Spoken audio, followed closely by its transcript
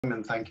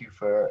And thank you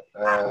for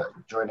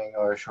joining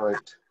our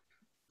short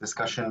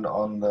discussion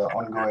on the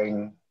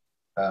ongoing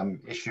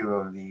issue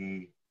of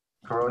the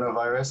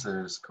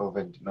coronavirus,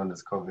 known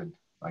as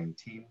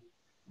COVID-19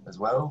 as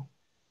well.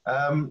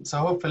 So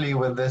hopefully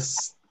with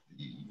this,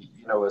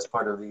 as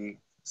part of the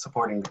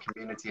supporting the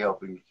community,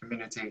 helping the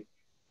community,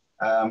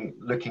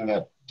 looking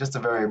at just a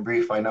very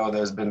brief, I know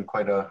there's been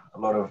quite a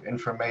lot of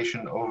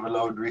information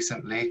overload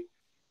recently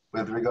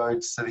with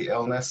regards to the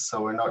illness,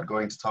 so we're not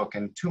going to talk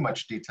in too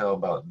much detail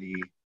about the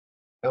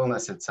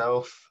illness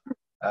itself,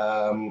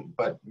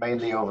 but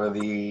mainly over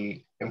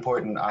the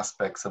important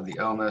aspects of the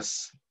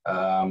illness.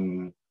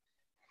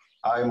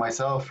 I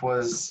myself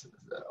was,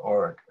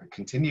 or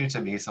continue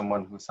to be,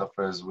 someone who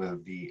suffers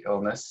with the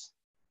illness.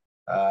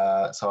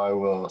 So I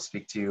will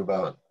speak to you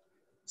about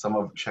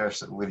share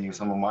with you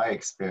some of my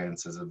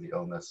experiences of the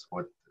illness,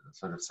 what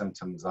sort of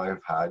symptoms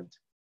I've had.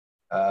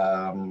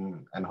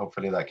 And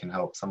hopefully that can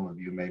help some of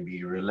you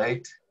maybe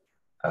relate,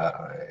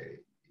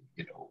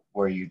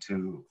 were you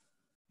to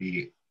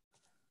be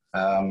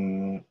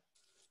to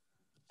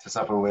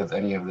suffer with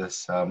any of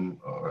this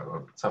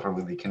or suffer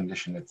with the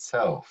condition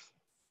itself.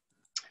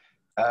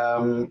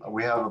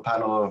 We have a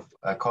panel of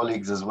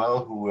colleagues as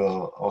well who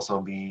will also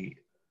be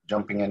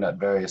jumping in at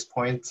various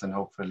points and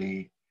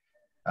hopefully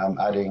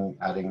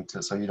adding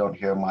to, so you don't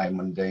hear my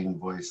mundane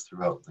voice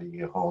throughout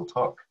the whole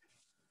talk.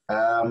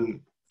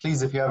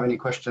 Please, if you have any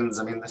questions,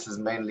 I mean, this is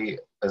mainly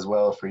as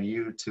well for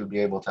you to be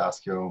able to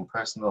ask your own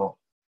personal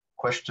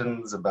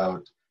questions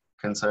about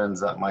concerns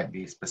that might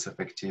be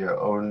specific to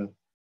your own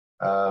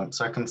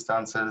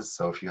circumstances.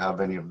 So if you have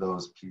any of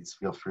those, please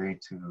feel free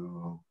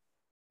to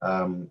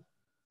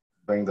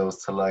bring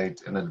those to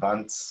light in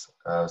advance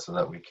so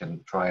that we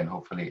can try and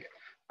hopefully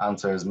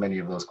answer as many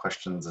of those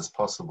questions as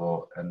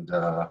possible. And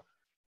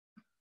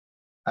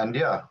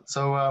yeah,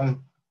 so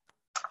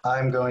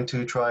I'm going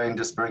to try and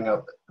just bring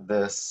up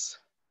this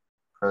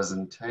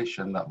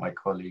presentation that my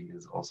colleague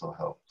has also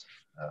helped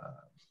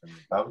bring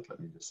about.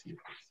 Let me just see if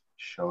it's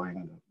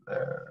showing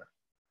there.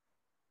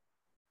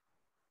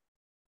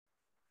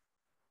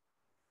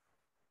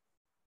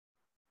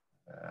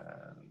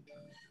 And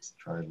let me just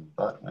try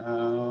that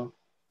now.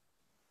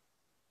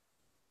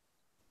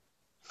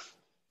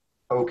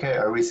 Okay,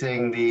 are you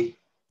seeing the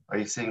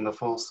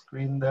full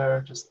screen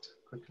there, just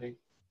quickly?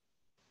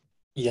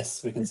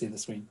 Yes, we can see the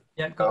screen.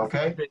 Yeah.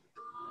 Okay.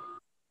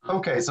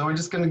 Okay, so we're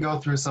just going to go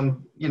through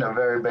some,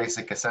 very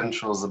basic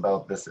essentials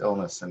about this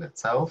illness in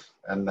itself,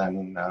 and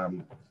then,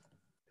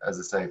 as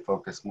I say,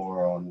 focus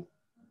more on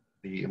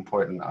the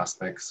important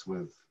aspects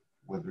with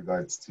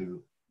regards to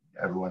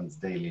everyone's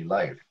daily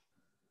life.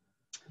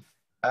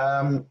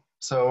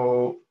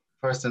 So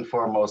first and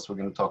foremost, we're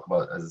going to talk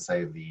about, as I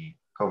say, the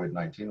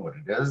COVID-19, what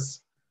it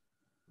is.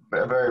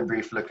 A very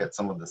brief look at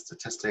some of the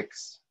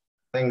statistics,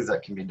 things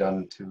that can be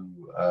done to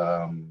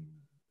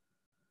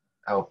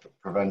help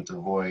prevent,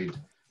 avoid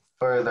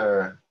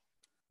further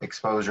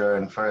exposure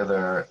and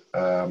further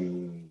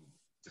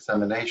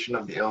dissemination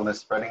of the illness,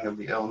 spreading of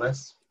the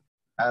illness,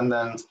 and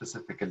then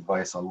specific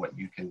advice on what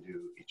you can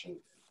do, each and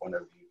one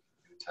of you,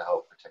 to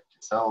help protect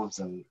yourselves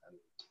and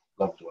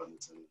loved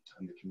ones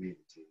and the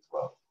community as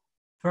well.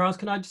 Firas,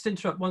 can I just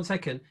interrupt 1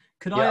 second?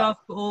 Could I ask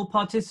all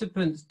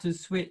participants to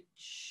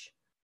switch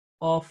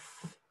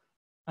off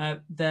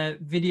their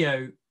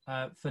video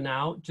for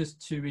now, just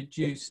to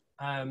reduce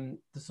the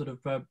sort of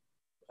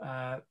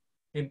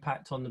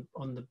impact on the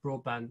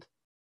broadband?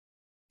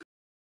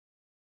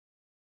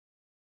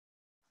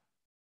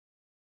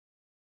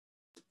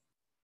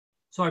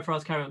 Sorry,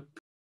 Firas, carry on.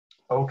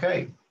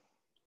 Okay.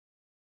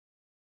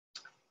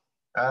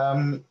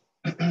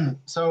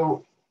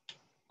 So,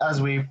 as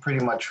we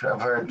pretty much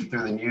have heard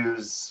through the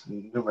news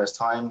numerous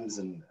times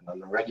and on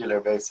a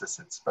regular basis,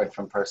 it's spread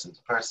from person to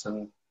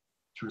person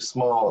through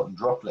small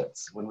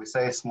droplets. When we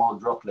say small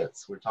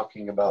droplets, we're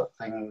talking about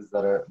things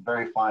that are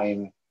very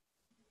fine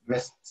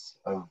mists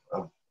of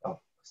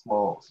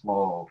small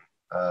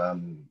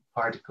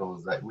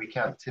particles that we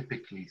can't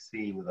typically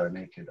see with our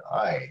naked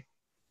eye,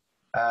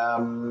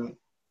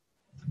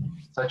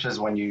 such as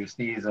when you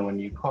sneeze and when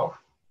you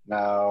cough.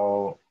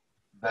 Now,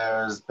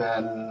 there's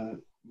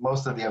been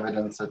most of the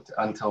evidence that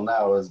until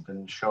now has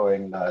been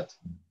showing that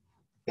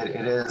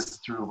it is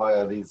through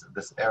via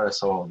this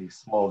aerosol, these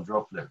small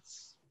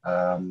droplets,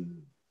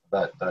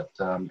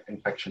 that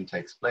infection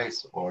takes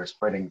place or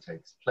spreading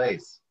takes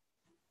place.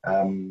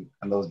 And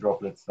those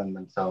droplets then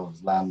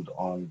themselves land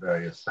on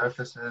various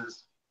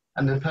surfaces.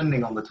 And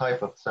depending on the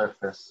type of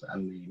surface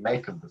and the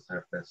make of the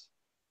surface,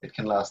 it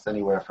can last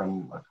anywhere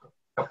from a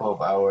couple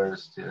of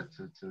hours to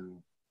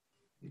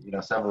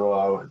several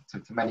hours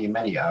to many,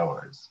 many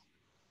hours.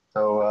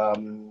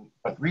 So,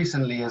 but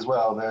recently as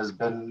well, there's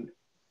been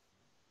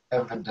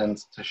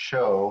evidence to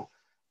show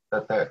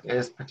that there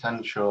is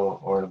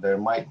potential, or there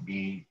might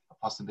be a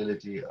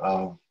possibility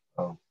of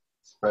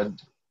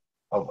spread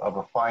of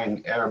a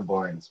fine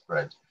airborne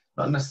spread,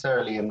 not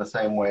necessarily in the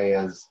same way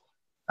as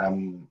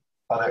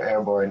other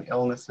airborne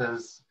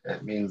illnesses.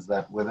 It means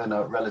that within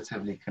a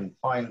relatively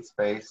confined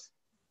space,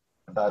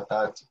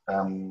 that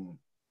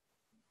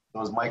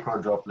those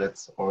micro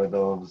droplets or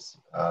those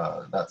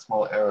that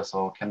small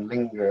aerosol can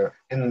linger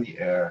in the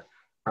air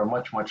for a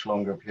much, much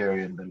longer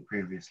period than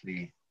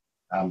previously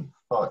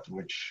thought,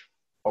 which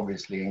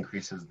obviously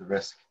increases the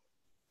risk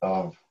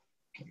of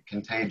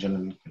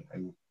contagion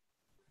and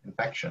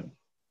infection.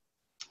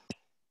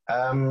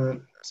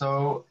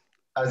 So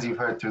as you've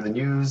heard through the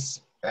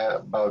news,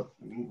 about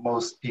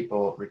most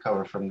people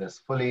recover from this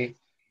fully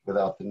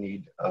without the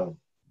need of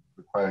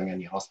requiring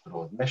any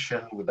hospital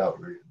admission, without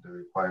the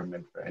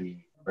requirement for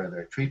any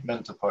further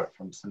treatment apart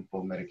from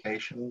simple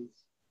medications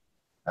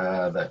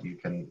that you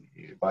can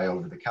buy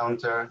over the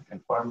counter in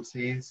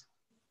pharmacies.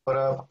 But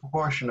a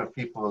proportion of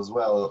people as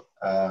well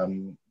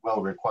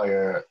will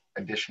require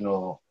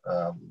additional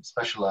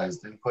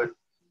specialized input,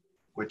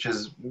 which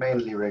is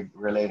mainly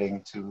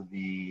relating to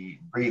the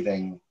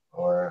breathing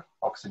or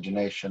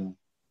oxygenation,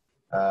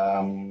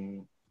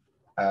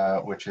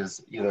 which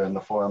is either in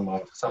the form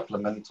of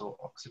supplemental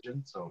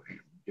oxygen, so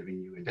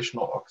giving you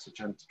additional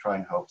oxygen to try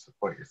and help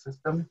support your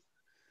system,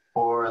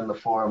 or in the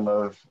form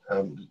of,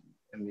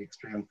 in the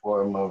extreme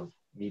form of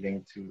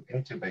needing to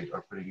intubate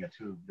or putting a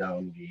tube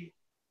down the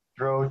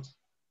throat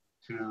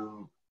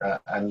to,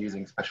 and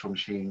using special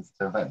machines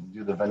to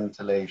do the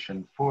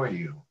ventilation for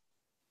you.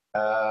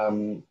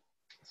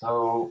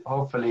 So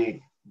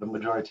hopefully the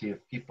majority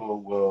of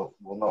people will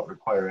not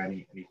require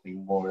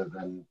anything more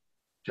than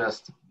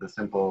just the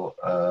simple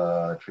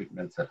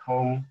treatments at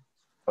home,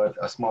 but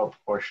a small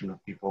proportion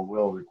of people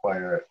will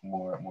require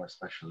more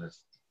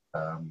specialist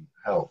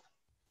help.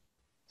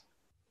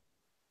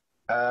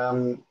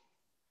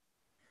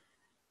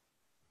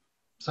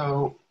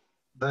 So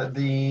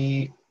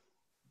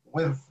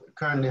with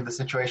currently the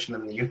situation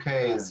in the UK,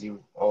 as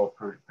you all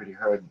pretty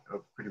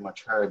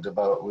much heard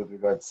about with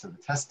regards to the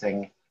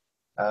testing,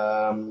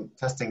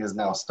 testing is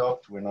now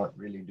stopped. We're not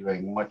really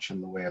doing much in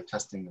the way of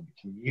testing of the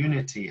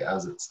community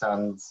as it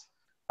stands,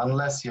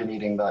 unless you're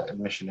needing that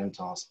admission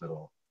into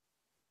hospital.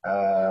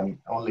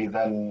 Only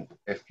then,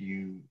 if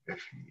you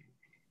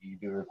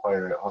do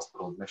require a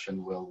hospital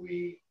admission,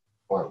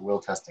 will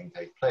testing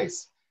take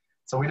place.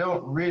 So we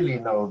don't really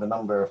know the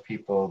number of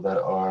people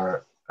that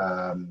are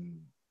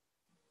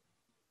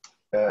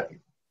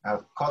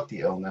have caught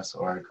the illness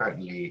or are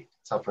currently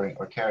suffering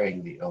or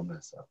carrying the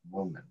illness at the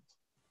moment.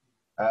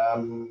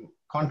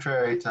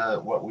 Contrary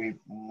to what we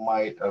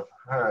might have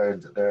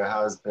heard, there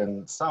has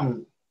been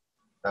some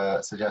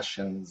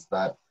suggestions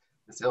that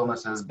this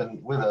illness has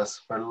been with us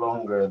for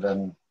longer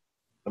than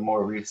the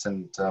more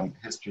recent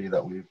history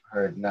that we've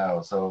heard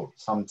now. So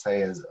some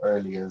say as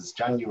early as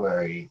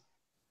January,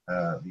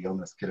 the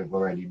illness could have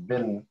already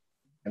been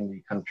in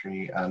the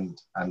country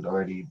and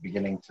already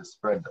beginning to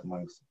spread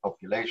amongst the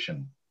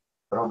population.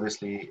 But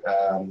obviously,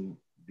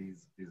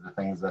 these are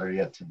things that are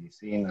yet to be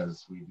seen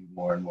as we do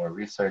more and more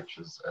research,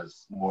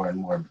 as more and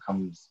more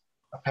becomes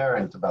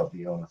apparent about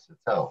the illness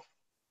itself.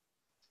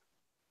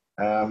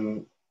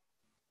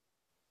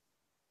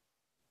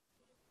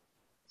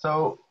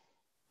 So,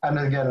 and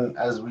again,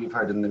 as we've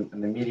heard in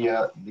the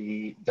media,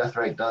 the death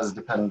rate does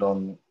depend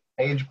on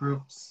age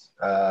groups.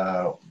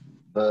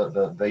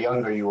 The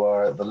younger you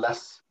are, the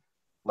less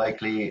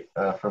likely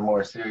for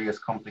more serious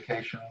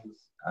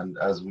complications. And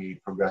as we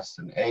progress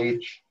in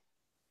age,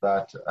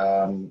 that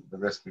the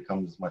risk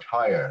becomes much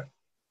higher.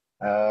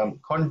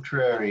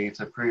 Contrary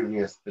to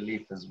previous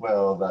belief as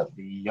well that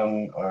the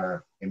young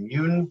are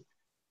immune,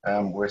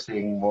 we're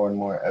seeing more and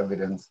more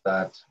evidence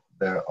that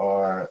there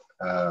are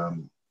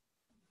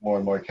more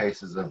and more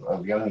cases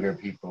of younger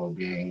people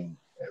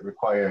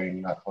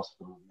requiring that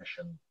hospital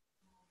admission,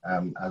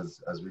 as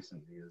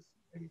recently as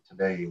maybe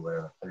today,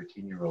 where a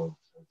 13-year-old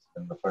has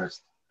been the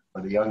first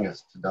or the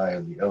youngest to die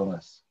of the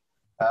illness.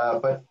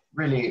 But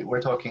really,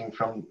 we're talking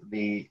from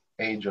the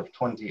age of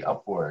 20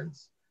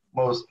 upwards.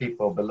 Most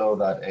people below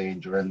that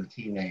age or in the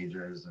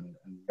teenagers and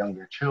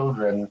younger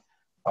children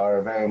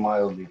are very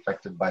mildly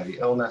affected by the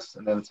illness,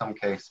 and in some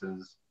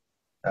cases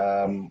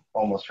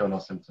almost show no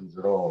symptoms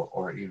at all,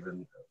 or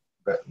even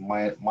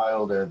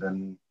milder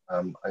than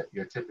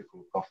your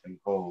typical cough and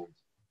cold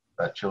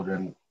that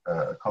children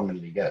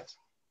commonly get.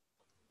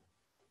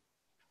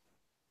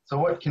 So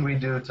what can we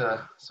do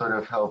to sort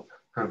of help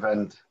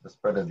prevent the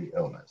spread of the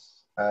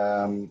illness?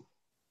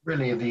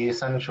 Really, the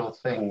essential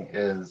thing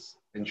is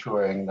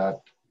ensuring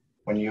that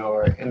when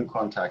you're in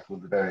contact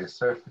with the various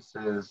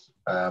surfaces,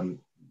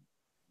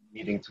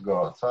 needing to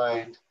go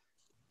outside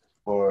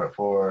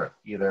for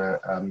either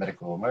a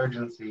medical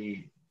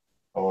emergency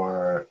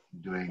or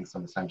doing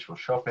some essential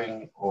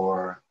shopping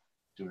or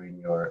doing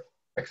your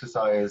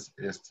exercise,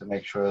 is to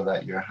make sure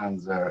that your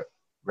hands are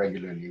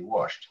regularly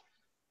washed.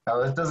 Now,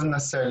 this doesn't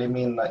necessarily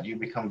mean that you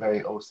become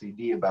very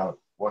OCD about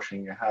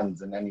washing your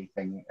hands and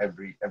anything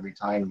every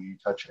time you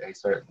touch a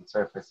certain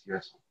surface,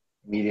 you're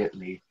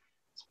immediately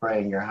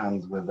spraying your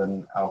hands with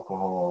an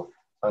alcohol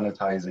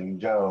sanitizing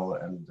gel,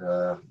 and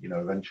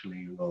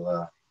eventually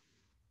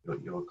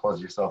you'll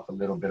cause yourself a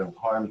little bit of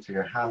harm to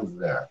your hands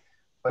there.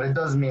 But it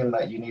does mean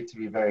that you need to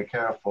be very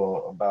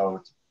careful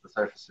about the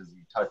surfaces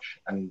you touch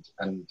and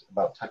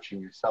about touching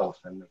yourself,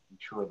 and making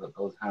sure that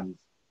those hands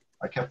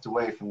are kept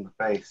away from the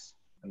face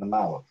in the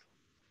mouth.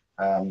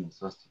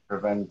 So as to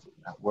prevent,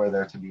 were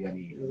there to be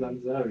any,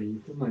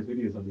 you put my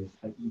videos on this,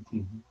 like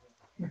eating.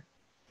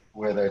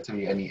 were there to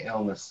be any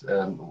illness,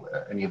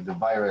 any of the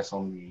virus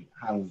on the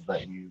hands,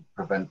 that you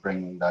prevent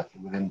bringing that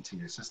within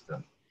your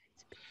system.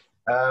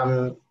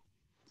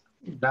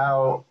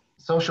 Now,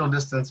 social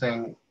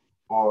distancing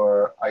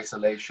or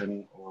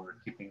isolation or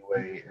keeping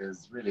away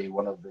is really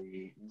one of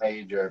the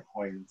major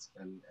points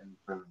in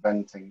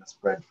preventing the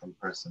spread from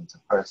person to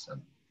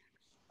person.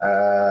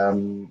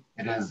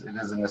 It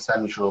is an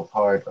essential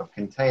part of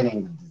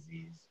containing the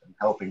disease and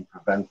helping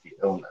prevent the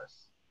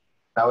illness.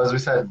 Now, as we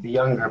said, the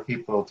younger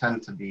people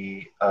tend to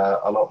be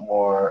a lot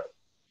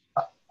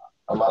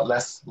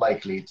less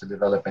likely to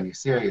develop any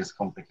serious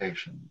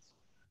complications,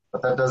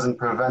 but that doesn't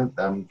prevent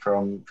them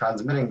from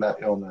transmitting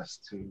that illness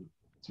to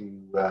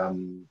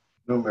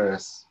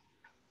numerous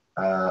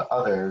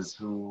others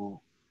who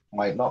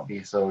might not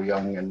be so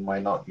young and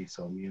might not be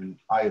so immune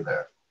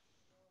either.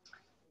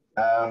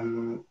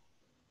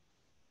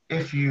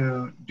 If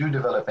you do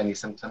develop any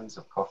symptoms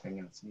of coughing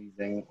and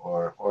sneezing,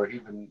 or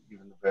even the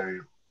very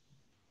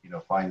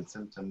fine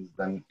symptoms,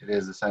 then it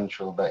is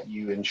essential that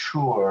you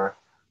ensure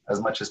as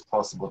much as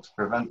possible to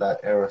prevent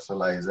that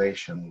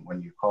aerosolization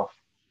when you cough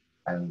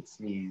and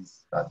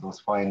sneeze, that those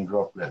fine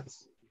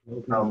droplets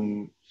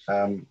from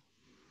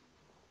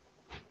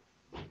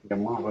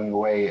moving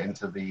away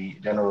into the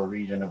general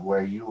region of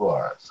where you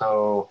are.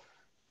 So,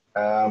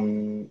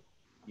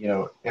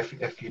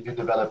 if you do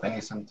develop any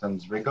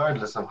symptoms,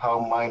 regardless of how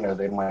minor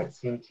they might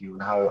seem to you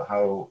and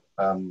how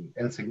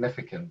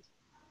insignificant,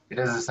 it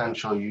is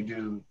essential you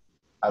do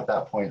at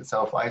that point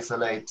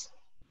self-isolate.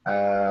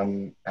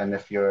 And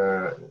if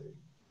you're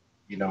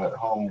at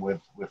home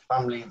with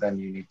family, then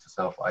you need to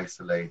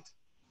self-isolate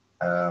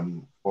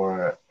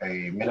for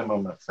a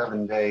minimum of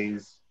 7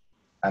 days,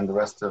 and the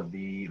rest of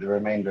the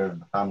remainder of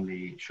the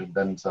family should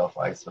then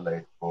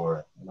self-isolate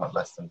for not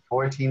less than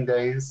 14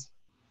 days,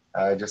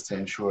 just to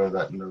ensure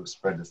that no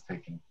spread is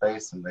taking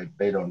place and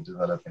they don't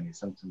develop any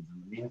symptoms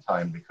in the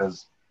meantime,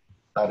 because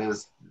that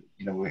is,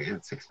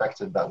 it's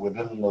expected that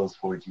within those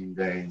 14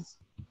 days,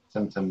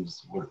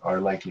 symptoms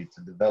are likely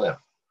to develop.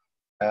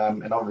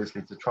 And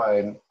obviously to try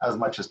and, as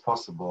much as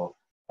possible,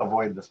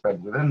 avoid the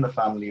spread within the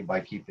family by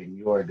keeping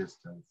your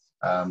distance,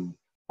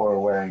 or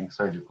wearing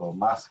surgical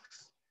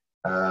masks,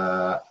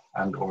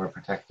 and or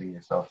protecting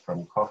yourself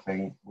from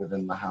coughing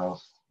within the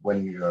house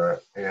when you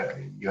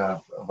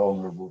have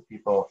vulnerable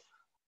people,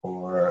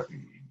 or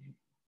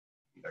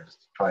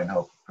just to try and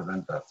help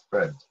prevent that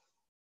spread.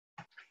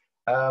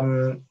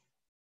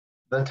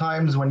 The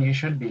times when you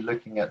should be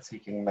looking at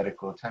seeking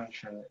medical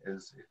attention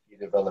is if you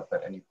develop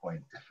at any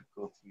point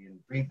difficulty in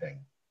breathing.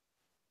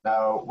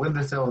 Now, with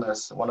this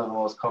illness, one of the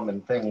most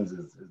common things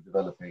is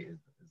the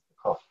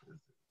cough,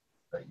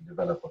 that you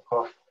develop a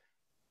cough.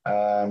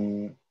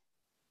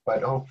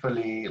 But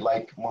hopefully,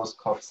 like most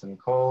coughs and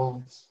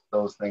colds,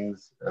 those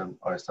things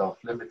are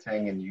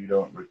self-limiting, and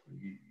you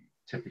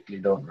typically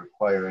don't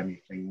require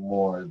anything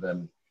more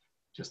than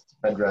just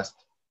bed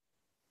rest,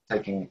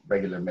 taking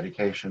regular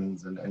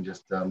medications, and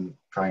just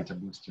trying to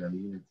boost your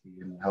immunity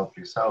and help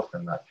yourself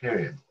in that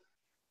period.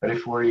 But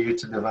if were you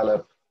to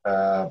develop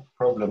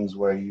problems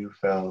where you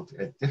felt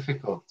it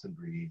difficult to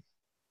breathe,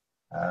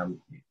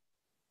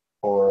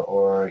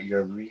 or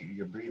your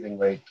breathing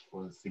rate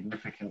was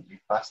significantly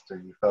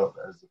faster, you felt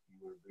as if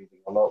you were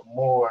breathing a lot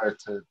more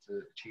to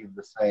achieve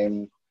the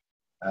same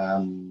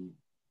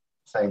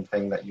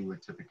thing that you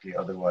would typically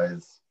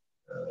otherwise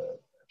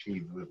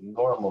achieve with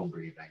normal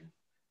breathing,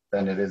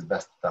 then it is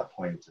best at that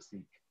point to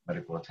seek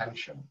medical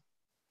attention.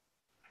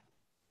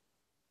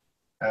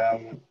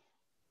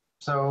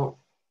 So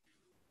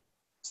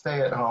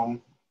stay at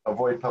home,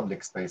 avoid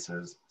public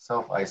spaces,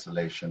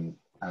 self-isolation,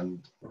 and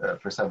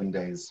for 7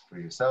 days for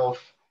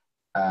yourself,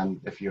 and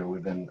if you're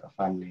within a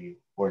family,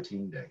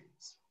 14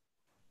 days.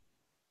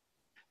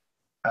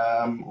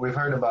 We've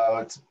heard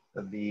about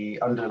the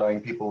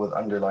underlying people with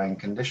underlying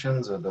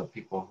conditions, or the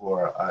people who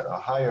are at a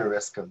higher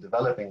risk of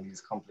developing these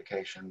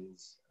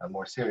complications,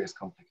 more serious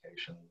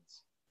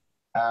complications.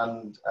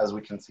 And as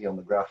we can see on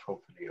the graph,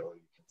 hopefully, or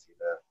you can see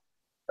there,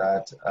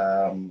 that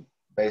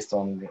based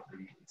on the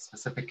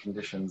specific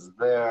conditions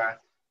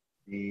there,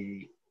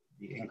 the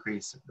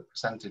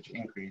percentage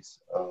increase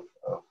of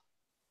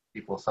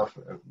people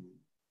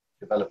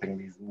developing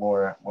these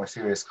more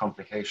serious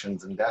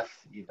complications and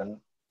death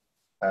even,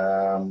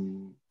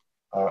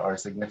 are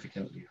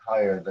significantly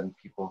higher than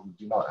people who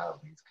do not have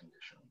these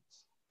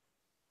conditions.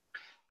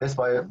 This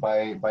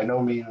by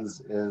no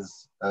means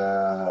is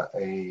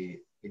a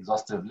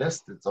exhaustive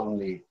list. It's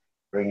only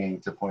bringing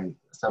to point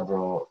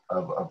several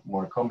of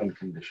more common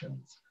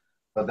conditions,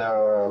 but there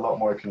are a lot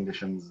more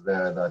conditions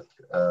there that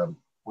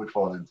would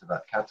fall into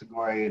that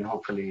category, and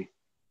hopefully,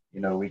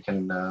 we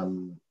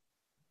can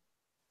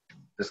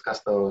discuss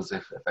those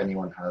if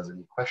anyone has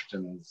any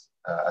questions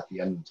at the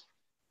end.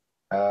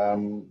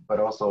 But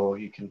also,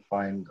 you can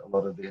find a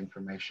lot of the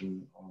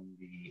information on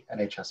the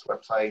NHS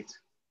website,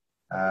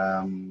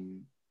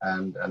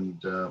 and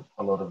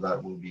a lot of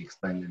that will be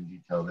explained in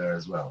detail there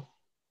as well.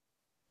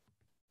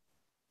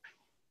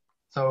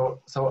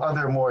 So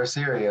other more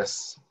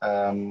serious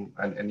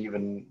and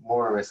even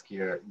more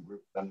riskier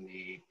group than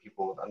the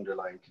people with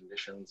underlying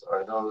conditions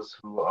are those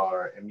who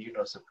are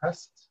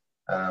immunosuppressed.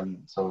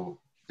 So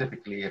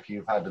typically, if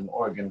you've had an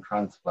organ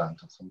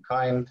transplant of some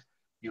kind,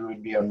 you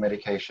would be on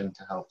medication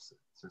to help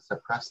to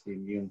suppress the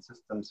immune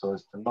system so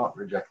as to not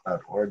reject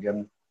that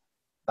organ.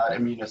 That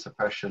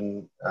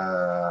immunosuppression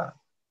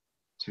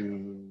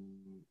to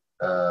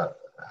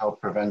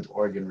help prevent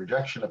organ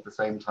rejection at the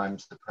same time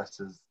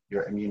suppresses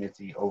your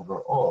immunity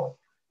overall.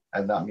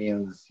 And that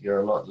means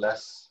you're a lot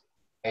less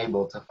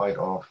able to fight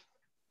off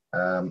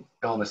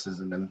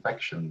illnesses and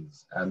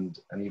infections, and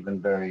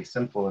even very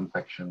simple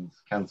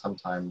infections can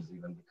sometimes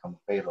even become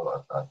fatal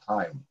at that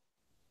time.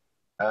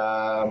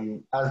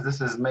 As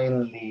this is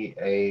mainly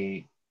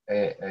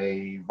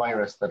a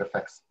virus that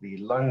affects the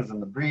lungs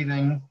and the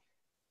breathing,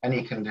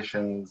 any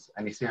conditions,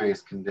 any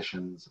serious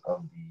conditions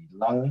of the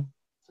lung,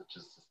 such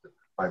as cystic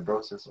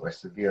fibrosis or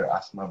severe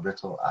asthma,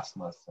 brittle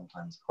asthma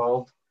sometimes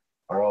called,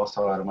 are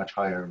also at a much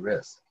higher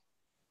risk.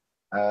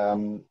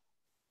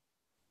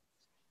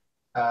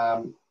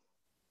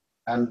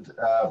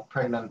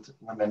 Pregnant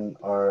women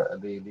are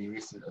the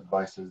recent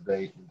advice is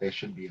they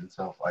should be in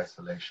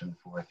self-isolation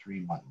for 3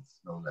 months,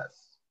 no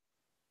less.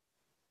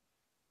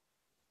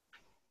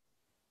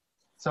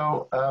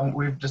 So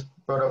we've just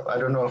brought up, I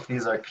don't know if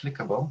these are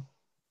clickable.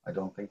 I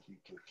don't think you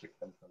can click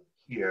them from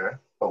here,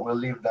 but we'll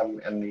leave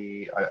them in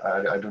the,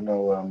 I don't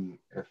know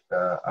if,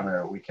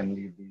 Anna, we can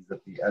leave these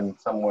at the end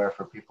somewhere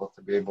for people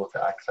to be able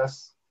to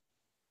access.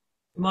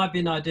 It might be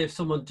an idea if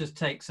someone just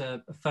takes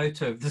a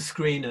photo of the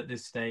screen at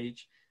this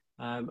stage.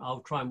 I'll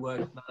try and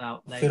work that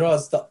out later.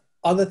 Firas, the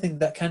other thing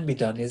that can be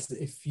done is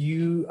if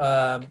you,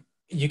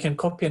 you can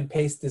copy and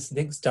paste these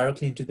links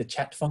directly into the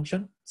chat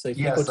function. So if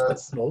you go to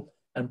the panel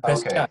and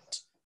press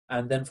chat,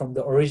 and then from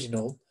the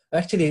original,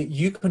 actually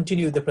you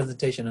continue the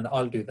presentation and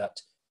I'll do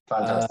that.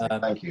 Fantastic,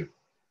 thank you.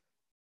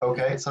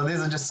 Okay, so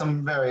these are just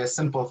some very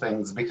simple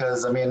things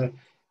because, I mean,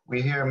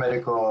 we hear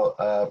medical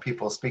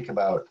people speak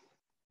about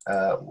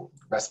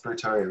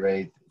respiratory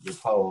rate, your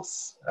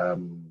pulse,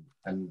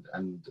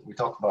 and we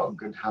talk about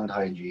good hand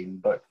hygiene,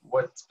 but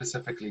what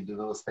specifically do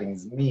those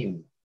things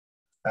mean?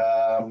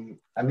 And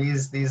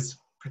these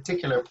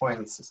particular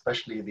points,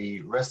 especially the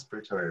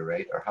respiratory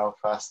rate or how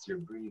fast you're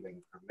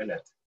breathing per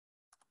minute,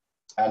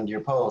 and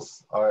your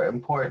pulse are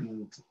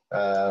important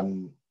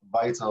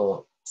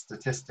vital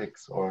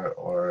statistics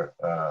or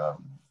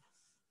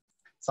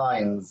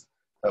signs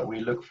that we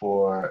look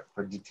for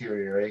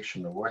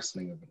deterioration or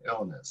worsening of an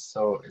illness.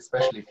 So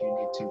especially if you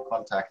need to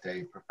contact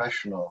a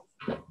professional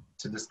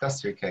to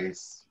discuss your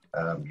case,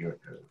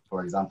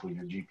 for example,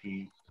 your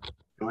GP,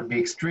 it would be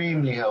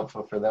extremely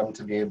helpful for them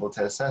to be able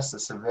to assess the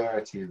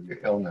severity of your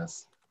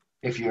illness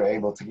if you're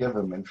able to give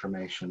them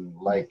information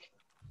like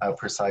a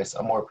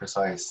more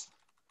precise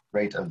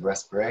rate of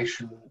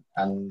respiration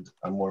and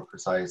a more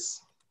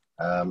precise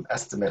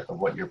estimate of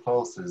what your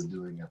pulse is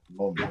doing at the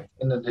moment,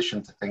 in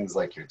addition to things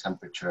like your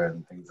temperature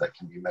and things that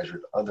can be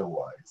measured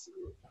otherwise.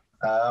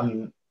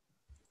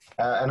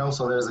 And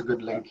also there's a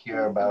good link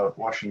here about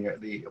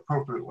the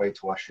appropriate way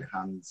to wash your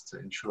hands to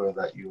ensure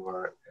that you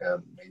are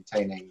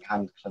maintaining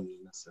hand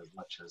cleanliness as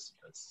much as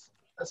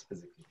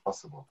physically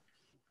possible.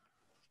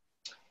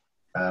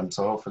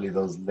 So hopefully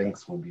those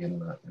links will be in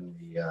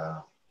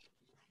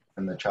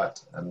the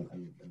chat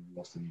and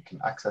most of you can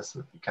access it.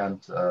 If you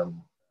can't,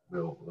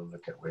 we'll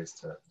look at ways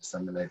to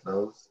disseminate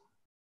those.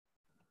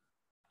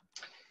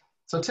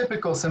 So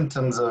typical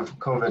symptoms of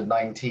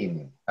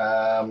COVID-19.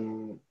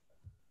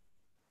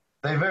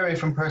 They vary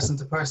from person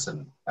to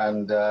person,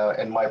 and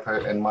in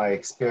my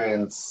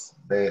experience,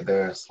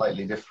 they're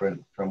slightly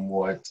different from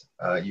what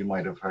you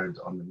might have heard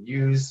on the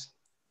news,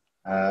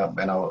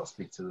 and I'll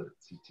speak to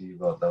you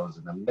about those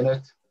in a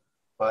minute.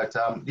 But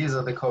these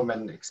are the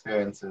common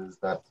experiences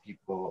that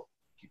people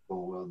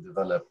will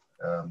develop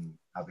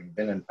having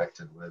been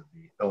infected with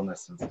the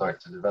illness and start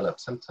to develop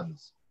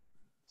symptoms.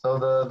 So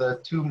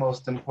the two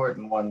most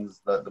important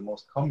ones, the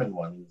most common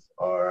ones,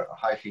 are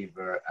high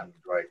fever and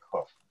dry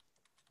cough.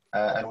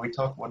 And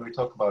when we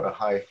talk about a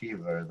high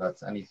fever,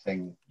 that's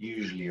anything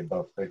usually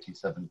above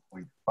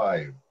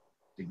 37.5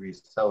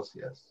 degrees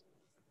Celsius.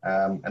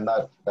 And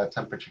that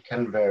temperature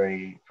can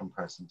vary from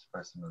person to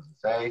person, as I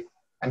say,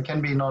 and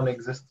can be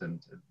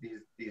non-existent.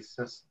 These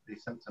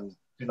symptoms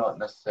do not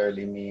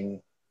necessarily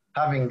mean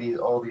having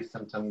all these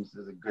symptoms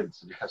is a good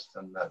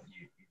suggestion that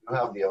you do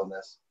have the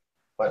illness,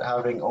 but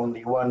having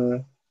only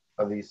one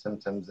of these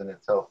symptoms in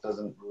itself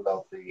doesn't rule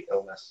out the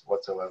illness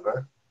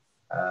whatsoever,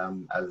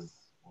 as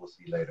we'll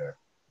see later.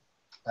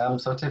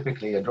 So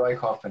typically a dry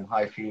cough and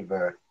high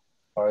fever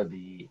are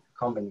the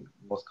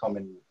most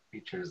common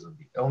features of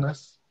the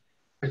illness.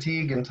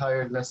 Fatigue and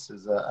tiredness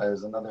is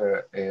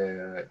another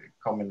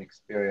common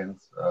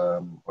experience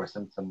or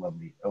symptom of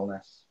the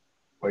illness,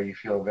 where you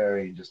feel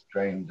very just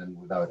drained and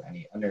without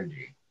any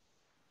energy.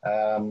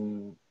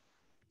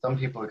 Some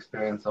people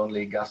experience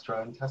only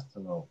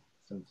gastrointestinal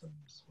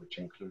symptoms, which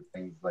include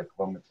things like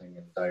vomiting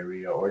and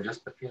diarrhea, or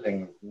just the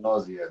feeling of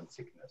nausea and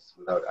sickness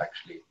without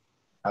actually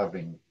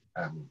having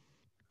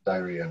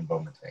diarrhea and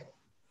vomiting.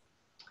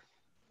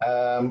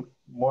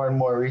 More and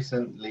more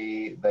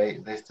recently,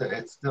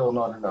 it's still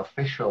not an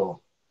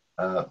official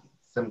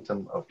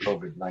symptom of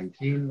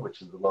COVID-19,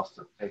 which is the loss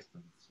of taste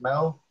and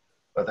smell,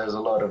 but there's a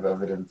lot of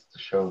evidence to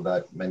show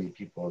that many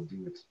people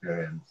do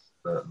experience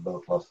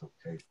both loss of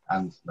taste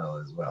and smell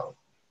as well.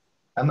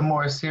 And the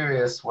more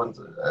serious ones,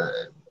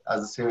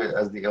 as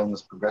the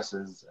illness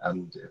progresses,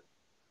 and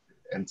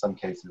in some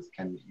cases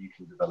you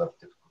can develop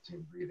difficulty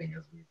in breathing,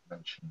 as we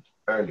mentioned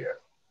earlier.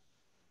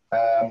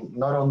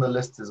 Not on the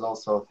list is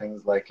also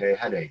things like a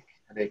headache.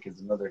 Headache is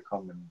another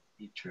common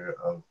feature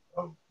of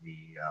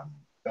the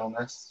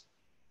illness,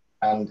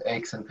 and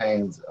aches and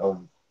pains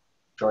of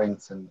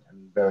joints and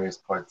various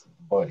parts of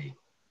the body.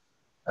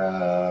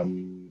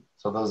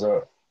 So those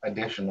are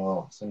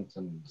additional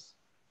symptoms.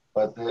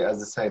 But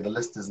as I say, the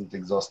list isn't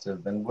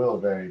exhaustive and will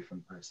vary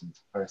from person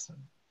to person.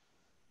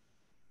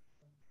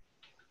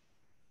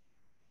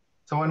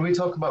 So when we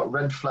talk about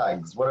red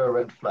flags, what are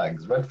red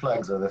flags? Red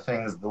flags are the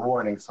things, the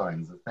warning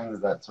signs, the things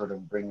that sort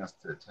of bring us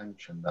to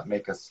attention, that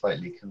make us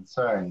slightly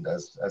concerned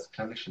as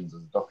clinicians,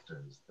 as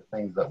doctors, the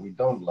things that we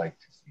don't like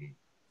to see.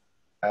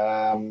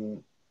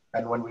 And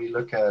when we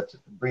look at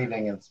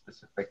breathing in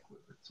specific,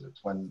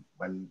 it's when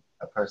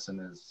a person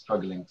is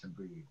struggling to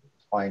breathe,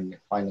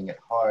 finding it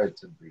hard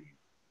to breathe.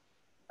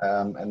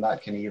 And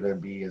that can either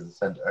be, as I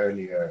said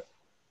earlier,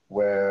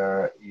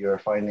 where you're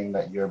finding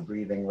that your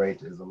breathing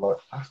rate is a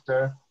lot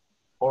faster,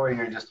 or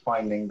you're just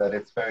finding that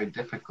it's very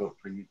difficult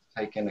for you to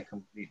take in a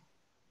complete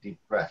deep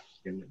breath.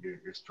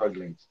 You're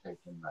struggling to take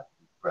in that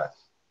deep breath.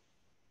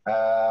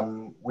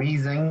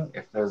 Wheezing,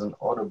 if there's an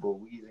audible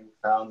wheezing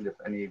sound, if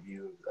any of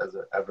you has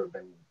ever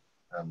been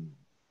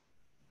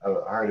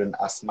heard an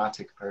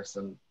asthmatic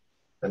person,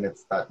 then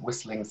it's that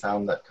whistling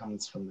sound that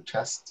comes from the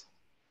chest.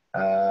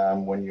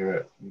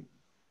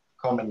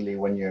 Commonly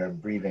when you're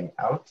breathing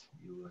out,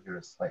 you will hear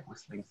a slight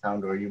whistling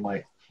sound, or you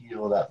might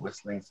feel that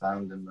whistling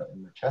sound in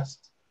the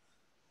chest.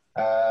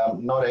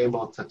 Not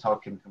able to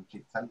talk in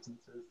complete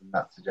sentences, and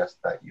that suggests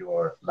that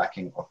you're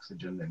lacking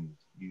oxygen and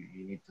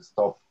you need to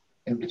stop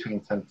in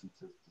between sentences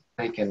to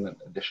take in an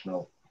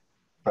additional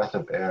breath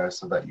of air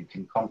so that you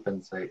can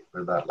compensate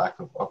for that lack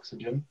of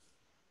oxygen.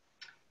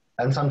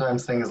 And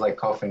sometimes things like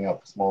coughing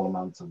up small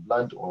amounts of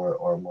blood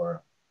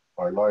or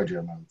larger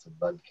amounts of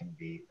blood can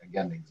be,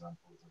 again,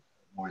 examples of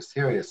more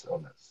serious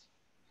illness.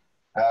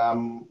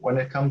 When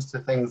it comes to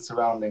things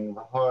surrounding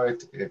the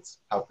heart, it's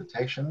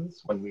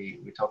palpitations. When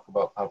we talk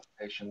about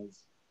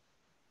palpitations,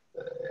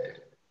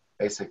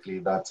 basically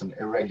that's an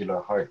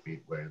irregular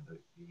heartbeat where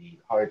the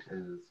heart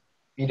is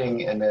beating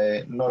in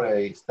not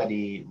a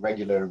steady,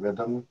 regular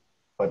rhythm,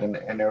 but an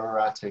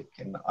erratic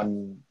and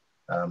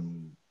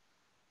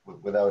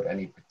without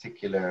any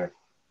particular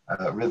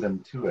rhythm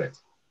to it.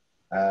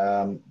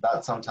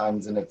 That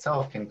sometimes in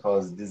itself can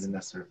cause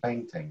dizziness or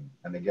fainting.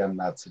 And again,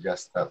 that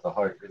suggests that the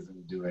heart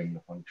isn't doing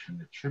the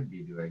function it should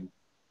be doing.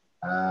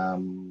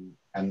 And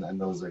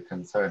those are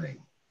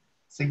concerning.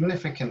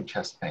 Significant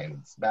chest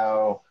pains.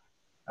 Now,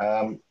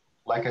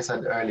 like I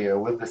said earlier,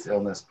 with this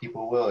illness,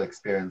 people will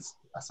experience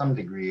some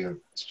degree of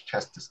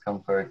chest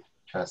discomfort,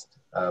 chest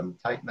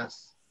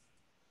tightness,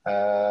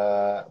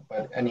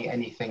 but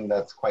anything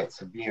that's quite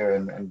severe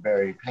and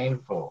very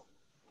painful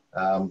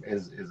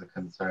is a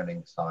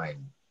concerning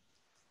sign.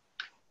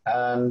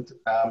 And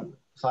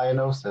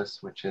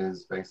cyanosis, which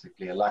is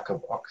basically a lack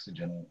of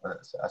oxygen,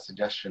 a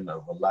suggestion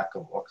of a lack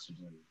of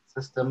oxygen in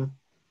the system,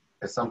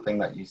 is something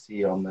that you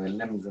see on the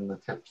limbs and the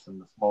tips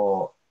and the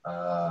small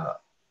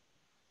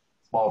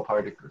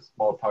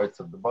parts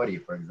of the body.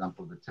 For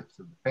example, the tips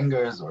of the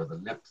fingers or the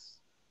lips,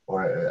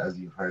 or as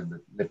you've heard,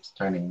 the lips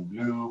turning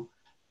blue.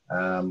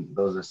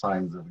 Those are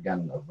signs of,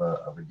 again, of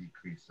a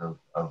decrease of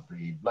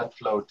the blood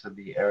flow to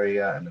the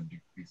area and a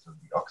decrease of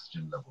the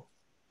oxygen level.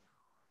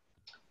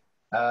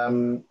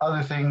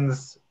 Other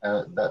things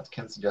that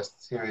can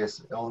suggest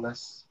serious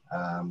illness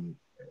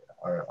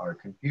are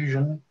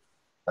confusion.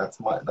 That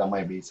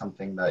might be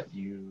something that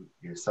you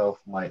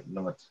yourself might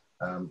not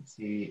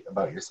see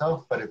about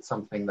yourself, but it's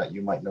something that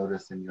you might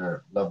notice in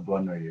your loved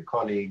one or your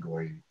colleague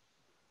or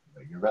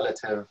your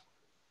relative.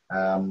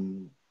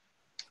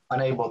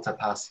 Unable to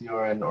pass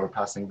urine or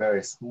passing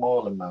very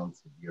small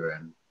amounts of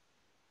urine,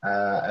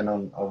 and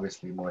on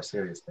obviously more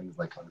serious things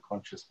like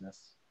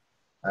unconsciousness.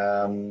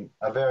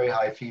 A very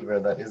high fever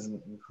that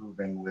isn't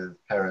improving with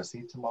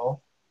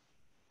paracetamol.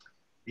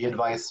 The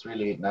advice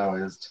really now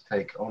is to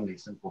take only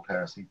simple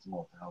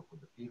paracetamol to help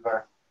with the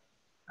fever.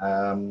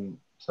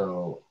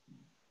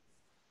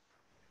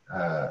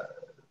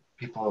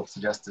 People have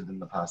suggested in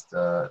the past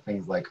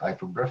things like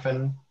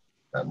ibuprofen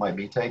that might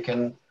be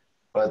taken,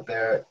 but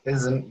there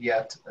isn't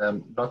yet,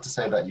 not to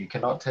say that you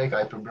cannot take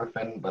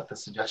ibuprofen, but the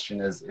suggestion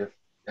is if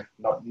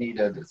not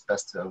needed, it's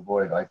best to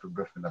avoid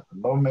ibuprofen at the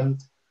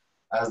moment,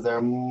 as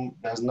there might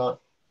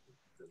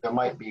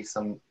be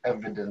some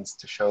evidence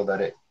to show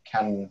that it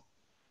can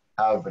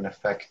have an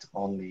effect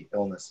on the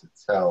illness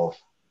itself.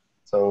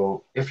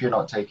 So if you're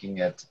not taking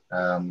it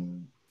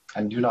and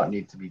do not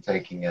need to be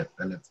taking it,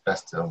 then it's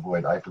best to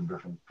avoid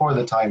ibuprofen for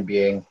the time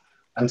being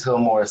until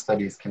more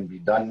studies can be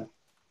done.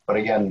 But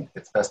again,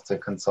 it's best to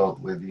consult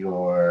with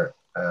your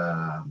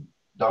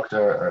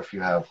doctor, or if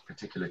you have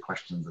particular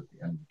questions at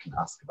the end, you can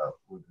ask about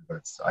with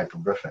regards to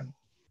ibuprofen.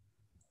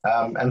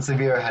 And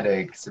severe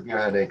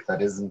headache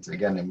that isn't,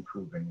 again,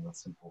 improving with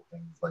simple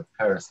things like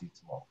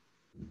paracetamol.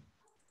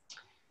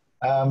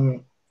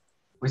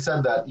 We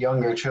said that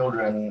younger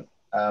children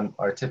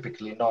are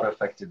typically not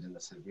affected in a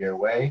severe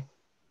way,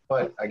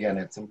 but again,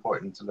 it's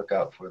important to look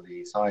out for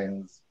the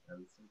signs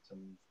and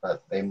symptoms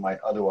that they might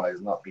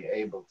otherwise not be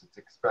able to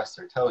express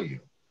or tell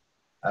you.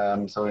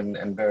 So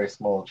in very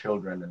small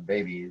children and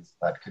babies,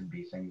 that could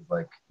be things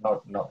like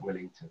not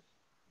willing to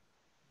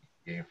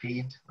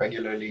feed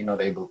regularly, not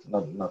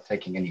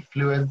taking any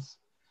fluids,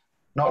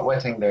 not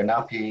wetting their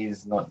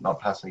nappies, not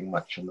passing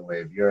much in the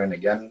way of urine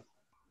again,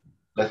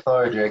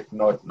 lethargic,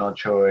 not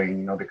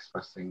showing, not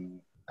expressing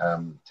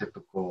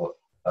typical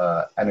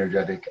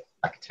energetic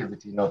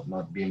activity,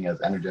 not being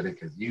as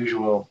energetic as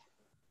usual.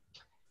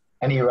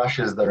 Any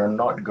rashes that are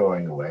not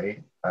going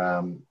away,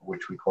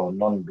 which we call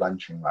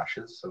non-blanching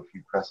rashes. So if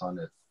you press on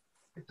it,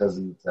 it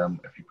doesn't,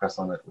 if you press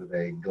on it with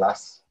a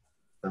glass,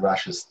 the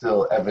rash is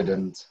still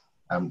evident.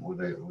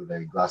 With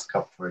a glass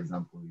cup, for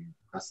example, you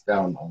press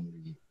down on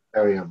the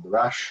area of the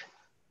rash,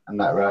 and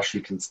that rash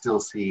you can still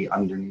see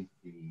underneath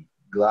the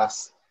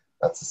glass.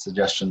 That's a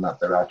suggestion that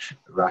the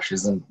rash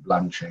isn't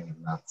blanching,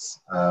 and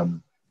that's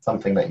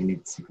something that you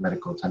need to seek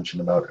medical attention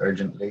about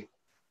urgently.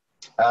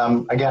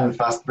 Again,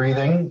 fast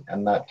breathing,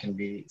 and that can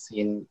be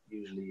seen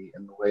usually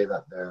in the way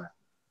that the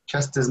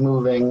chest is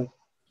moving,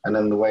 and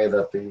in the way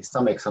that the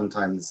stomach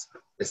sometimes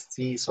is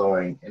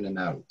seesawing in and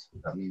out.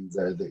 That means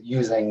they're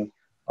using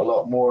a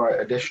lot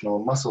more additional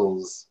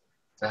muscles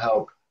to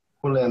help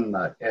pull in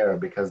that air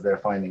because they're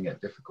finding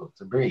it difficult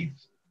to breathe.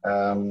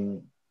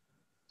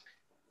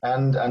 And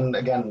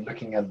again,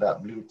 looking at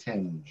that blue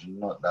tinge,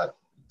 not that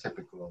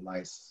typical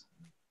nice,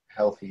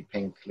 healthy,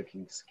 pink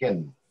looking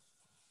skin.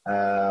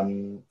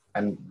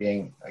 And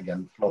being,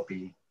 again,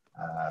 floppy,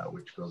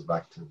 which goes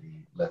back to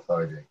the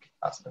lethargic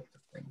aspect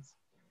of things.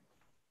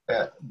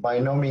 By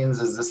no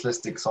means is this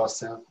list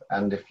exhaustive,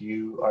 and if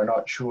you are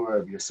not sure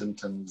of your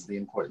symptoms, the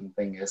important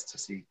thing is to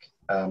seek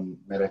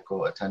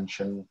medical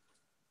attention,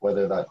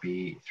 whether that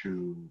be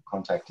through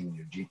contacting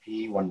your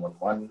GP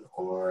 111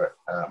 or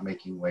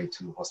making way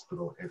to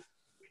hospital if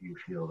you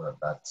feel that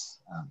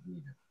that's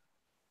needed.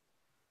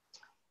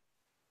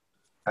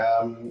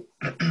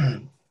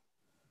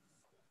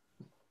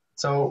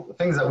 So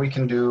things that we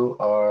can do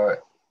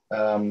are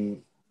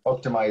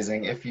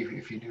optimizing, if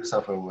you do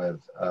suffer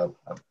with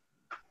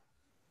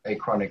a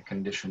chronic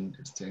condition,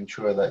 is to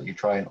ensure that you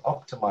try and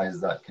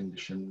optimize that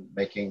condition,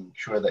 making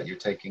sure that you're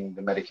taking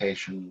the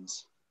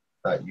medications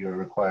that you're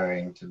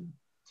requiring to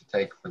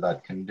take for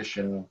that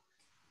condition,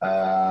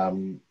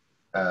 and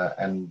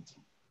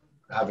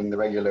having the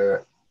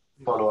regular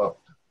follow-up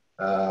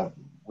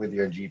with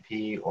your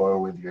GP or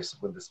with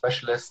the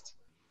specialist,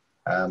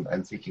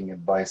 and seeking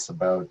advice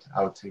about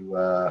how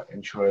to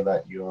ensure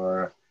that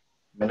you're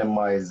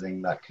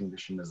minimizing that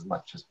condition as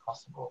much as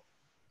possible.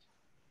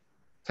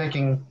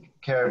 Taking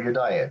care of your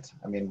diet.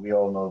 I mean, we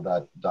all know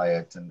that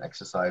diet and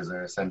exercise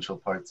are essential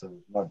parts of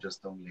not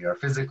just only our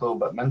physical,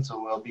 but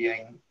mental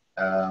well-being.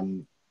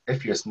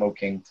 If you're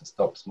smoking, to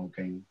stop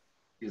smoking.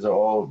 These are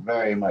all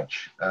very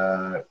much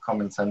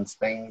common sense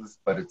things,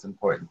 but it's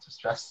important to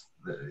stress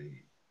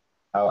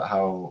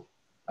how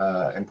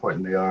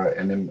important they are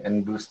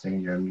in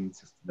boosting your immune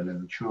system and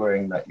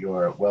ensuring that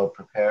you're well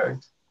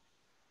prepared.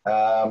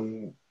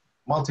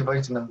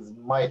 Multivitamins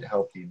might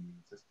help the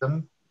immune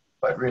system,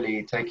 but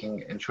really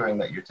ensuring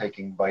that you're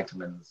taking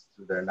vitamins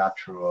to their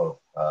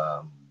natural,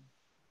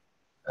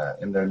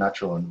 in their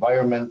natural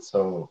environment,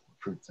 so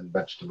fruits and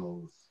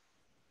vegetables,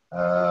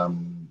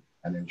 and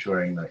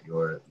ensuring that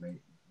you're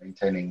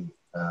maintaining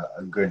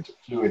a good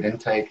fluid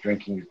intake,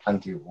 drinking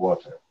plenty of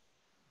water.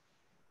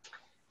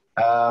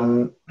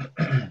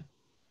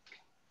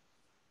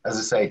 As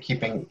I say,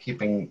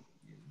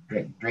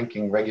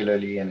 drinking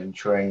regularly and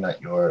ensuring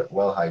that you're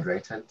well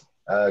hydrated.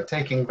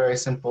 Taking very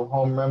simple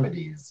home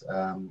remedies.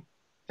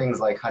 Things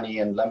like honey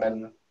and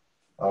lemon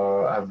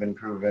have been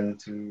proven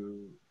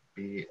to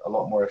be a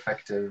lot more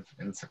effective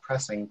in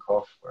suppressing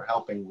cough or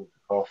helping with the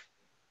cough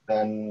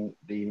than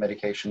the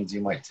medications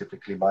you might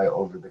typically buy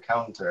over the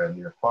counter in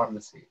your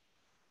pharmacy.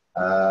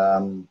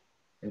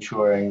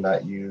 Ensuring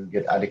that you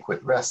get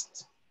adequate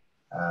rest,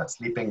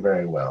 sleeping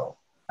very well,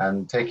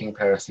 and taking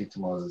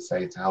paracetamol, as I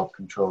say, to help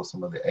control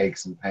some of the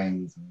aches and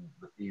pains and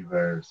the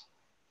fevers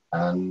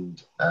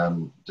and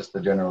just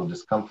the general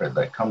discomfort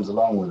that comes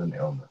along with an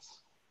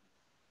illness.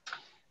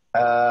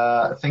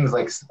 Things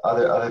like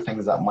other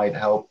things that might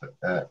help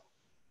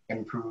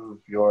improve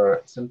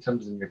your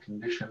symptoms and your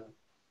condition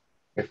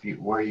if you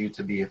were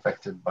to be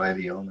affected by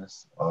the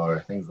illness, or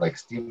things like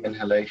steam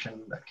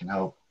inhalation that can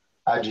help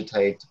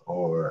agitate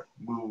or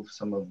move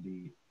some of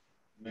the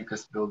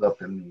mucus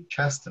buildup in the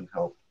chest and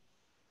help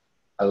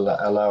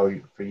allow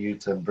for you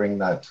to bring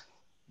that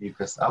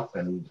mucus up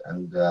and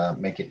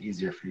make it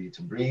easier for you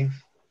to breathe.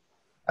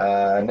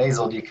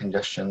 nasal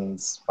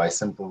decongestions by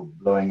simple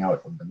blowing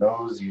out of the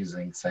nose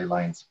using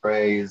saline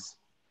sprays.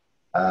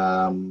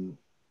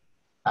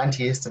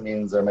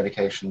 Antihistamines are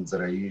medications that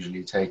are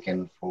usually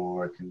taken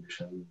for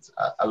conditions,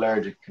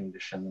 allergic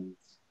conditions,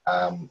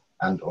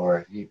 and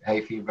or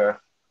hay fever.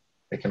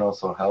 They can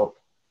also help.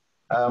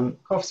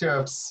 Cough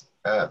syrups,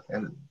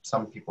 and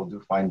some people do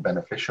find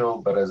beneficial,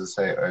 but as I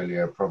say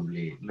earlier,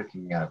 probably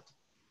looking at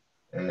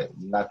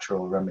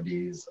natural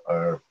remedies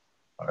are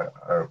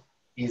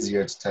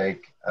easier to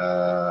take,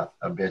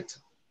 a bit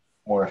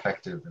more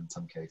effective in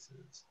some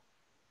cases.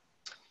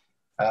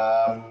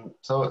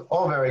 So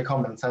all very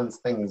common sense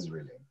things,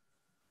 really.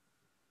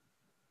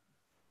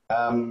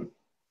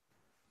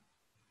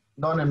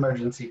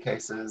 Non-emergency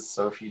cases,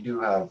 so if you do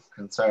have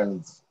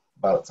concerns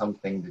about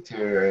something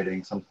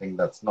deteriorating, something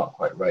that's not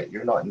quite right,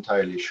 you're not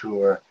entirely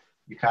sure,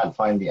 you can't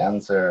find the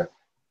answer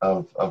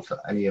of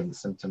any of the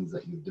symptoms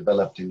that you've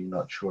developed and you're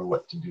not sure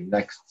what to do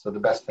next. So the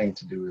best thing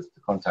to do is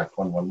to contact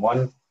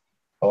 111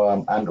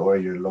 and or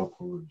your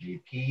local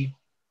GP.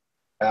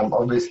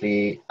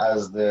 Obviously,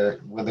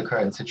 with the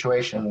current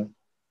situation,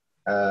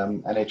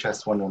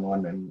 NHS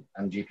 111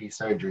 and GP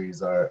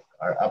surgeries are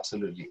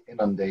absolutely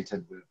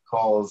inundated with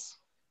calls,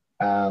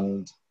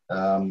 and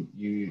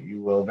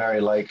you will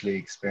very likely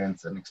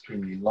experience an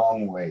extremely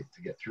long wait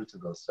to get through to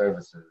those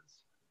services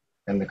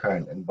in the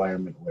current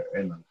environment we're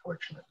in,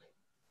 unfortunately.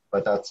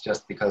 But that's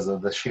just because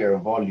of the sheer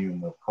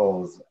volume of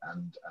calls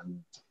and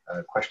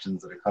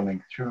questions that are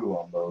coming through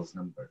on those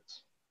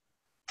numbers.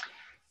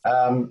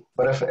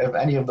 But if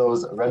any of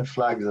those red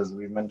flags, as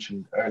we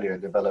mentioned earlier,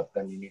 develop,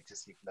 then you need to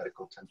seek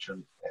medical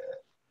attention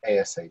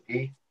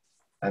ASAP,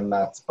 and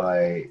that's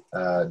by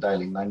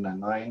dialing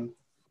 999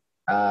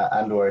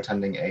 and or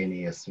attending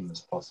A&E as soon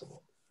as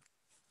possible.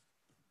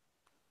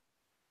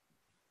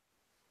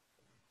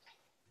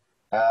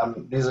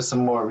 These are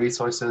some more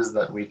resources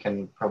that we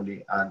can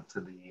probably add to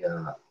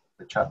the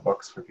chat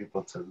box for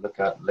people to look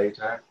at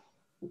later.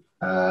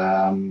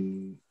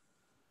 I'm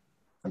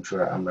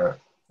sure Amber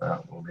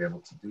will be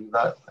able to do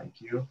that.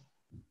 Thank you.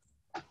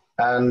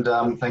 And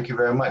thank you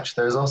very much.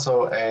 There's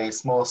also a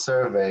small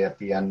survey at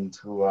the end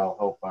who I'll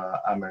hope,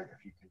 Amber,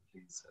 if you could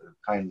please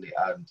kindly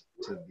add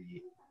to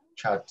the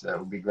chat. I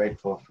would be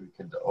grateful if we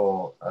could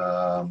all,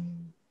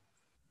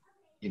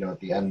 you know, at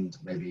the end,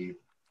 maybe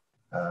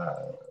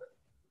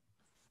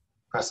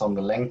press on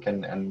the link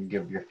and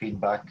give your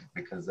feedback,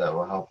 because that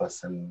will help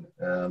us in,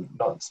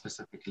 not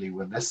specifically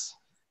with this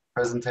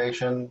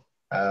presentation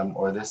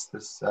or this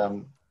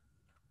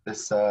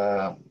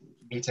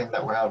meeting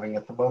that we're having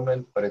at the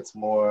moment, but it's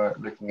more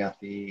looking at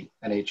the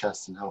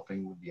NHS and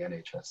helping with the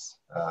NHS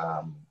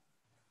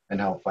and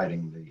help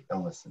fighting the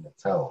illness in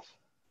itself.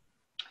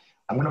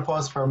 I'm going to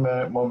pause for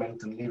a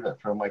moment and leave it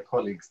for my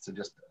colleagues to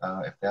just,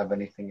 if they have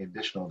anything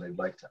additional they'd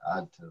like to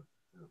add to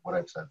what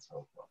I've said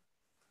so far.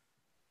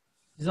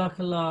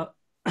 Jazakallah,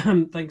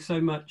 thanks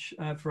so much,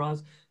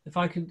 Firas. If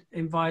I could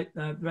invite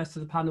the rest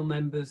of the panel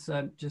members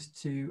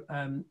just to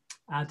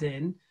add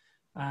in,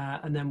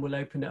 and then we'll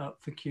open it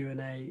up for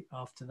Q&A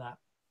after that.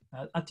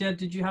 Atia,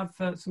 did you have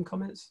some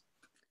comments?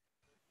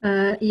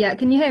 Yeah,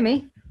 can you hear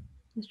me?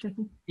 Just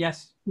checking.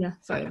 Yes. Yeah,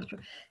 sorry.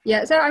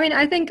 Yeah, so I mean,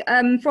 I think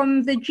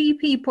from the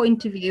GP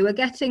point of view, we're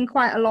getting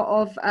quite a lot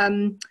of,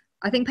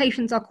 I think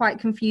patients are quite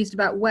confused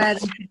about where they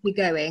should be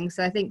going.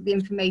 So I think the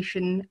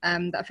information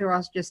that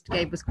Firas just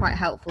gave was quite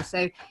helpful.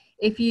 So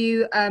if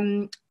you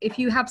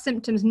have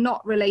symptoms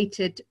not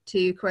related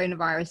to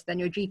coronavirus, then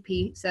your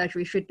GP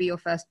surgery should be your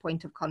first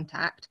point of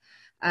contact.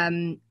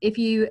 If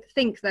you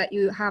think that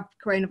you have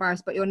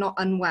coronavirus but you're not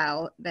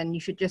unwell, then you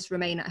should just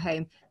remain at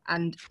home.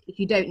 And if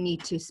you don't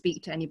need to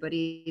speak to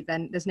anybody,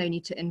 then there's no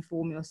need to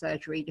inform your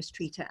surgery. Just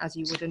treat it as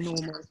you would a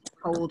normal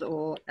cold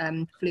or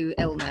flu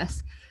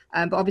illness.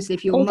 But obviously,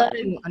 if you're not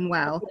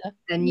unwell,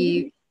 then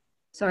you...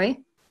 Sorry?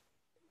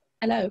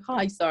 Hello.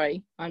 Hi.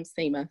 Sorry. I'm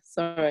Seema.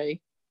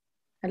 Sorry.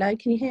 Hello.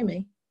 Can you hear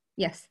me?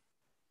 Yes.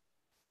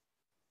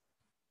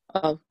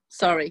 Oh,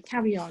 sorry.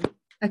 Carry on.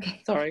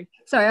 Okay. Sorry.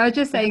 Sorry, I was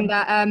just saying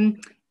that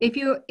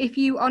if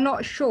you are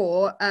not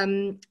sure,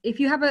 if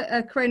you have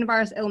a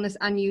coronavirus illness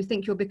and you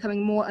think you're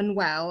becoming more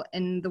unwell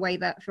in the way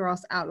that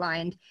Firas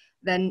outlined,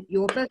 then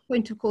your first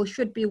point of call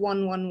should be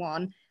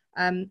 111.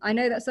 I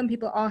know that some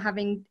people are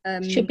having...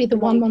 should be the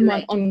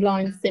 111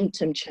 online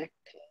symptom check.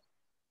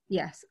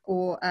 Yes,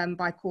 or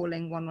by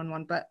calling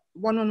 111. But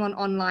 111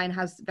 online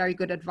has very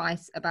good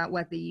advice about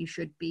whether you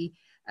should be,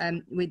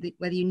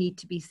 whether you need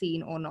to be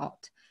seen or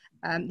not.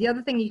 The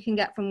other thing you can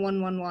get from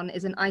 111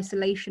 is an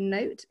isolation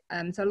note.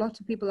 So a lot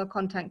of people are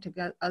contacting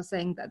us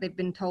saying that they've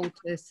been told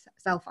to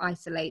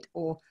self-isolate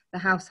or the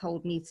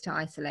household needs to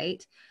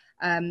isolate.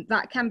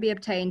 That can be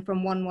obtained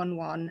from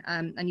 111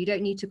 and you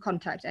don't need to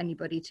contact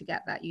anybody to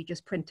get that. You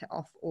just print it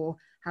off or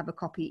have a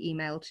copy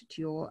emailed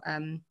to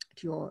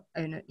your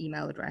own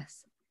email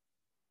address.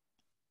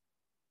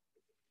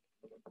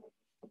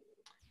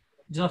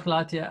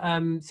 Jazakallah.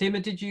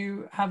 Seema, did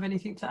you have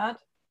anything to add?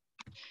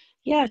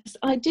 Yes,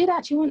 I did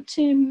actually want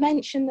to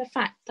mention the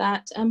fact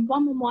that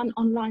 111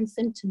 online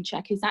symptom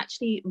check is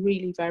actually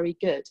really very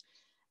good.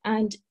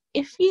 And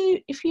if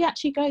you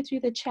actually go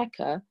through the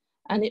checker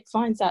and it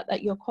finds out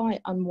that you're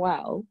quite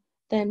unwell,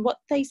 then what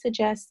they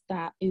suggest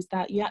is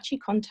that you actually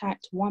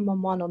contact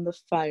 111 on the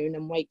phone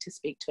and wait to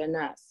speak to a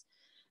nurse.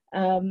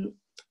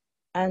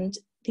 And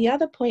the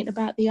other point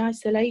about the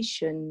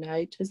isolation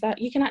note was that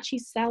you can actually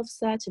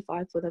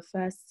self-certify for the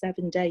first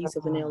 7 days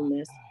of an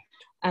illness,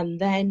 and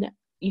then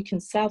you can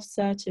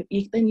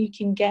then you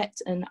can get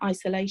an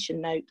isolation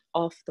note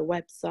off the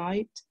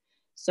website.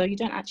 So you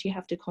don't actually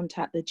have to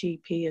contact the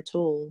GP at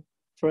all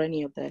for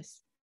any of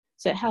this.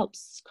 So it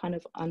helps kind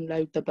of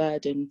unload the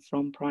burden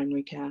from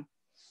primary care.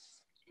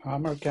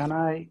 Amar, can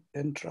I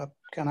interrupt?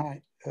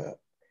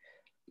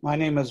 My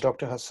name is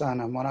Dr.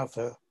 Hassan. I'm one of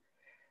the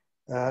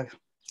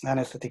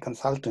anesthetic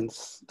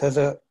consultants. There's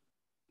a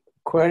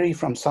query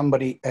from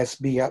somebody,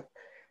 SB.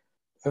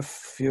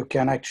 If you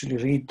can actually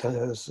read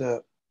this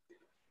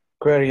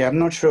query, I'm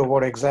not sure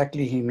what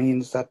exactly he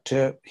means,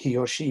 that he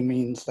or she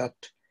means that.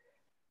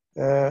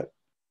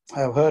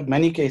 I've heard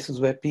many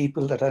cases where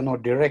people that are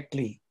not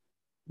directly,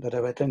 that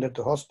have attended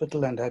the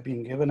hospital and have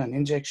been given an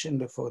injection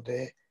before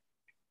they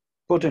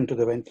put into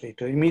the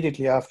ventilator.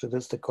 Immediately after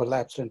this, they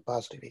collapsed and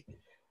passed away.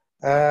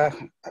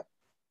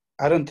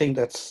 I don't think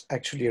that's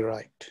actually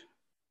right.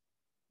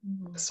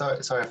 Sorry,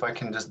 if I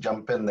can just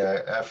jump in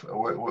there.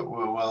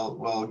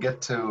 We'll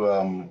get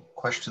to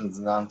questions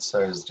and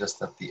answers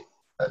just at the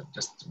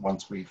just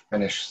once we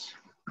finish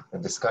the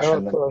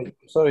discussion. Oh,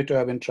 sorry to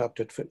have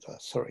interrupted.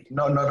 Sorry.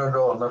 No, not at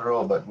all, not at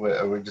all. But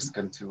we're just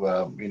going to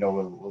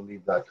we'll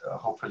leave that.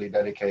 Hopefully,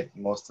 dedicate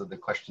most of the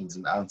questions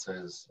and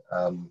answers.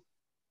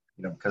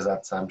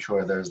 Because I'm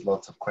sure there's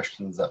lots of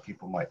questions that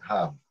people might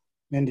have.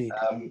 Indeed.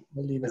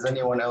 Is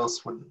anyone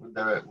else, would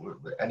there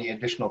any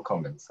additional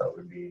comments that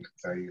would be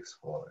very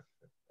useful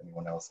if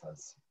anyone else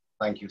has?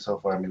 Thank you so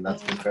far. I mean,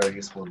 that's been very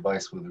useful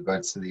advice with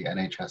regards to the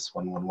NHS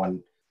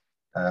 111,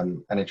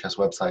 NHS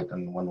website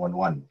and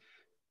 111.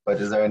 But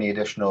is there any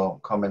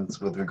additional comments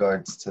with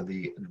regards to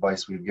the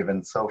advice we've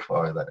given so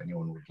far that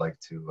anyone would like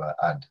to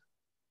add?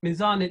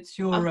 Mizan, it's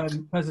your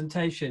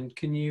presentation.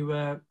 Can you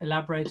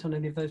elaborate on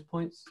any of those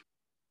points?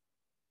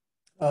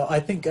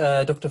 I think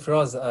Dr.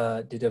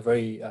 Firas did a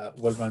very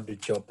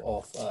well-rounded job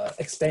of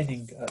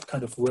explaining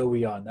kind of where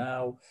we are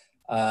now,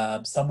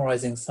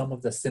 summarizing some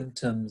of the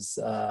symptoms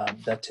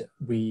that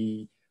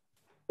we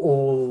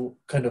all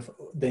kind of,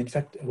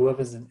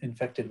 whoever's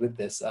infected with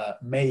this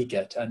may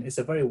get, and it's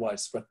a very wide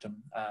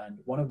spectrum. And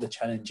one of the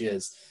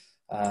challenges,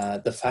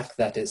 the fact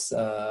that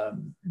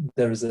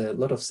there is a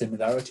lot of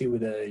similarity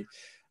with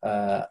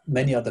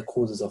many other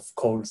causes of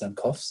colds and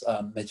coughs,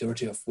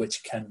 majority of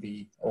which can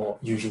be or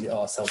usually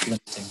are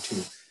self-limiting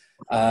too.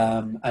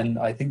 And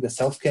I think the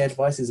self-care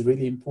advice is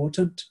really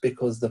important,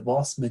 because the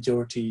vast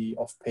majority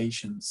of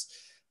patients,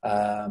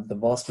 the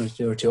vast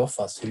majority of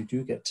us who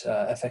do get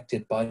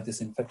affected by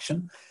this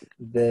infection,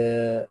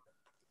 the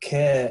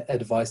care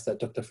advice that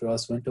Dr.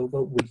 Firas went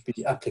over would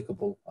be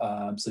applicable.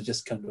 So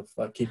just kind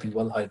of keeping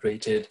well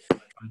hydrated,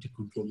 trying to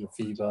control your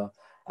fever,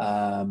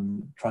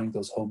 trying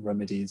those home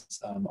remedies,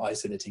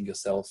 isolating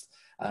yourself,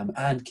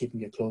 and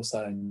keeping a close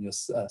eye on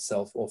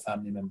yourself or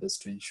family members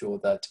to ensure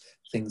that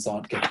things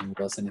aren't getting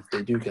worse, and if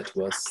they do get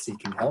worse,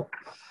 seeking help.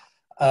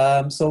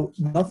 So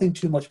nothing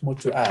too much more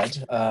to add.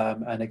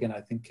 And again,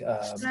 I think...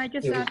 Can I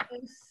just add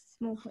a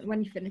small point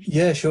when you finish?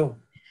 Yeah, sure.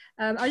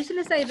 I was just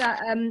going to say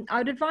that I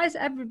would advise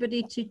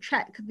everybody to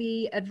check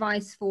the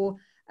advice for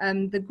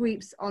the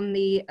groups on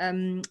the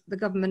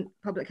government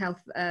Public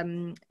Health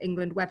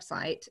England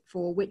website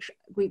for which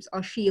groups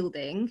are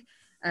shielding,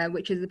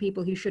 which is the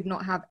people who should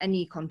not have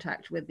any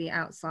contact with the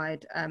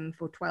outside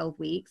for 12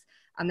 weeks.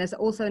 And there's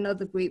also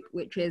another group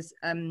which is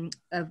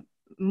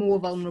more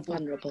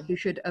vulnerable, who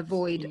should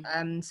avoid,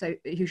 so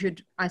who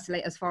should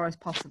isolate as far as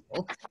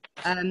possible.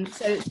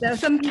 So there are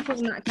some people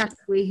in that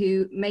category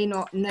who may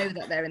not know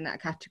that they're in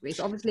that category.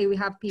 So obviously we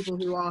have people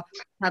who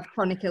have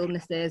chronic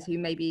illnesses, who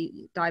may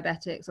be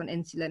diabetics on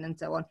insulin and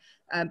so on.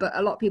 But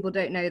a lot of people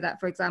don't know that,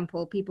 for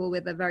example, people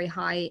with a very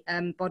high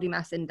body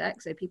mass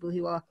index, so people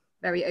who are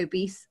very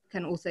obese,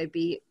 can also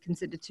be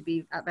considered to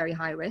be at very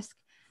high risk.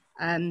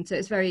 So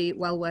it's very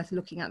well worth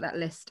looking at that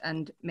list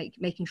and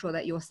making sure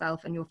that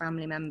yourself and your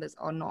family members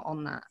are not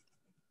on that.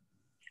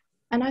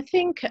 And I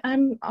think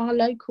our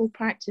local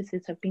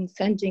practices have been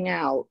sending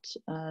out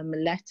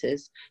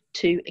letters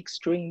to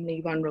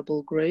extremely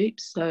vulnerable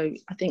groups. So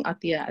I think,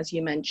 as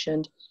you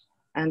mentioned,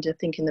 and I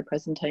think in the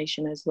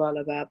presentation as well,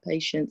 about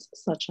patients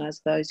such as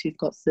those who've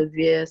got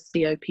severe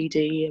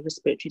COPD, a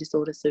respiratory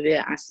disorder,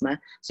 severe asthma.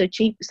 So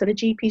the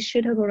GPs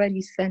should have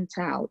already sent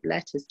out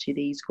letters to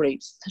these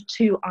groups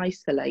to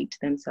isolate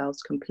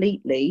themselves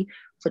completely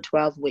for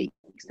 12 weeks.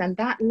 And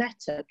that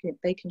letter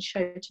they can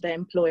show to their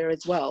employer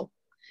as well.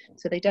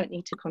 So they don't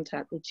need to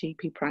contact the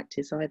GP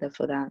practice either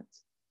for that.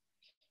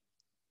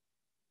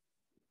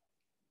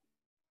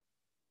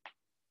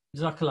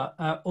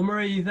 Jazakallah. Umar,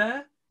 are you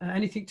there?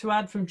 Anything to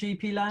add from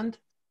GP land?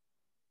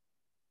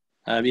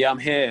 Yeah, I'm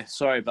here.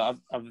 Sorry, but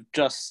I've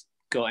just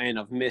got in.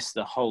 I've missed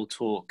the whole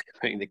talk,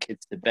 putting the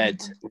kids to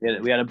bed.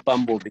 We had a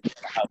bumblebee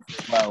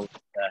as well.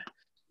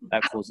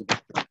 That caused a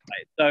bit of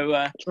Right.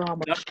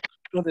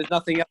 So there's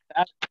nothing else to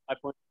add from my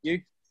point of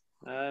view.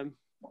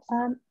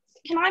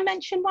 Can I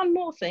mention one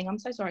more thing? I'm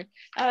so sorry.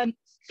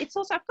 It's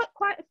also, I've got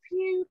quite a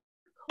few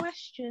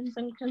questions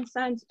and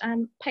concerns,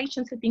 and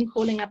patients have been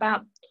calling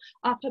about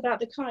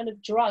the kind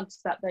of drugs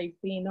that they've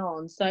been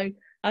on. So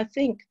I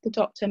think the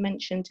doctor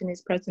mentioned in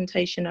his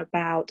presentation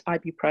about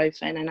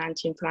ibuprofen and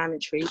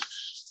anti-inflammatory,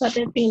 but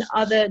there have been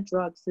other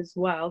drugs as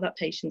well that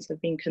patients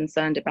have been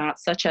concerned about,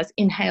 such as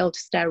inhaled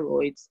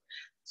steroids.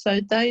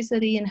 So those are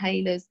the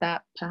inhalers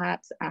that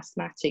perhaps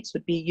asthmatics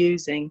would be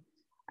using.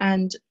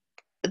 And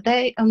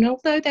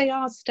although they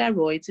are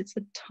steroids, it's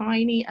a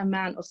tiny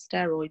amount of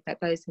steroid that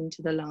goes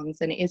into the lungs,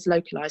 and it is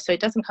localized. So it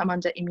doesn't come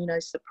under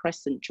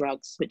immunosuppressant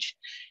drugs, which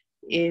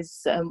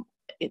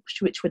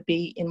would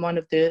be in one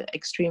of the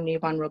extremely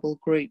vulnerable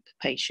group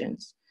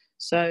patients.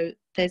 So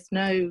there's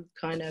no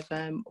kind of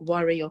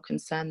worry or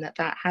concern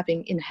that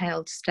having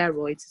inhaled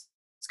steroids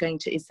is going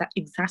to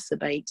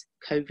exacerbate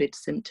COVID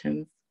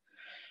symptoms.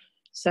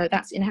 So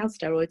that's inhaled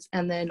steroids.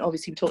 And then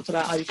obviously we talked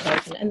about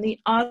ibuprofen. And the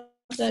other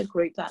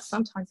group that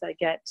sometimes I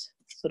get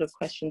sort of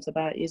questions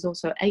about is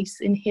also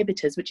ACE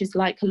inhibitors, which is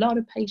like a lot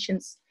of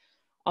patients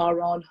are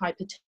on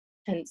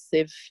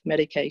hypertensive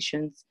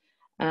medications.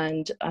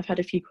 And I've had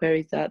a few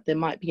queries that there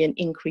might be an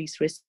increased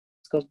risk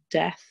of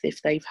death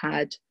if they've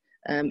had,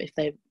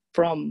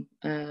 from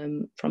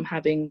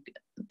having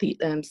the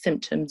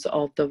symptoms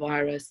of the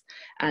virus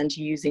and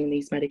using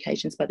these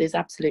medications. But there's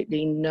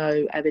absolutely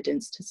no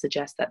evidence to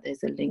suggest that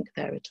there's a link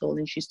there at all,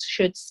 and she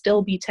should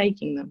still be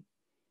taking them.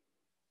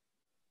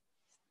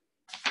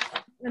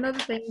 Another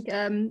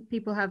thing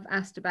people have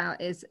asked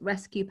about is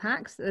rescue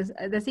packs.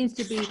 There seems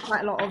to be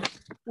quite a lot of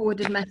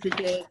forwarded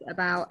messages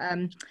about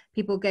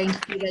people going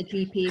to see their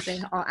GP if they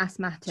are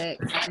asthmatic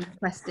and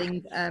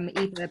requesting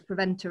either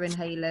preventer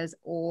inhalers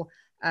or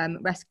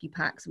rescue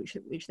packs,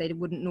 which they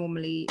wouldn't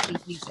normally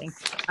be using.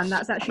 And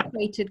that's actually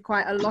created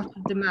quite a lot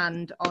of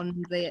demand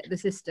on the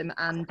system,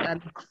 and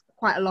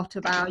quite a lot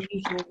of our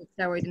usual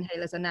steroid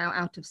inhalers are now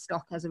out of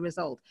stock as a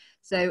result.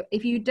 So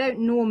if you don't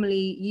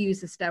normally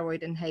use a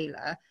steroid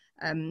inhaler,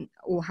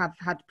 or have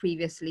had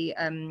previously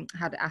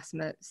had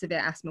severe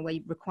asthma where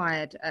you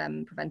required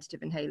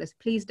preventative inhalers,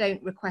 please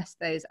don't request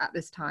those at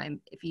this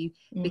time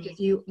because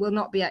you will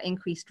not be at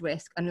increased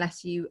risk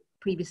unless you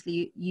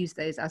previously used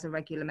those as a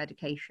regular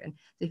medication.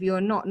 So if you're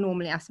not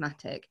normally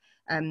asthmatic,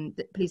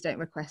 please don't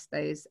request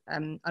those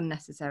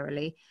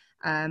unnecessarily.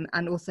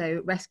 And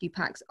also rescue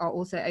packs are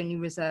also only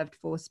reserved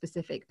for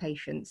specific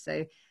patients.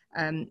 So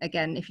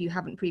again, if you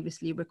haven't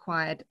previously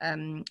required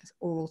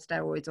oral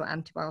steroids or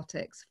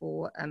antibiotics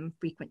for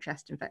frequent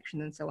chest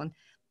infections and so on,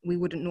 we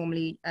wouldn't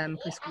normally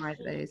prescribe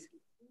those.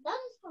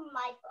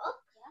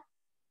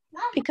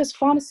 Because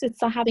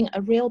pharmacists are having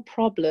a real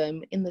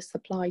problem in the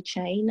supply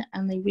chain,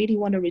 and they really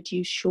want to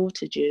reduce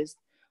shortages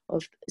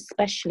of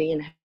especially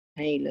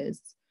inhalers.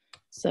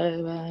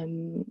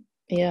 So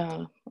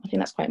yeah, I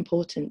think that's quite an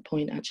important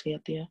point actually,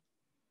 Adia.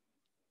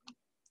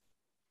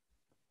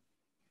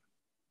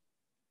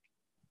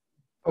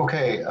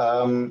 Okay,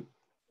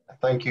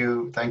 thank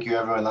you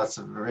everyone. That's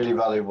really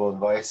valuable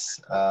advice,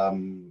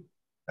 and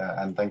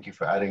thank you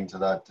for adding to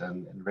that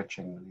and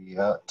enriching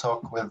the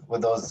talk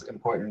with those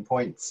important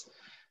points.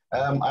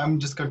 I'm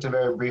just going to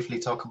very briefly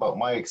talk about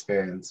my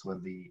experience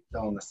with the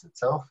illness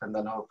itself, and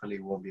then hopefully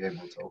we'll be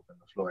able to open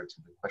the floor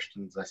to the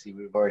questions. I see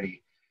we've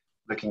already,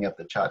 looking at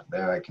the chat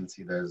there, I can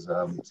see there's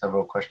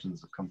several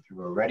questions have come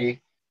through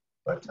already,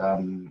 but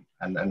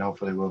and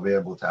hopefully we'll be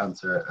able to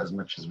answer as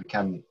much as we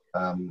can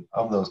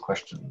of those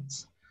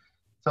questions.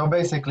 So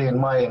basically, in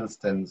my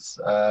instance,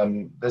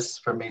 this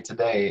for me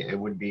today, it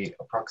would be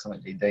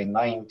approximately day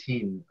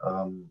 19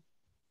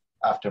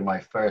 after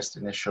my first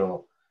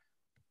initial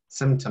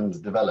symptoms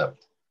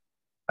developed.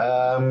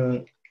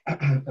 And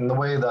the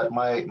way that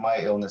my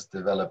illness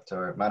developed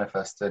or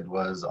manifested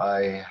was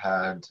I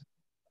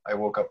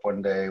woke up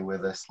one day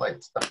with a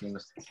slight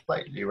stuffiness,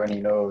 slightly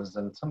runny nose,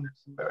 and some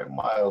very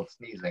mild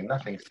sneezing,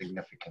 nothing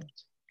significant.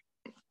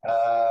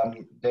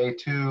 Day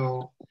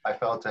 2, I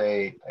felt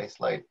a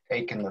slight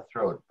ache in the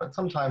throat, but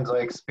sometimes I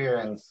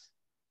experience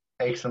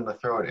aches in the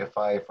throat if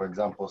I, for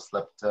example,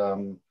 slept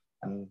and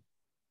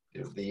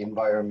the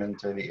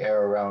environment or the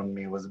air around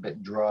me was a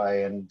bit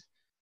dry, and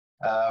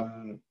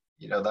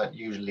you know, that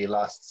usually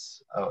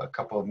lasts a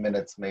couple of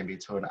minutes, maybe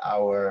to an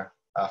hour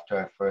after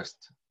I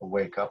first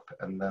wake up,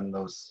 and then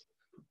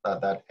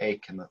that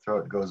ache in the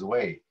throat goes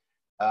away,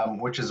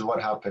 which is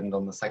what happened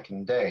on the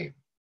second day.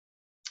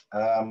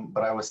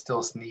 But I was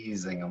still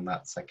sneezing on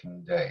that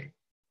second day.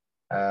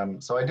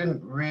 So I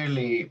didn't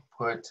really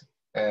put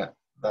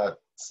that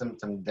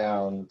symptom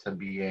down to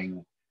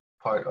being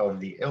part of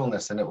the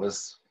illness, and it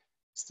was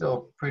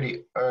still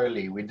pretty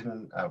early.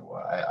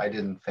 I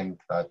didn't think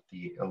that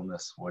the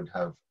illness would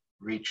have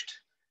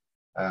reached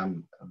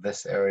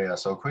this area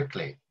so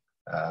quickly.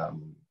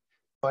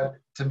 But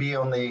to be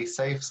on the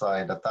safe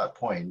side at that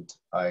point,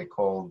 I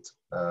called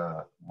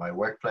my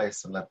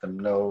workplace and let them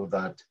know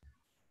that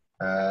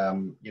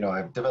you know,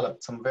 I've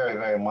developed some very,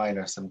 very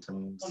minor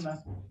symptoms,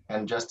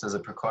 and just as a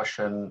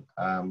precaution,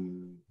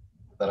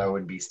 that I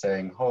would be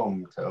staying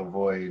home to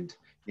avoid,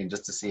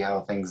 just to see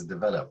how things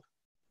develop.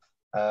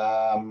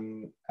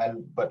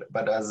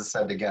 But as I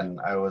said again,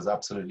 I was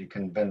absolutely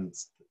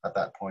convinced at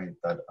that point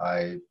that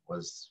I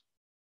was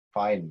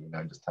fine.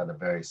 Just had a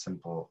very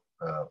simple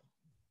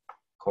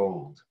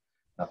cold,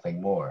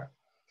 nothing more.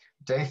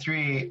 Day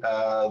 3,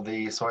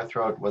 the sore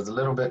throat was a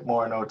little bit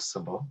more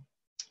noticeable.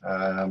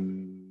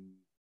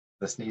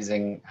 The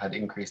sneezing had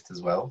increased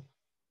as well.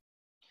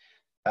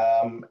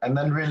 And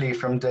then really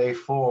from day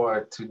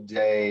 4 to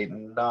day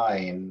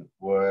 9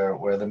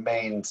 were the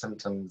main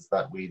symptoms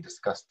that we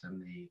discussed in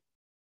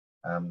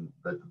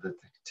the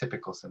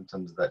typical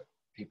symptoms that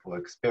people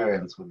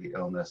experience with the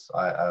illness.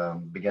 I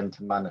began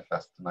to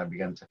manifest and I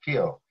began to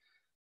feel.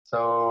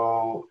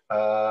 So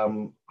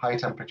high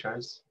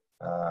temperatures,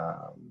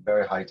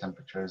 very high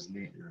temperatures,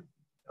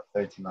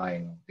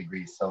 39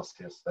 degrees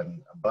Celsius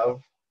and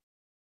above.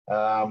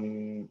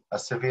 A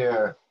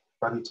severe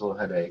frontal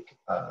headache.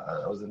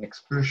 It was an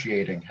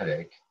excruciating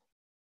headache.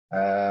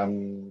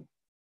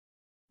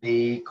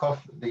 The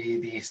cough,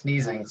 the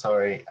sneezing,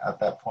 sorry, at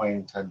that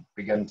point had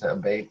begun to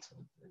abate.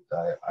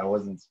 I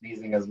wasn't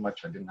sneezing as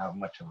much. I didn't have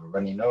much of a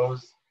runny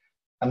nose.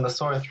 And the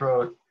sore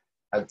throat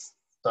had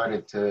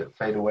started to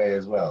fade away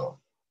as well.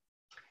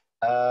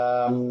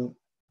 And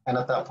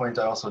at that point,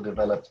 I also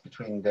developed,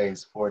 between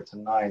days 4 to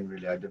 9,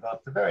 really, I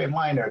developed a very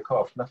minor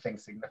cough, nothing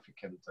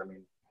significant. I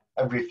mean,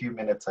 every few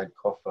minutes I'd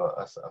cough,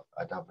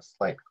 I'd have a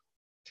slight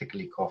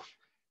tickly cough,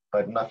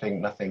 but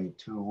nothing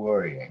too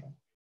worrying.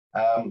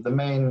 The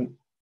main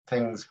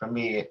things for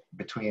me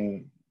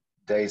between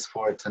days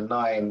 4 to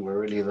 9 were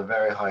really the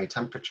very high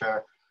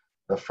temperature,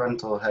 the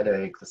frontal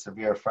headache, the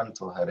severe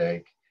frontal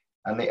headache,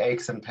 and the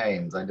aches and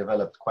pains. I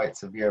developed quite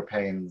severe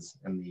pains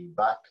in the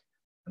back,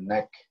 the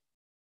neck,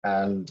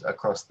 and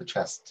across the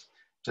chest,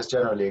 just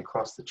generally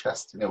across the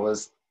chest. And it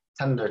was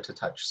tender to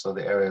touch, so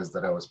the areas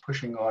that I was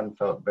pushing on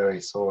felt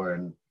very sore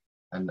and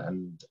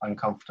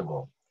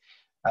uncomfortable.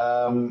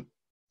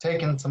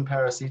 Taking some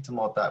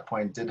paracetamol at that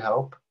point did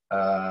help.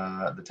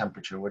 The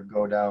temperature would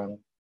go down.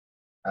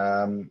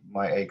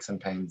 My aches and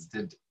pains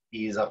did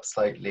ease up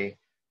slightly,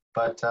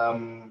 but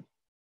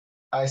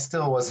I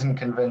still wasn't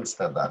convinced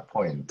at that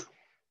point.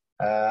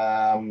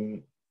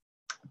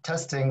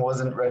 Testing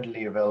wasn't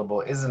readily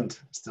available,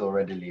 isn't still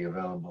readily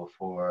available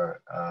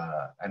for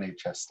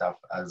NHS staff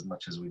as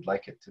much as we'd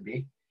like it to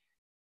be.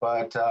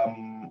 But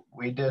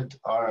we did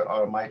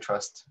my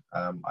trust.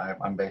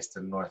 I'm based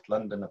in North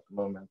London at the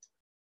moment,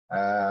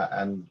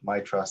 and my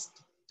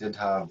trust did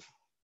have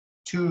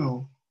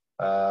 2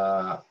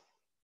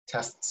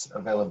 tests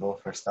available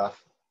for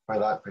staff for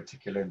that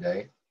particular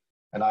day.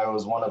 And I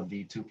was one of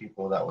the 2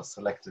 people that was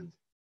selected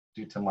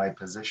due to my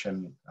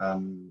position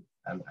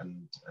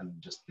and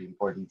just the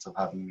importance of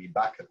having me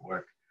back at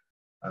work.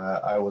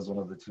 I was one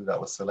of the 2 that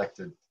was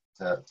selected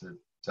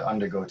to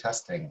undergo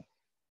testing.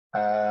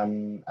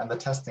 And the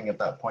testing at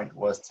that point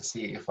was to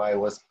see if I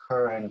was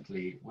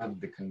currently with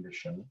the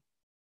condition,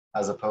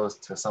 as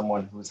opposed to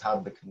someone who's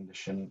had the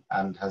condition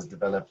and has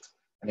developed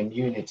an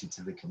immunity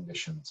to the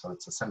condition. So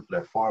it's a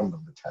simpler form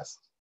of the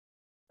test.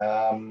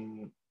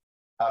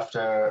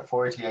 After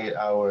 48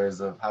 hours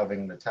of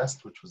having the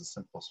test, which was a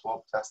simple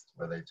swab test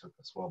where they took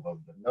a swab of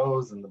the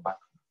nose and the back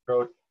of the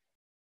throat,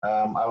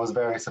 I was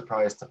very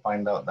surprised to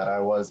find out that I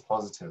was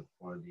positive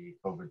for the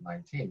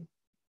COVID-19.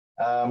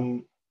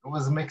 It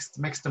was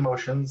mixed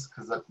emotions,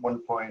 because at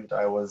one point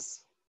I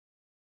was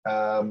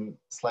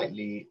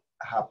slightly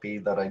happy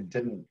that I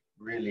didn't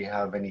really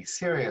have any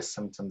serious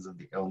symptoms of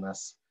the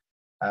illness,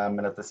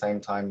 and at the same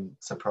time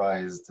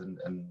surprised and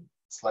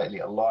slightly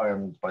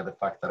alarmed by the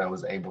fact that I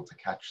was able to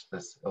catch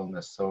this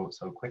illness so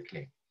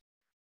quickly.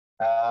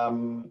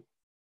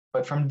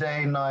 But from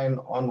day 9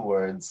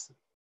 onwards,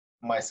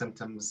 my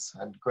symptoms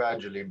had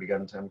gradually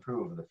begun to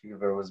improve. The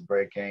fever was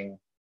breaking,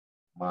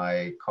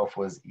 my cough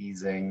was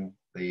easing,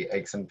 the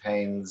aches and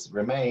pains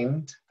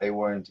remained, they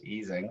weren't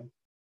easing.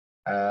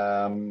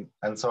 And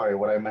sorry,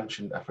 what I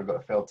mentioned, I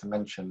failed to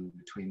mention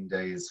between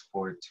days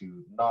 4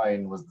 to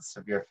 9 was the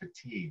severe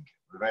fatigue,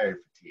 very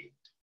fatigued.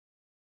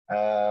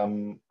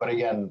 But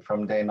again,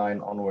 from day 9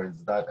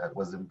 onwards, that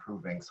was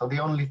improving. So the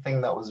only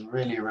thing that was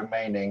really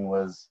remaining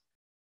was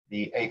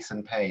the aches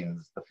and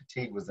pains. The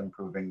fatigue was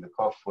improving, the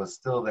cough was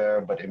still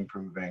there, but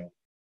improving.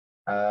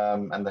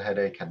 And the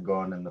headache had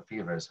gone and the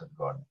fevers had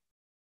gone.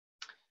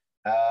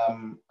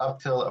 Up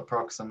till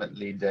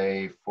approximately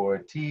day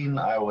 14,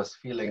 I was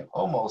feeling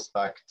almost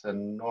back to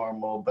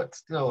normal, but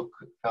still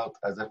felt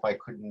as if I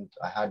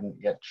hadn't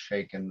yet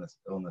shaken this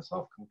illness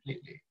off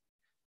completely.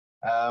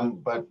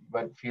 But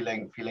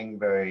feeling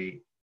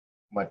very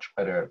much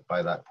better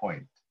by that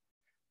point.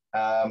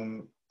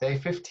 Day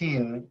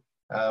 15,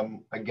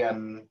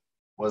 again,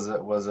 was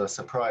a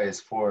surprise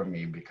for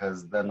me,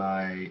 because then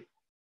I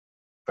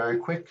very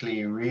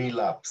quickly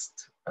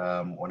relapsed.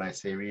 When I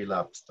say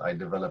relapsed, I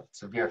developed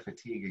severe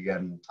fatigue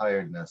again,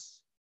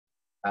 tiredness,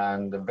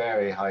 and a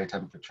very high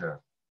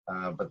temperature.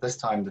 But this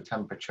time the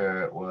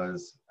temperature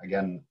was,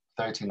 again,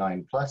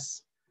 39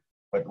 plus,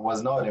 but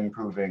was not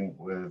improving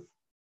with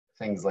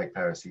things like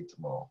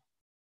paracetamol.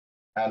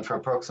 And for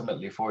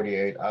approximately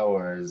 48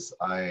 hours,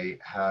 I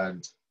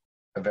had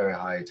a very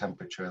high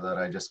temperature that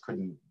I just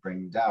couldn't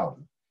bring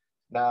down.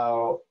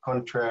 Now,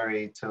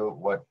 contrary to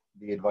what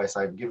the advice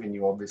I've given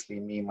you, obviously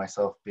me,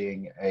 myself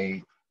being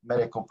a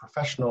medical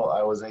professional,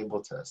 I was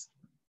able to,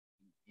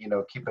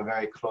 keep a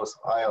very close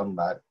eye on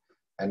that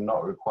and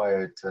not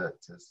required to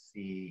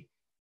see,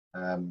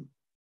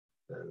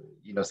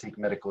 seek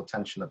medical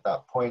attention at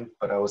that point,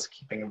 but I was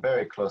keeping a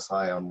very close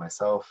eye on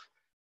myself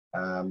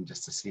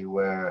just to see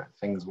where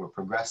things were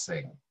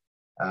progressing.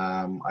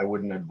 I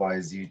wouldn't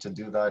advise you to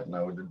do that, and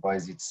I would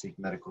advise you to seek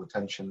medical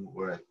attention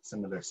were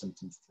similar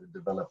symptoms to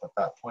develop at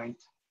that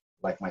point,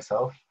 like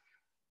myself.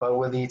 But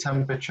with the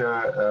temperature,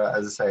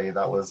 as I say,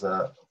 that was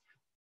a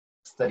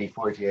steady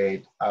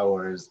 48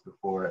 hours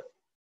before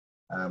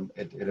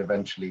it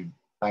eventually,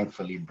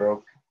 thankfully,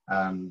 broke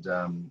and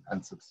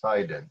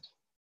subsided.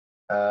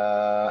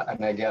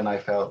 And again, I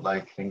felt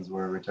like things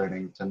were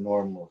returning to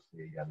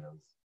normalcy again, as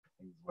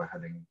things were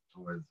heading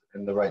towards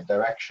in the right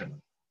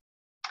direction.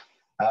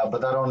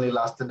 But that only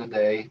lasted a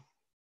day,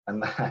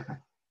 and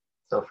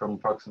so from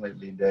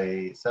approximately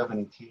day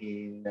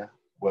 17,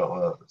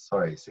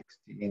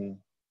 16,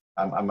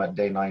 I'm at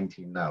day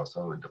 19 now,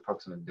 so at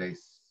approximately day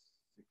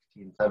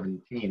 16,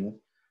 17,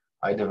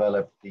 I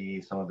developed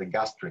some of the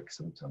gastric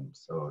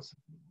symptoms, so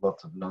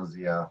lots of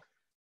nausea,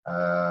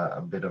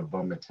 a bit of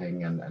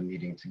vomiting, and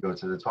needing to go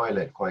to the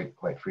toilet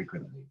quite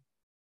frequently.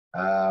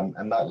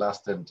 And that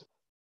lasted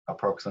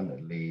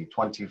approximately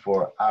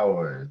 24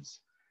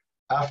 hours.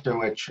 After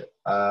which,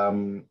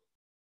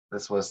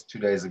 this was 2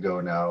 days ago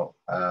now,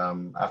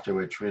 after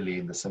which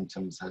really the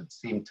symptoms had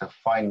seemed to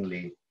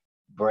finally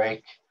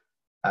break,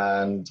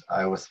 and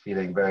I was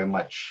feeling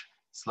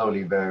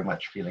slowly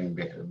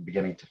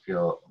beginning to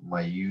feel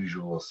my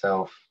usual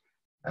self.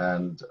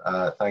 And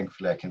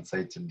thankfully I can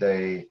say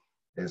today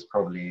is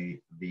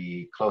probably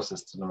the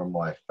closest to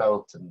normal I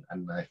felt,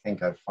 and I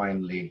think I've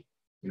finally,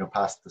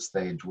 passed the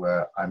stage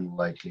where I'm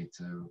likely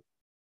to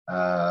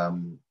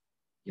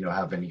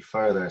have any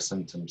further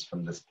symptoms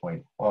from this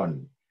point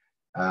on,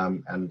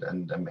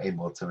 and I'm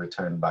able to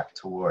return back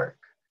to work.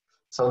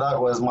 So that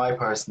was my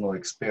personal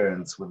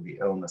experience with the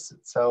illness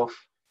itself.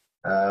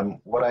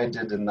 What I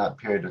did in that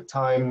period of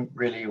time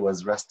really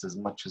was rest as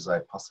much as I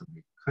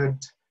possibly could.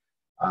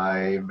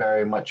 I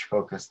very much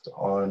focused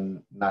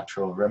on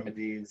natural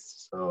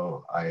remedies,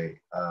 so I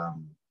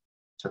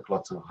took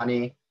lots of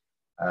honey.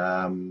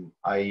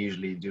 I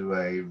usually do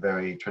a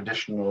very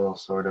traditional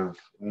sort of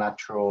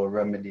natural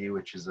remedy,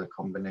 which is a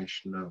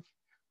combination of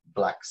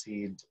black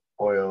seed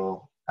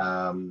oil,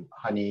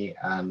 honey,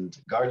 and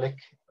garlic.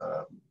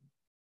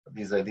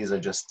 These are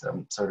just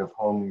sort of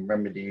home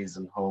remedies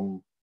and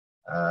home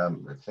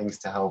things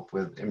to help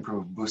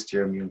boost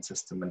your immune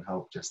system and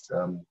help just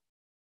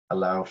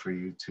allow for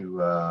you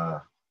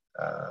to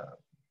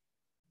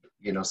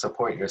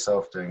support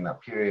yourself during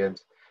that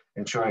period,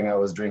 ensuring I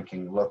was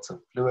drinking lots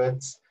of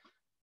fluids.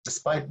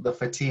 Despite the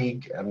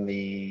fatigue and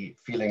the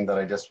feeling that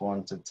I just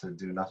wanted to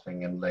do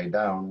nothing and lay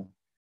down,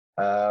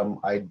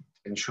 I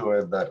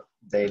ensured that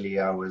daily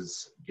I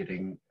was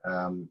getting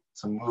some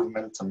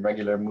movement, some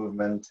regular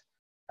movement,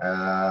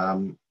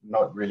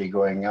 not really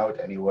going out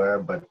anywhere,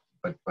 but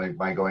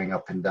by going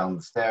up and down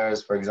the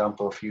stairs, for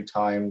example, a few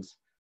times.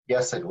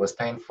 Yes, it was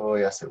painful,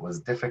 yes, it was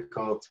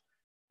difficult,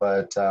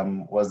 but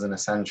was an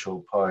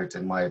essential part,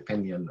 in my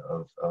opinion,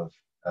 of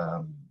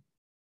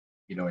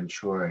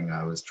ensuring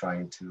I was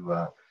trying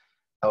to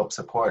help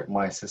support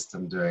my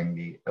system during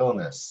the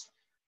illness.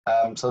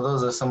 So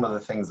those are some of the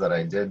things that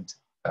I did.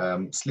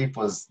 Sleep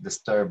was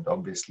disturbed,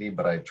 obviously,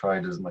 but I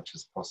tried as much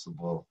as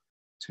possible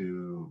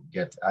to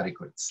get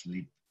adequate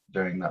sleep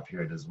during that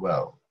period as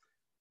well.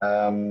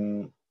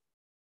 And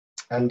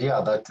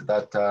yeah,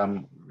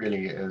 that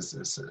really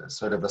is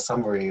sort of a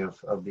summary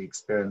of the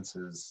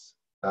experiences,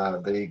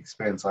 the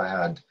experience I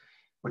had,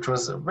 which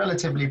was a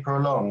relatively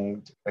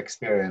prolonged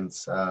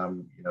experience.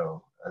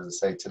 As I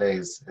say, today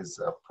is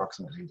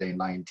approximately day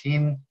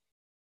 19,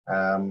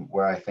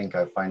 where I think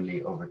I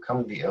finally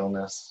overcome the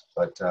illness,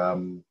 but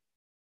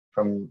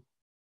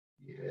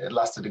it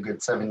lasted a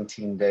good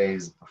 17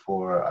 days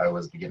before I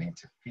was beginning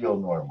to feel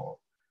normal.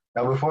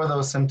 Now, before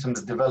those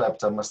symptoms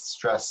developed, I must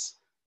stress,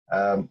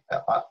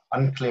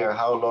 unclear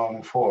how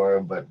long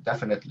for, but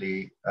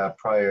definitely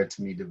prior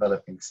to me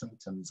developing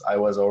symptoms, I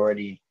was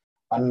already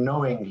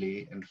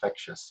unknowingly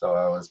infectious. So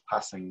I was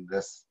passing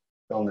this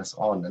illness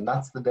on. And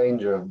that's the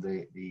danger of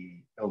the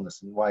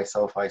illness, and why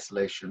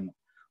self-isolation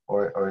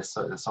or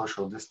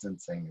social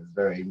distancing is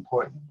very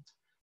important,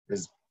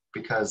 is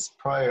because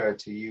prior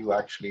to you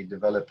actually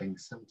developing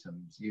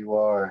symptoms, you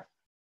are,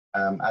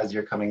 as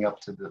you're coming up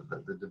to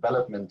the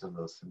development of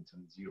those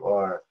symptoms, you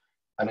are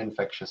an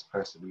infectious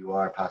person. You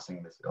are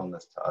passing this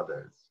illness to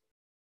others.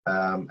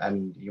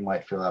 And you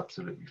might feel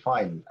absolutely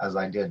fine, as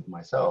I did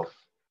myself,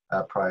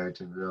 prior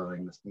to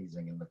developing the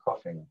sneezing and the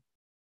coughing.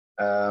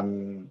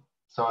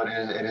 So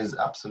it is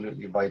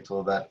absolutely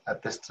vital that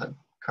at this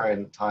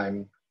current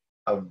time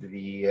of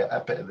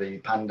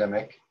the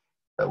pandemic,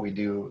 that we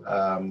do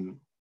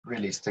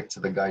really stick to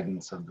the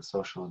guidance of the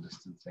social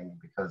distancing,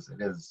 because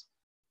it is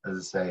as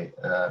I say,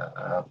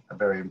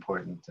 very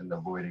important in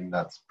avoiding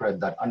that spread,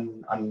 that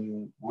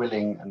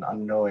unwilling and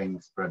unknowing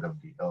spread of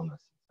the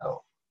illness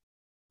itself.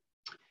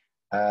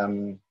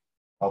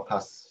 I'll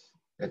pass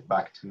it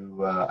back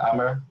to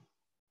Amer.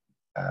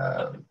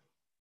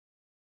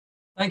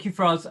 Thank you,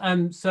 Firas.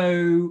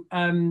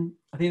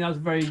 I think that was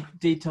a very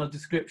detailed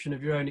description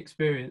of your own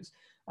experience.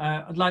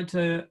 I'd like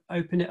to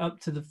open it up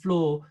to the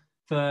floor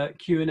for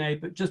Q&A,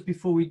 but just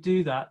before we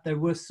do that, there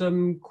were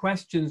some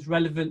questions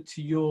relevant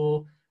to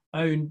your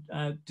own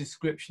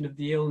description of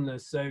the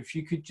illness. So if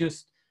you could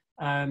just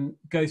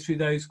go through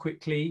those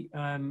quickly.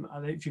 I don't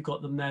know if you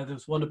got them there. There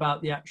was one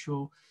about the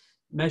actual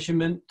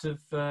measurement of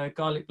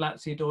garlic black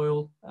seed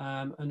oil,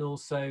 and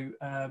also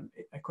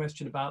a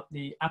question about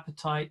the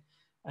appetite.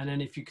 And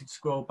then if you could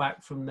scroll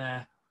back from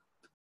there.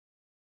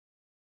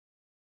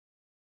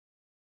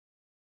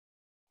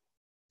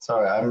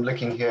 Sorry, I'm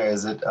looking here.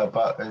 Is it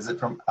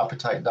from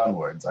appetite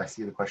downwards? I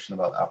see the question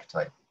about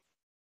appetite.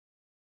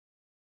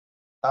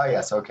 Ah,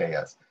 yes, okay,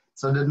 yes.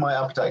 So did my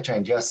appetite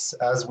change? Yes,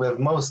 as with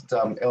most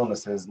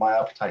illnesses, my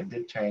appetite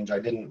did change. I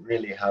didn't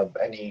really have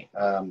any,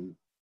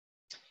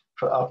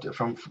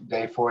 from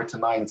day 4 to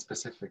 9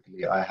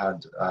 specifically, I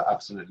had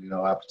absolutely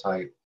no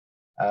appetite,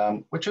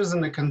 which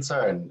isn't a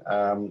concern.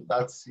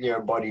 That's your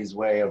body's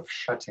way of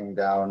shutting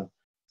down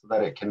so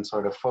that it can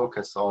sort of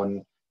focus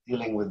on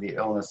dealing with the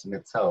illness in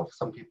itself.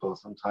 Some people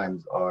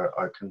sometimes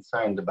are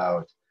concerned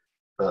about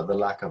the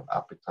lack of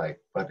appetite,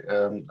 but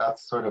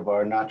that's sort of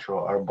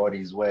our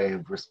body's way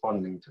of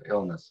responding to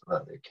illness so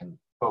that it can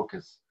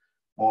focus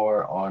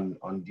more on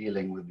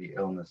dealing with the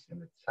illness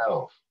in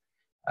itself.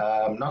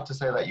 Not to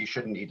say that you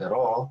shouldn't eat at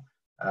all.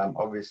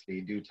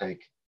 Obviously, do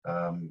take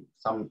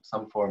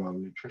some form of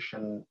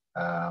nutrition,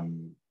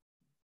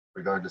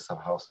 regardless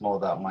of how small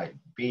that might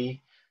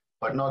be,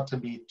 but not to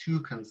be too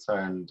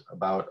concerned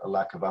about a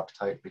lack of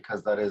appetite,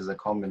 because that is a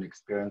common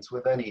experience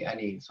with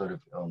any sort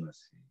of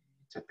illness.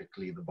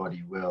 Typically, the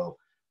body will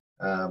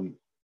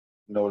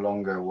no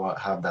longer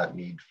have that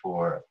need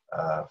for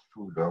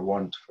food or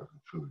want for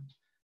food.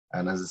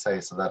 And as I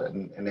say, so that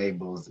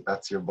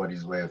that's your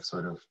body's way of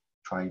sort of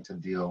trying to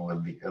deal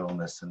with the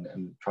illness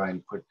and try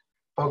and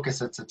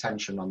focus its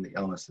attention on the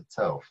illness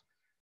itself.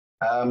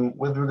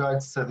 With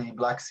regards to the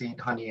black seed,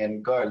 honey,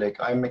 and garlic,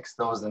 I mixed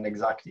those in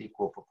exactly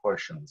equal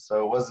proportions.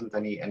 So it wasn't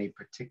any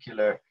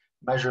particular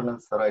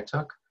measurements that I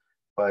took,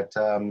 but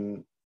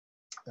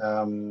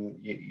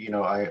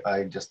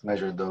I just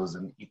measured those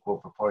in equal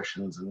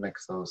proportions and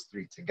mixed those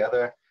 3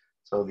 together.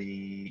 So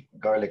the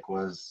garlic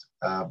was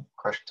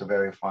crushed to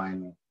very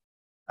fine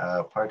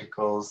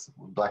particles.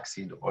 Black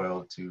seed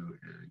oil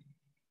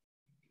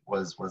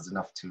was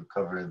enough to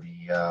cover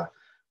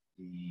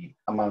the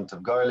amount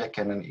of garlic,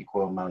 and an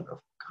equal amount of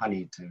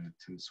honey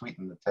to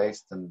sweeten the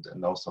taste and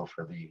also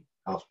for the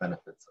health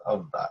benefits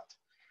of that.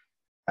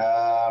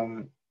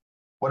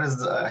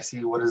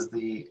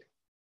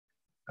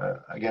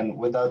 Again,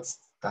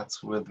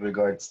 that's with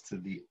regards to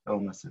the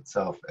illness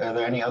itself. Are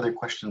there any other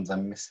questions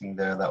I'm missing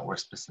there that were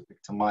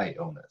specific to my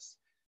illness?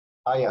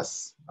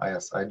 Yes,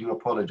 I do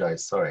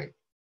apologize, sorry.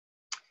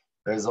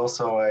 There's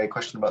also a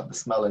question about the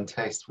smell and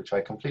taste, which I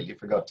completely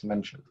forgot to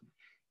mention.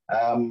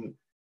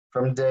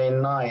 From day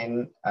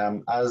 9,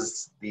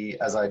 as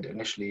I'd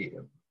initially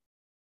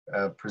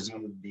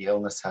presumed the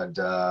illness had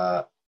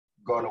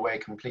gone away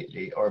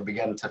completely or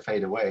began to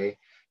fade away,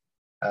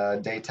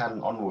 day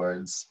 10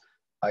 onwards,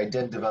 I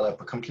did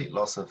develop a complete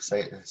loss of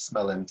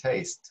smell and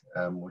taste,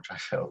 which I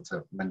failed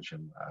to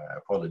mention. I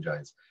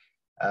apologize.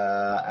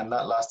 And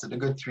that lasted a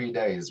good 3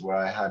 days, where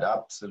I had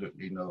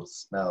absolutely no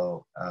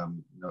smell,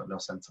 no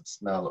sense of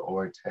smell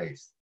or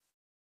taste.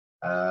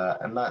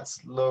 And that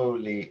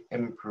slowly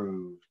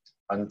improved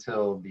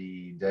until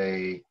the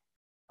day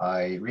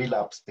I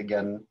relapsed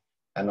again.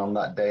 And on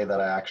that day that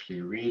I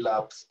actually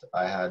relapsed,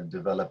 I had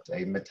developed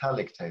a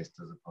metallic taste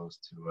as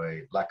opposed to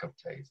a lack of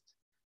taste.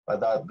 By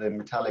that, the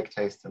metallic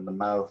taste in the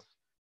mouth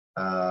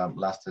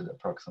lasted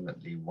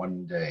approximately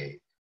 1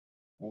 day.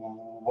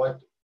 What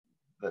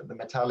the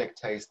metallic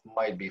taste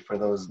might be, for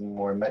those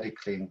more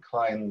medically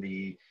inclined,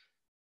 a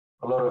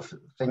lot of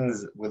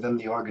things within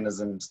the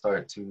organism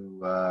start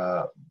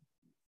to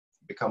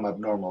become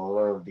abnormal. A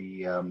lot of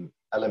the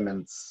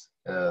elements,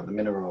 the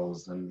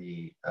minerals and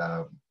the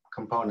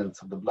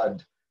components of the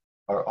blood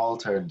are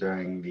altered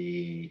during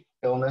the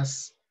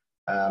illness.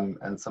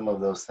 And some of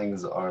those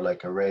things are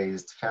like a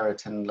raised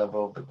ferritin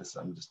level, but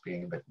I'm just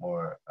being a bit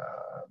more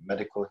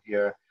medical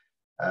here.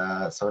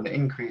 So an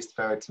increased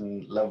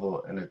ferritin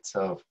level in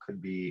itself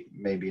could be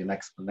maybe an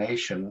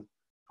explanation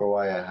for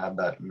why I had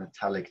that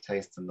metallic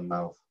taste in the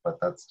mouth, but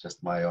that's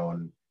just my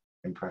own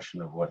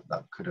impression of what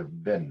that could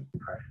have been.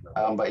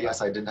 But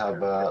yes, I did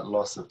have a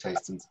loss of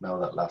taste and smell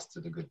that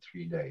lasted a good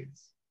 3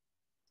 days.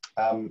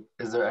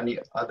 Is there any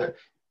other?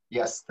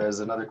 Yes,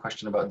 there's another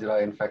question about, did I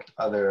infect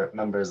other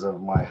members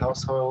of my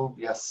household?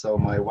 Yes, so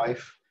my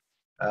wife,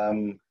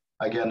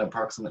 again,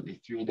 approximately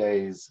 3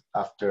 days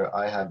after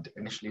I had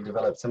initially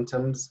developed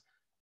symptoms,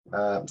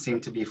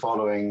 seemed to be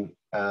following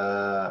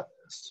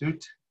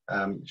suit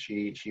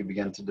she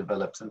began to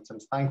develop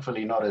symptoms.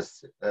 Thankfully, not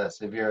as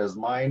severe as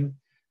mine,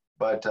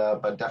 but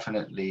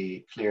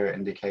definitely clear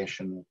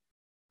indication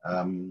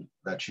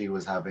that she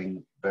was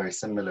having very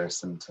similar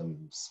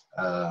symptoms.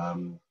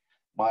 Again,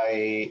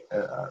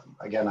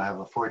 I have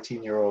a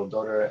 14-year-old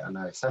daughter and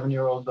a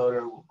 7-year-old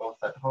daughter, both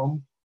at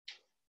home.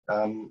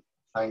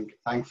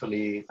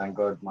 Thankfully, thank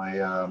God, my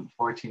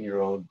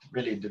 14-year-old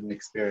really didn't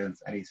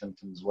experience any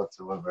symptoms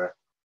whatsoever.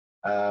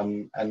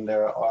 And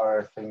there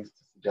are things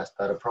to suggest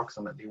that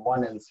approximately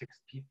 1 in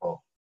 6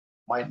 people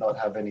might not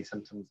have any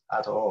symptoms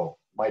at all,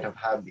 might have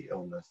had the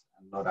illness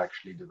and not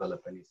actually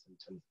develop any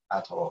symptoms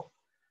at all.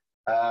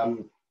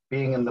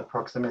 Being in the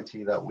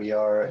proximity that we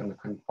are, in the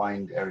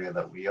confined area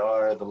that we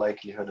are, the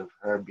likelihood of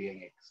her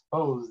being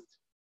exposed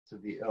to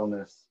the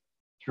illness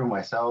through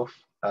myself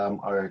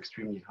are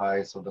extremely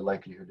high. So the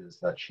likelihood is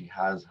that she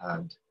has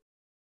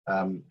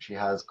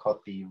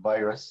caught the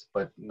virus,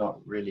 but not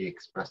really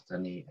expressed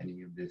any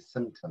of the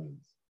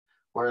symptoms.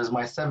 Whereas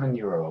my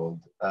 7-year-old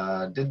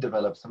did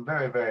develop some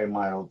very, very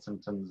mild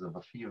symptoms of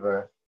a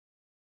fever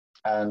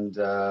and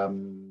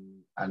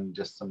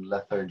just some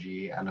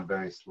lethargy and a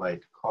very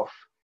slight cough,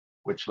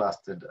 which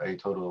lasted a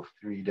total of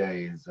 3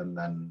 days and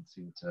then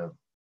seemed to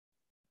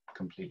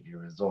completely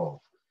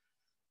resolve.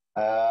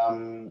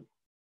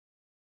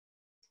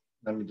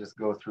 Let me just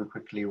go through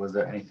quickly. Was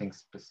there anything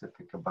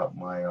specific about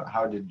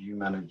how did you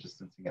manage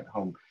distancing at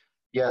home?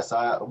 Yes,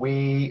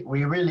 we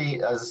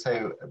really, as I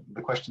say,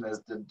 the question is,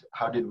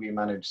 how did we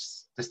manage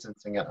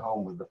distancing at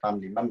home with the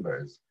family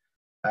members?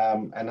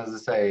 And as I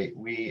say,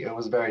 it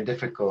was very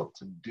difficult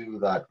to do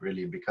that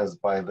really, because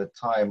by the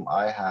time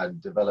I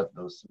had developed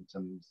those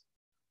symptoms,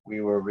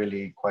 we were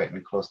really quite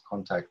in close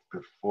contact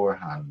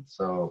beforehand.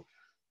 So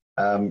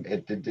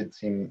it did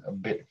seem a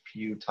bit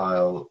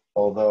futile,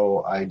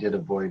 although I did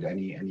avoid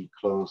any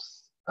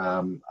close,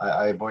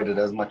 I avoided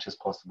as much as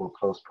possible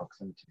close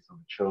proximity. So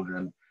the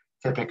children,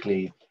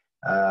 typically,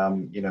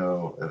 you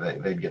know,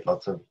 they'd get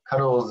lots of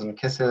cuddles and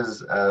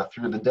kisses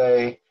through the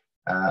day.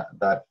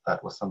 That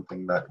was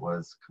something that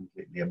was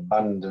completely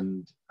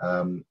abandoned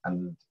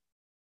and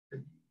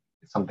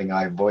something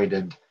I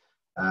avoided.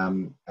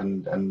 And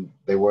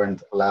they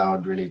weren't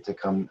allowed really to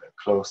come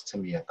close to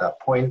me at that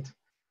point.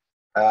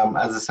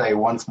 As I say,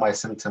 once my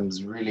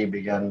symptoms really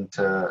began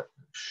to,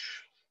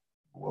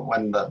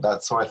 when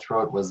that sore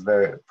throat was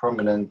very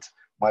prominent,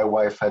 my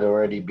wife had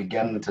already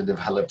begun to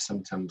develop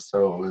symptoms.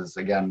 So it was,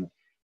 again,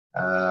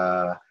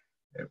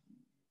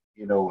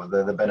 you know,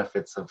 the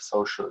benefits of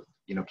social,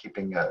 you know,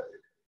 keeping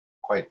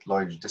quite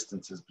large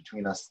distances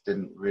between us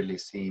didn't really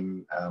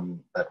seem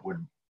that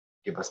would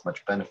give us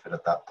much benefit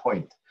at that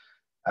point.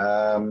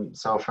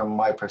 So from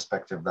my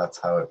perspective, that's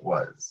how it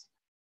was.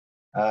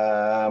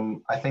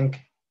 I think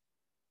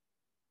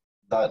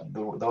that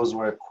those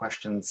were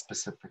questions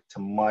specific to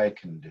my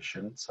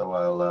condition. So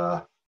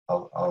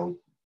I'll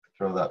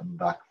throw that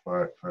back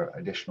for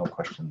additional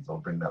questions. I'll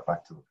bring that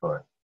back to the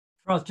floor.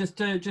 Ross, just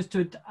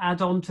to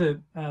add on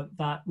to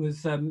that,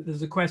 was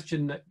there's a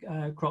question that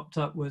cropped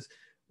up, was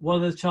what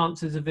are the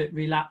chances of it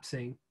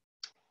relapsing?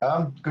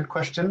 Good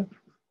question.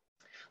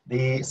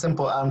 The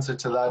simple answer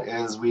to that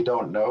is we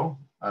don't know.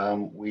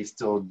 We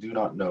still do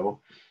not know.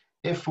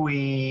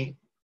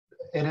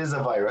 It is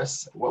a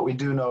virus. What we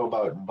do know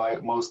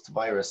about most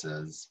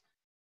viruses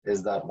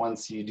is that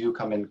once you do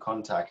come in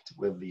contact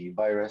with the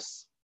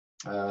virus,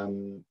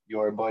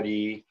 your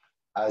body,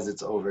 as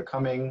it's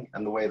overcoming,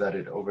 and the way that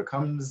it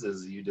overcomes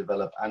is you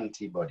develop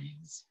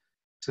antibodies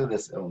to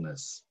this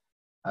illness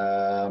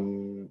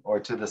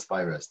or to this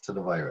virus, to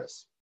the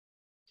virus.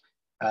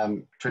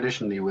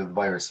 Traditionally with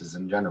viruses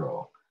in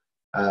general.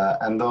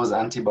 And those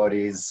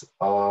antibodies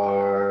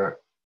are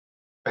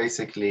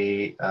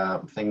basically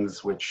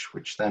things which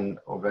then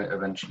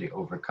eventually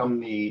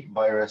overcome the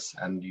virus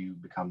and you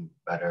become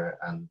better,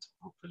 and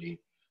hopefully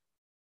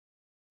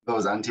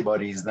those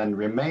antibodies then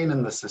remain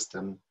in the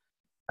system,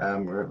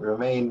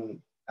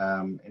 remain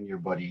in your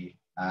body,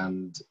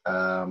 and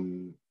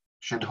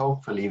should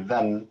hopefully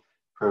then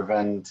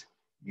prevent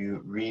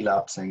you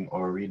relapsing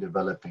or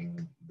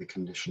redeveloping the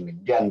condition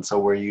again. So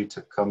were you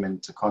to come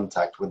into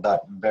contact with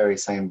that very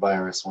same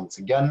virus once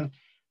again,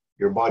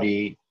 your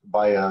body,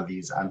 via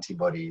these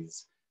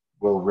antibodies,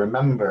 will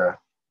remember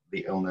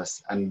the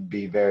illness and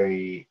be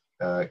very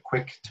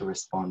quick to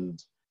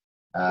respond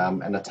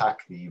and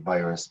attack the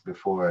virus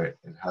before it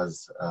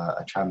has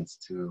a chance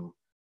to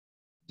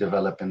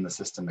develop in the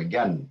system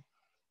again.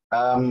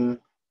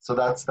 So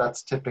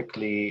that's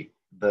typically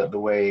the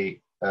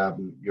way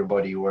your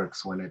body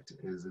works when it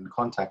is in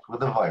contact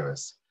with a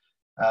virus.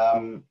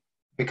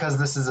 Because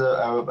this is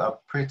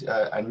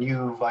a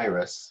new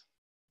virus,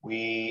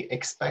 we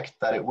expect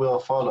that it will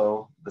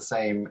follow the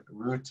same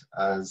route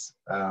as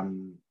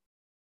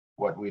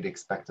what we'd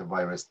expect a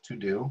virus to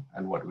do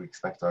and what we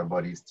expect our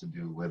bodies to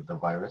do with the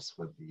virus,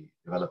 with the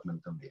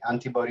development of the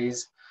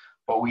antibodies.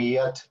 But we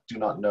yet do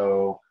not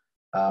know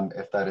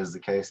if that is the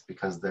case,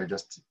 because there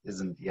just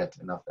isn't yet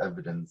enough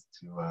evidence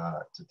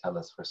to tell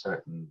us for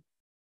certain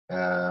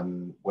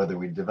whether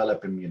we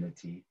develop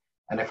immunity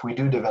And if we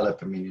do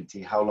develop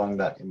immunity, how long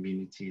that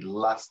immunity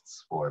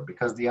lasts for.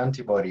 Because the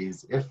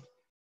antibodies,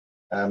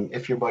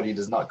 if your body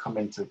does not come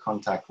into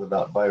contact with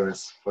that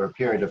virus for a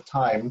period of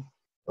time,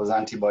 those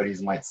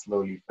antibodies might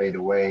slowly fade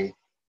away,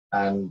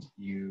 and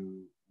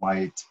you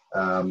might,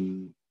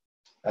 and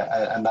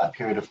that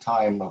period of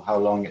time of how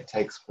long it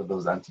takes for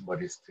those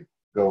antibodies to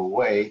go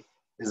away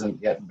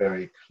isn't yet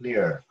very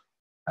clear,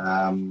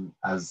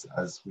 as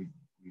we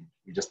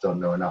just don't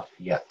know enough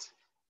yet.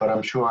 But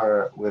I'm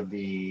sure with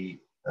the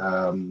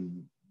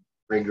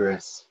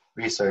rigorous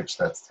research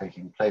that's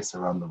taking place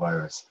around the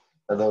virus,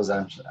 that those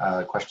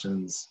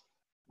questions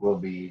will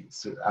be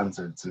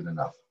answered soon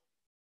enough.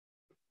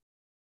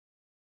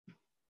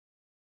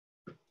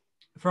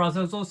 Firas,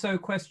 there was also a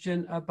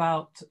question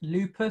about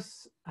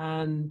lupus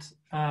and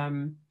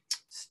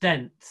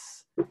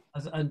stents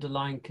as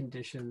underlying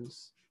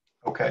conditions.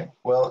 Okay,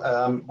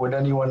 well, would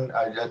anyone,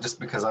 just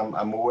because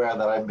I'm aware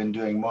that I've been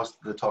doing most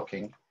of the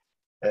talking,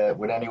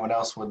 would anyone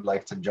else would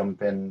like to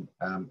jump in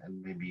and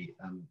maybe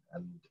and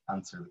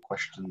answer the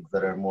questions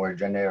that are more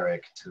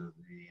generic to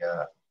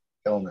the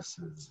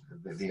illnesses,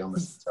 the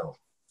illness itself?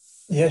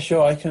 Yeah,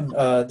 sure. I can.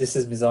 This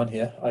is Mizan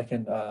here. I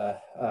can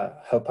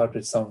help out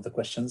with some of the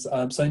questions.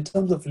 So in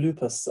terms of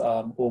lupus,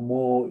 or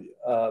more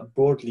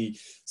broadly,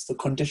 so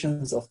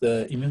conditions of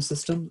the immune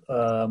system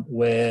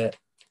where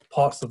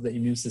parts of the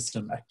immune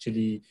system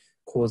actually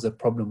cause a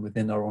problem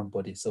within our own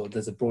body. So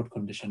there's a broad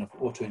condition of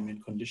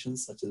autoimmune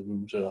conditions such as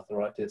rheumatoid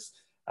arthritis,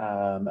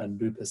 and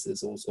lupus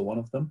is also one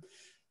of them.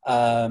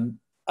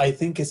 I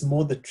think it's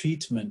more the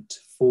treatment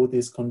for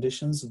these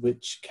conditions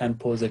which can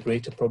pose a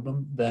greater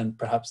problem than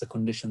perhaps the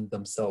condition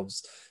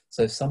themselves.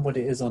 So if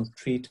somebody is on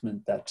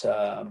treatment that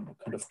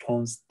kind of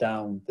tones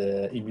down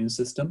the immune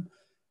system,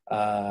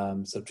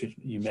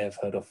 you may have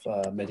heard of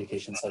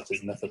medications such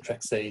as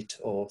methotrexate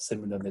or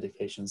similar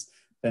medications,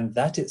 then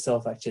that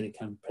itself actually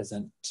can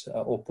present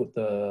or put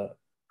the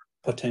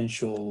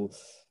potential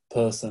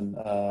person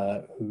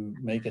who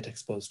may get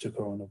exposed to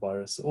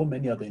coronavirus or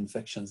many other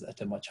infections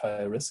at a much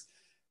higher risk.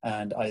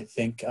 And I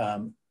think,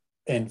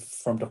 and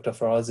from Dr.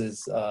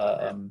 Firas's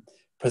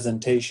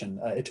presentation,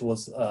 it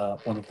was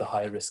one of the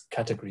high risk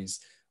categories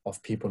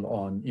of people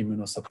on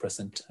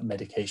immunosuppressant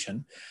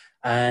medication.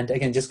 And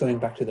again, just going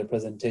back to the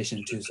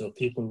presentation too, so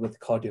people with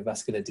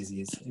cardiovascular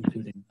disease,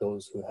 including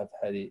those who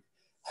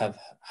have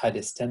had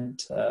a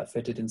stent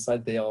fitted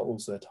inside, they are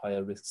also at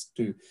higher risk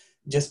too,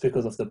 just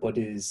because of the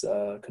body's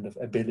kind of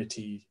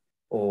ability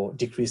or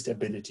decreased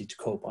ability to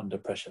cope under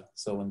pressure.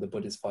 So when the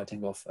body is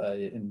fighting off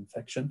an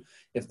infection,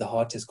 if the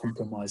heart is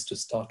compromised to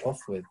start off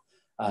with,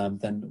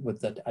 then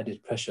with that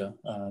added pressure,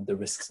 the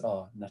risks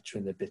are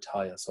naturally a bit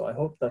higher. So I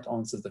hope that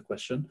answers the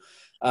question.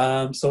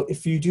 So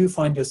if you do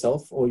find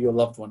yourself or your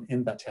loved one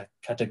in that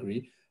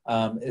category,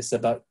 it's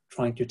about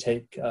trying to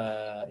take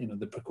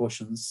the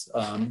precautions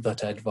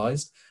that are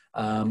advised,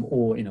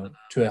 or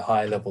to a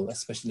higher level,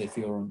 especially if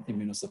you're on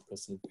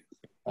immunosuppressive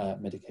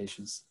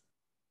medications.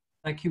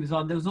 Thank you,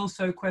 Mizan. There was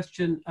also a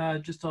question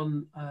just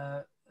on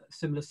a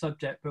similar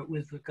subject, but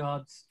with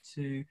regards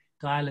to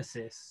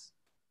dialysis,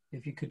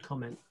 if you could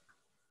comment.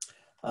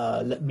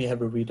 Let me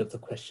have a read of the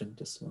question,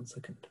 just 1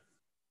 second.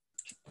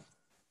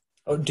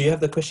 Oh, do you have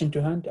the question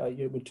to hand? Are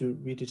you able to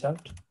read it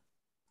out?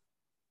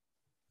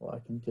 Or I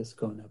can just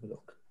go and have a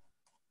look.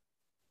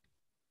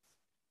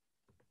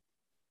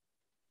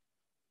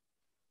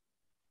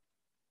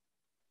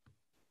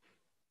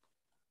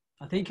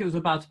 I think it was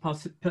about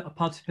a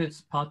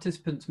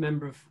participant's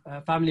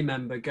family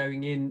member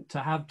going in to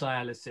have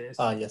dialysis.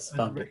 Ah, yes,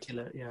 found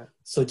regular, it. Yeah.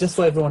 So just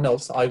for everyone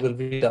else, I will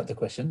read out the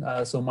question.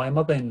 So my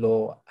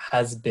mother-in-law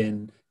has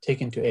been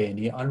taken to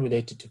A&E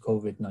unrelated to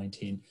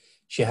COVID-19.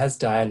 She has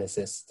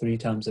dialysis 3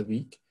 times a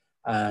week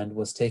and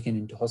was taken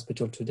into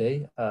hospital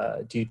today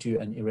due to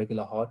an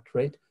irregular heart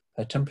rate.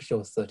 Her temperature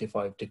was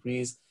 35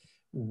 degrees.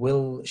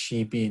 Will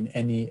she be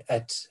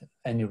at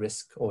any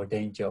risk or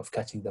danger of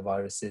catching the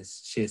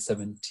viruses? She is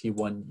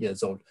 71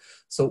 years old.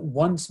 So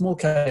one small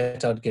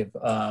caveat I'd give,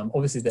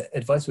 obviously the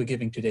advice we're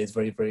giving today is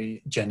very,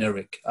 very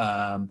generic.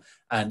 And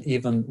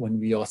even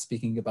when we are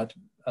speaking about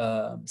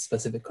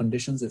specific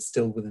conditions, it's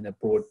still within a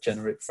broad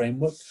generic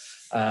framework.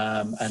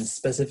 And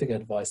specific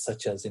advice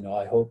such as,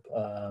 I hope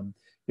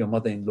your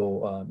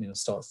mother-in-law,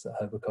 starts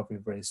her recovery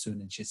very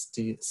soon and she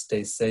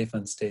stays safe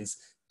and stays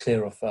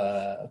clear of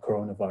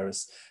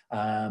coronavirus.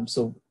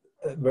 So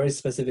very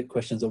specific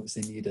questions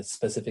obviously need a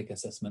specific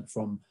assessment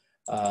from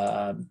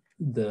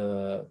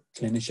the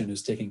clinician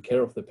who's taking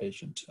care of the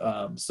patient.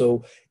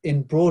 So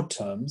in broad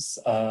terms,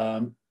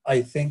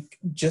 I think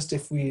just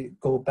if we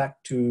go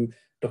back to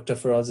Dr.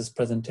 Firas's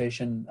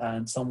presentation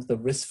and some of the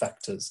risk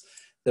factors,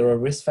 there are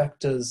risk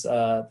factors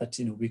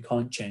that we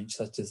can't change,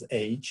 such as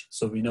age.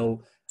 So we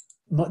know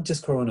not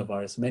just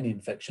coronavirus, many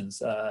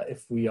infections,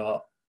 if we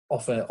are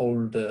from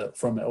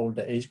an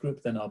older age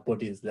group, then our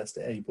body is less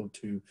able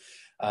to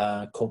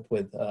cope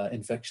with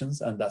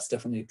infections. And that's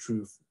definitely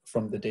true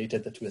from the data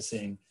that we're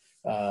seeing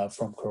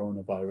from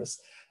coronavirus.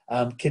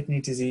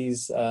 Kidney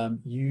disease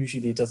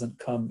usually doesn't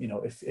come,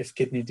 if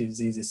kidney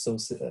disease is so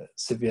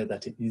severe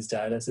that it needs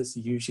dialysis,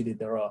 usually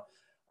there are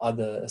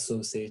other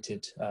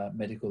associated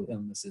medical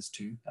illnesses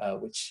too,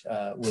 which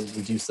will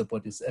reduce the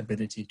body's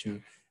ability to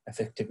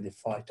effectively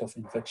fight off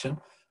infection.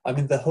 I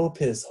mean, the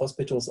hope is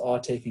hospitals are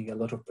taking a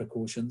lot of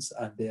precautions,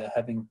 and they are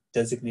having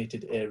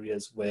designated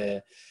areas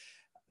where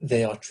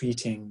they are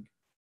treating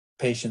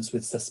patients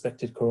with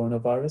suspected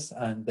coronavirus.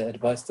 And the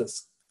advice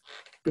that's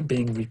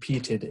being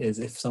repeated is,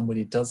 if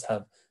somebody does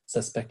have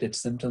suspected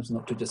symptoms,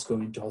 not to just go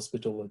into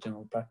hospital or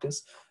general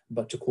practice,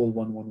 but to call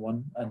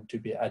 111 and to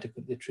be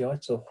adequately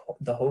triaged. So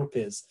the hope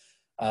is,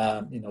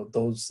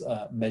 those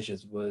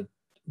measures would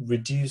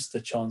reduce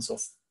the chance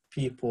of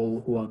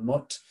people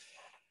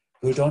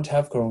who don't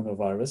have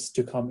coronavirus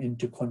to come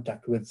into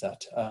contact with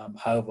that.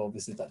 However,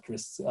 obviously that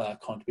risk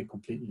can't be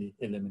completely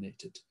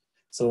eliminated.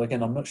 So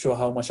again, I'm not sure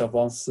how much I've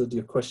answered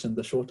your question.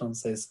 The short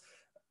answer is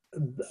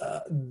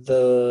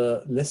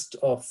the list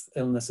of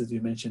illnesses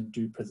you mentioned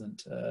do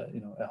present,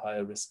 a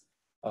higher risk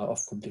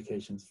of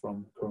complications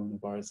from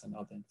coronavirus and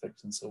other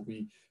infections. So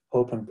we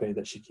hope and pray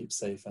that she keeps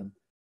safe and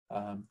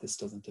this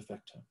doesn't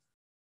affect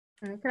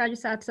her. Can I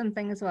just add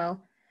something as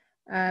well?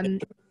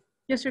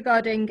 Just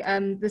regarding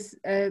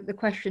the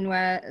question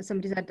where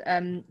somebody said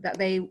that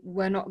they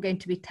were not going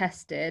to be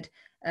tested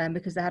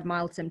because they had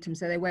mild symptoms,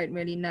 so they won't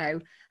really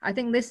know. I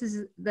think this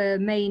is the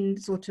main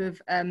sort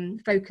of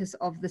focus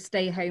of the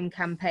Stay Home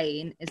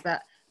campaign, is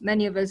that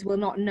many of us will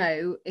not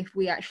know if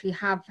we actually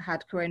have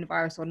had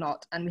coronavirus or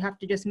not. And we have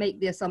to just make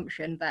the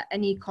assumption that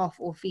any cough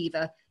or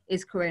fever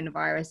is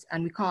coronavirus,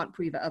 and we can't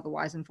prove it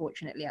otherwise,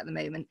 unfortunately, at the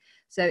moment.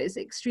 So it's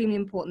extremely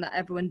important that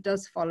everyone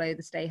does follow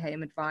the stay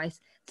home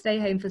advice. Stay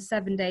home for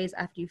 7 days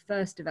after you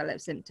first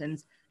develop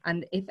symptoms.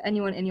 And if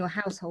anyone in your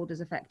household is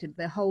affected,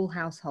 the whole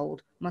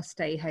household must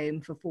stay home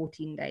for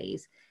 14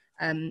 days.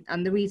 And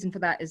the reason for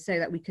that is so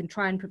that we can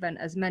try and prevent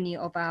as many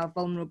of our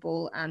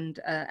vulnerable and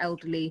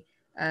elderly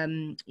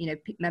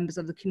members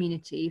of the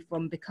community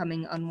from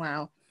becoming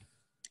unwell.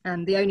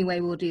 And the only way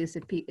we'll do this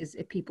is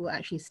if people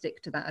actually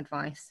stick to that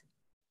advice.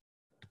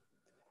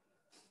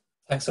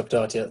 Thanks, Dr.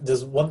 Atia.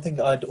 There's one thing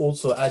I'd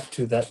also add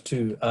to that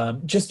too.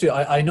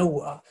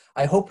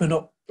 I hope we're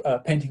not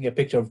painting a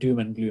picture of doom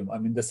and gloom. I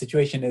mean, the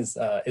situation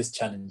is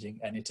challenging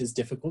and it is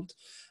difficult.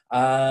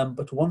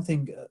 But one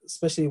thing,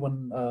 especially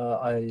when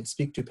I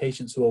speak to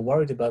patients who are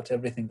worried about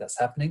everything that's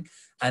happening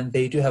and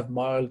they do have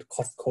mild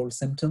cough, cold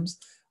symptoms,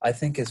 I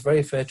think it's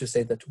very fair to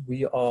say that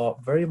we are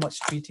very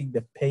much treating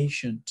the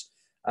patient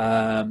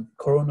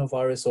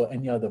coronavirus or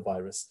any other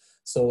virus.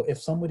 So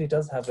if somebody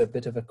does have a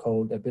bit of a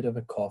cold, a bit of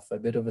a cough, a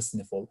bit of a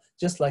sniffle,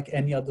 just like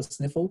any other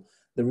sniffle,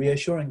 the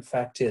reassuring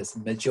fact is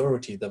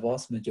the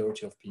vast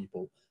majority of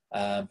people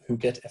who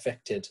get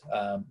affected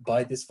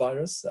by this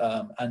virus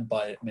and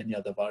by many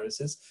other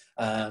viruses,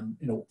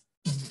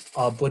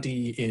 our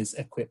body is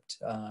equipped,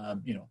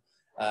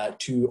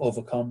 to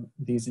overcome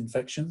these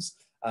infections.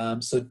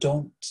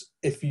 So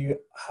if you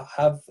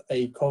have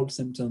a cold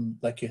symptom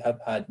like you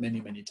have had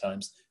many, many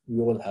times, we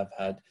all have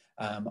had,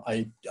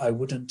 I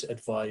wouldn't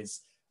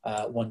advise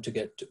one to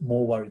get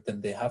more worried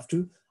than they have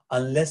to,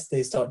 unless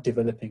they start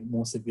developing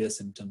more severe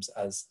symptoms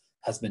as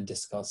has been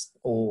discussed,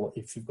 or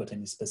if you've got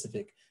any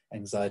specific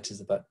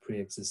anxieties about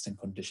pre-existing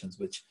conditions,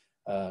 which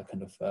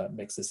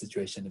makes the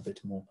situation a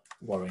bit more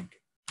worrying.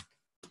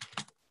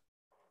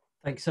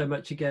 Thanks so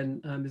much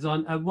again,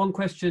 Mizan. One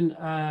question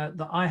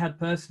that I had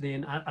personally,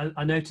 and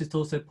I noticed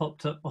also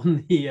popped up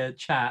on the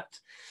chat,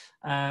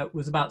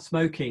 was about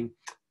smoking.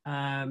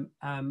 My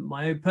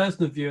own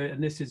personal view,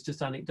 and this is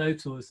just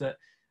anecdotal, is that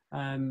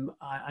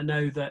I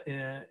know that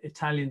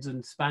Italians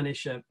and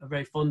Spanish are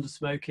very fond of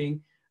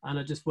smoking, and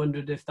I just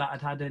wondered if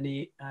that had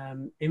any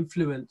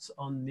influence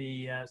on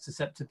the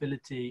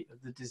susceptibility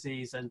of the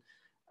disease,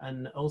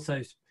 and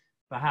also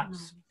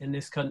perhaps in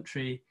this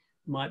country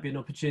might be an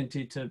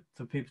opportunity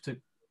for people to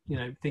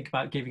think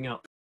about giving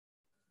up.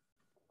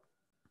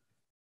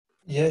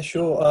 Yeah,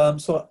 sure.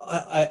 So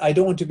I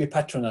don't want to be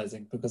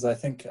patronizing, because I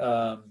think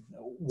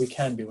we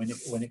can be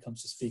when it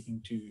comes to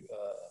speaking to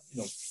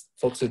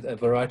folks with a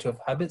variety of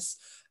habits.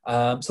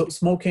 So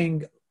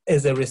smoking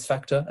is a risk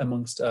factor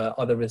amongst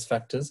other risk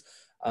factors.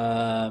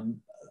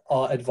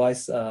 Our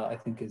advice, I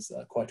think, is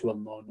quite well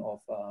known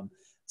of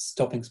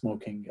stopping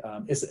smoking.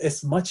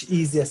 It's much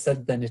easier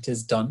said than it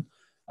is done.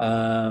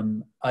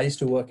 I used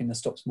to work in a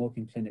stop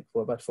smoking clinic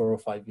for about 4 or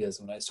 5 years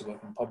when I used to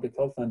work in public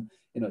health, and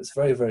it's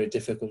very, very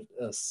difficult.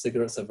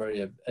 Cigarettes are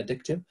very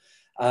addictive,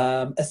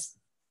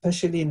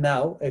 especially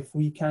now. If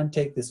we can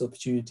take this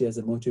opportunity as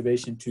a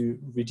motivation to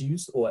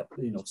reduce or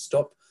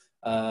stop,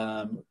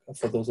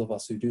 for those of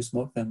us who do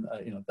smoke, then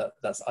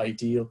that's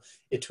ideal.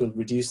 It will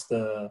reduce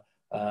the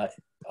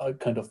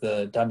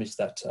the damage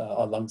that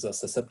our lungs are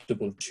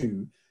susceptible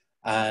to,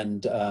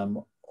 and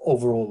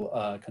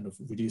overall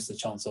reduce the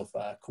chance of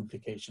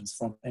complications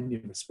from any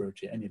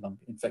respiratory, any lung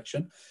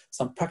infection.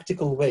 Some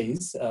practical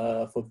ways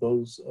for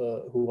those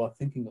who are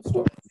thinking of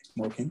stopping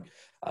smoking.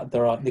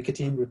 There are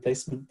nicotine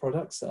replacement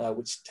products,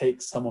 which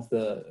take some of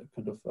the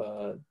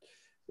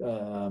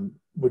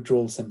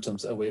withdrawal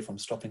symptoms away from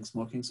stopping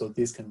smoking. So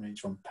these can range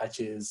from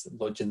patches,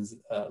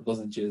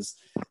 lozenges,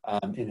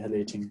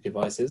 inhalating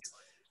devices.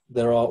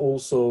 There are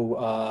also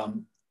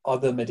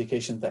other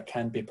medications that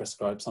can be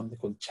prescribed, something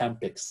called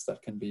Champix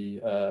that can be,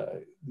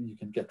 you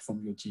can get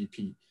from your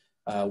GP,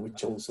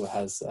 which also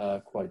has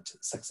quite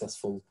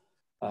successful,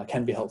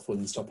 can be helpful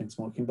in stopping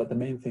smoking, but the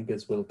main thing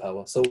is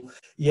willpower. So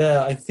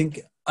yeah, I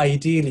think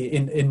ideally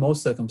in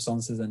most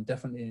circumstances, and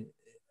definitely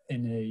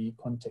in a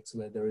context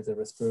where there is a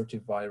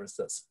respiratory virus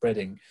that's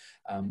spreading,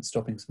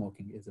 stopping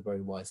smoking is a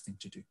very wise thing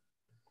to do.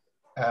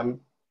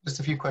 Just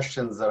a few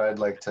questions that I'd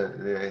like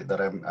to,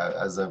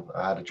 as I've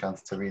had a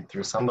chance to read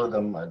through some of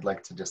them, I'd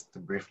like to just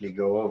briefly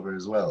go over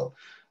as well.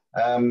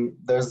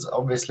 There's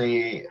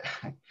obviously,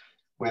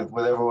 with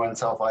everyone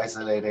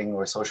self-isolating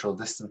or social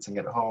distancing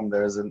at home,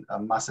 there's a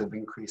massive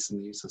increase in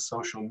the use of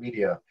social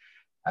media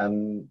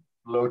and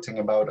floating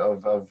about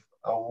of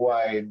a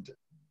wide,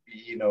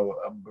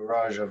 a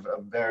barrage of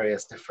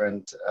various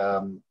different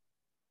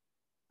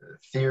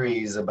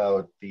theories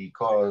about the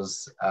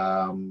cause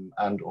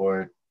and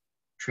or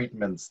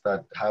treatments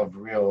that have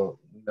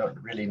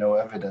really no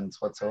evidence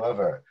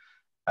whatsoever.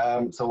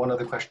 So one of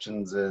the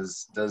questions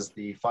is, does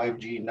the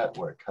 5G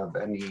network have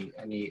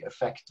any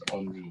effect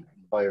on the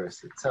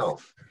virus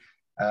itself?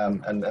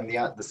 And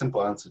the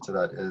simple answer to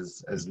that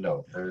is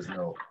no. There is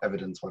no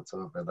evidence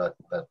whatsoever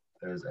that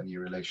there is any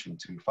relation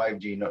to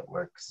 5G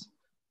networks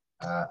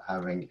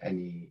having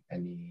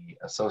any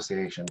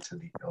association to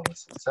the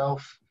illness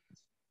itself.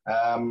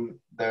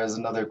 There's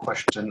another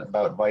question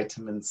about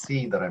vitamin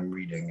C that I'm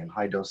reading and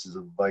high doses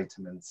of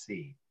vitamin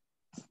C.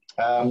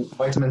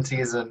 Vitamin C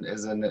is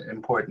an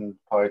important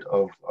part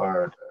of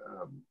our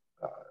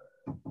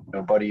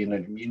body and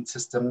immune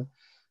system.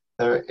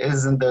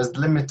 There's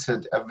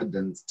limited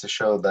evidence to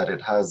show that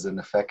it has an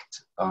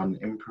effect on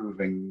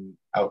improving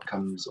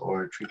outcomes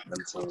or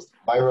treatments of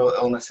viral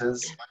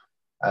illnesses.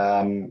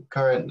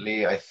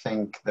 Currently, I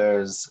think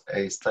there's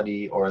a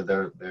study, or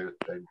they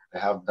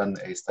have done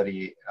a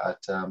study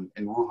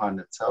in Wuhan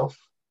itself,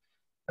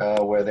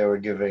 where they were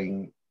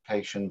giving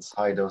patients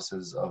high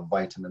doses of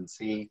vitamin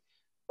C,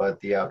 but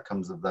the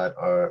outcomes of that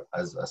are,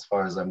 as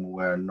far as I'm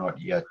aware,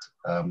 not yet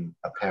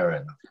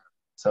apparent.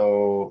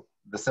 So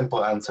the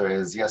simple answer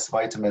is yes,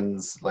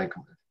 vitamins, like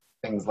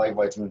things like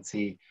vitamin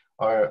C,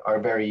 are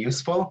very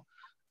useful.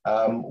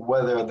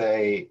 Whether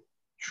they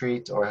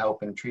treat or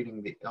help in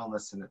treating the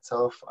illness in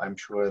itself, I'm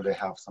sure they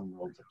have some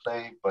role to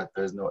play, but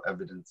there's no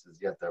evidence as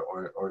yet there,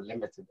 or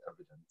limited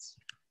evidence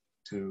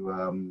to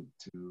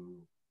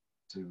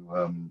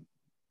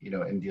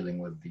in dealing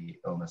with the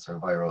illness or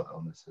viral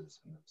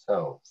illnesses in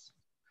themselves.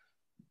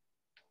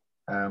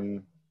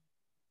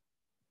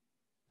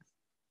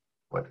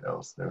 What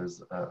else? There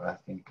was, I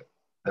think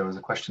there was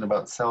a question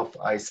about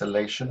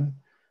self-isolation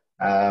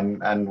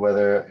and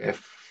whether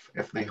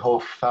if the whole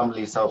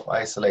family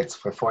self-isolates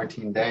for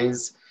 14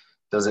 days,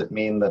 does it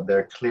mean that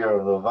they're clear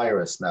of the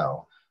virus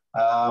now?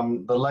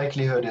 The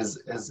likelihood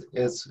is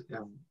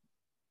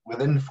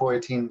within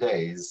 14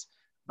 days,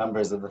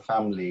 members of the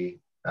family,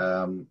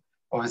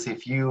 obviously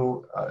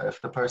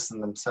if the person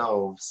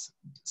themselves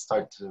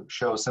start to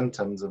show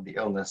symptoms of the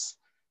illness,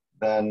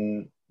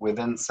 then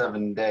within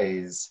 7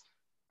 days,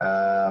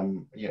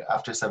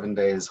 after 7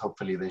 days,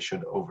 hopefully they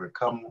should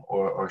overcome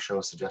or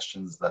show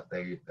suggestions that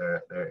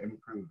they're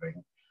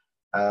improving.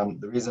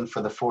 The reason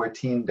for the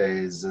 14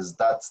 days is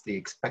that's the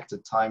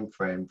expected time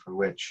frame for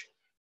which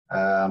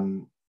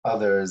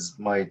others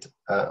might,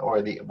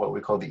 or what we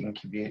call the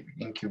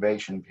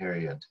incubation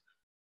period,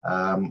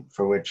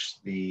 for which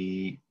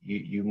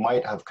you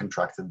might have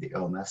contracted the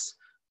illness,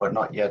 but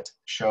not yet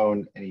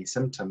shown any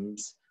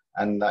symptoms,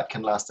 and that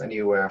can last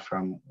anywhere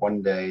from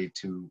 1 day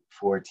to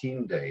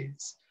 14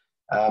 days.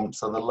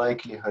 So the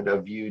likelihood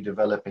of you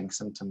developing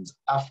symptoms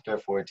after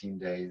 14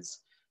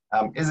 days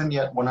isn't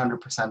yet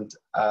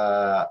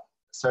 100%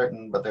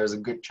 certain, but there's a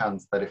good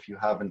chance that if you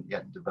haven't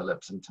yet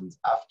developed symptoms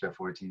after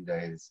 14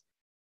 days,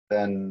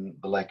 then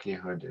the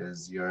likelihood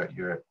is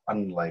you're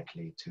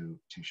unlikely to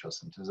show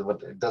symptoms,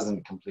 but it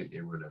doesn't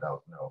completely rule it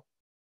out, no.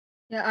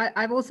 Yeah,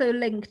 I've also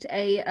linked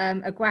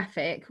a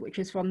graphic which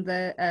is from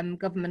the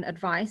government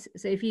advice.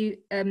 So if you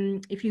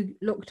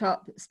looked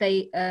up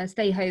stay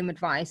home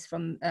advice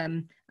from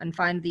and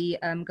find the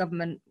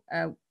government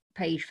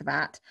page for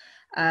that,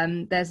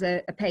 there's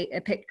a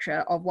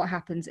picture of what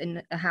happens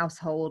in a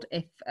household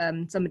if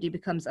somebody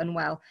becomes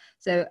unwell.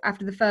 So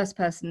after the first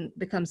person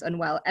becomes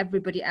unwell,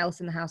 everybody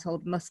else in the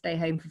household must stay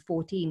home for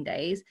 14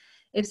 days.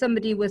 If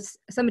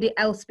somebody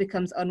else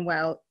becomes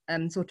unwell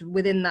sort of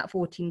within that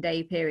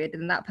 14-day period,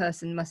 then that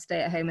person must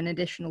stay at home an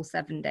additional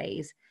 7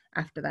 days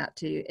after that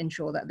to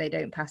ensure that they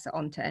don't pass it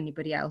on to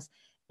anybody else,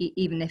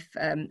 even if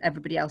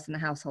everybody else in the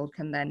household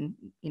can then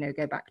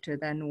go back to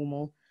their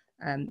normal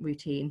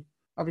routine.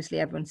 Obviously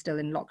everyone's still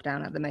in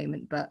lockdown at the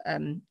moment, but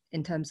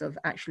in terms of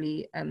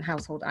actually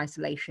household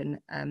isolation,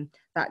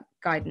 that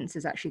guidance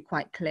is actually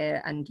quite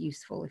clear and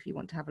useful if you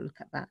want to have a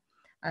look at that.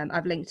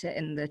 I've linked it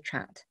in the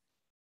chat.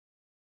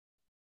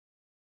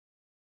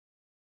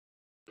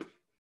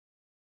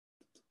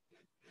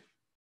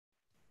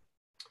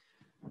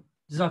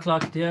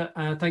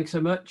 Jazakallah, thanks so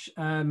much.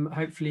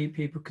 Hopefully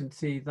people can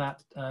see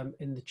that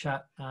in the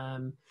chat.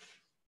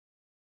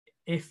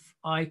 If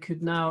I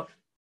could now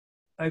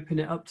open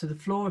it up to the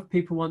floor. If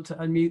people want to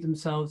unmute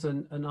themselves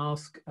and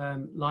ask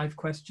live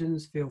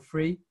questions, feel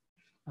free.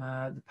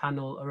 The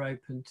panel are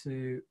open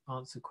to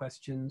answer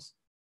questions.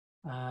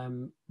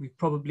 We've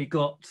probably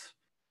got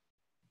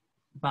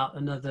about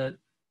another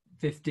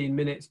 15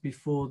 minutes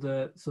before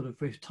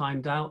we've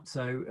timed out.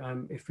 So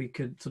if we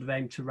could sort of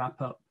aim to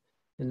wrap up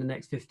in the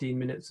next 15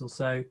 minutes or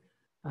so,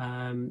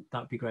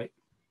 that'd be great.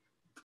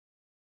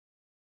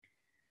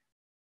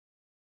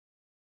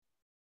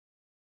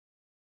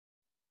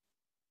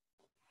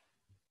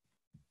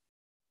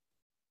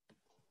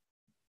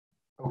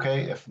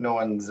 Okay, if no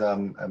one's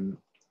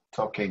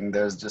talking,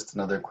 there's just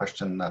another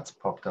question that's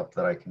popped up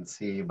that I can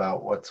see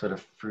about what sort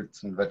of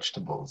fruits and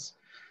vegetables.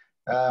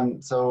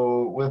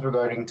 So with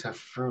regarding to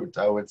fruit,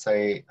 I would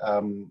say,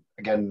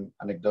 again,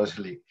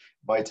 anecdotally,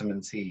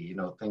 vitamin C, you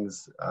know,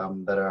 things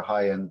that are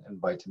high in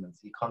vitamin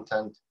C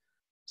content.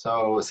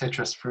 So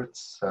citrus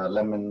fruits,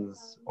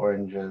 lemons,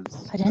 oranges,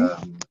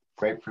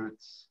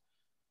 grapefruits.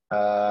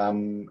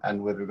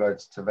 And with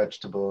regards to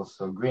vegetables,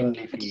 so green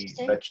leafy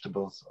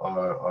vegetables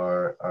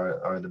are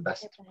the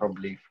best,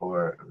 probably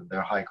for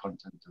their high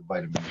content of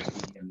vitamin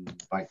C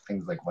and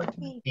things like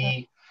vitamin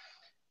E,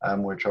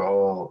 which are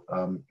all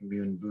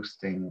immune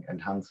boosting,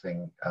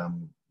 enhancing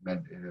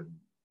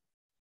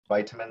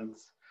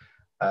vitamins.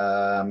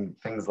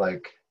 Things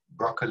like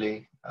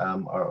broccoli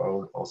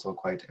are also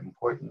quite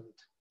important.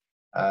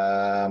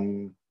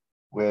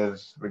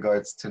 With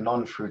regards to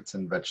non-fruits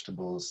and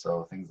vegetables,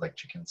 so things like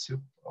chicken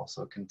soup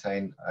also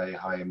contain a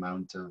high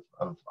amount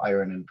of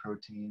iron and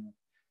protein,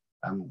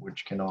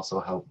 which can also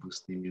help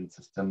boost the immune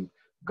system.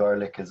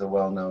 Garlic is a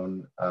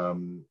well-known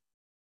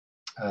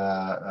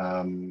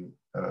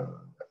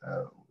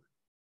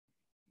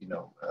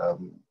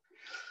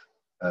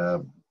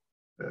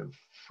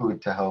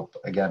food to help,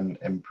 again,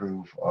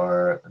 improve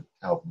or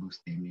help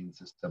boost the immune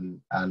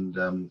system. And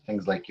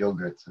things like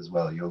yogurts as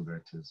well.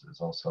 Yogurt is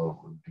also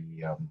would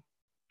be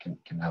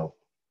can help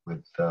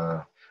with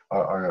are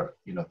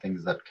you know,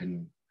 things that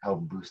can help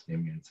boost the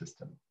immune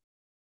system.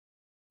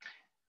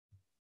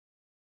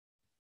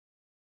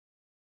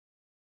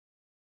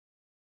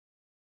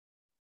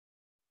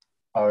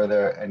 Are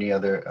there any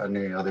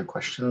other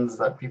questions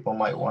that people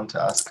might want to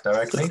ask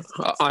directly?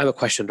 I have a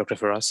question, Dr.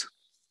 Firas.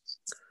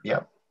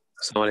 Yeah.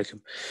 Assalamu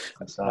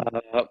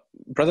alaikum.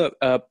 Brother,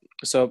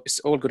 so it's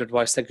all good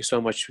advice. Thank you so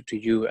much to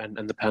you and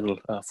the panel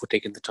for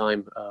taking the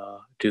time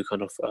to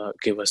kind of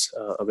give us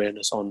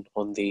awareness on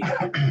the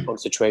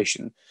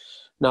situation.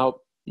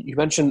 Now, you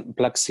mentioned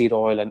black seed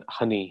oil and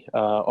honey.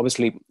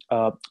 Obviously,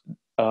 on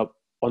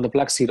the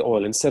black seed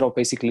oil, instead of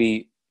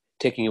basically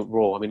taking it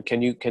raw, I mean,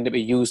 can it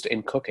be used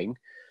in cooking?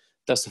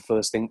 That's the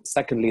first thing.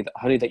 Secondly, the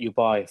honey that you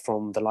buy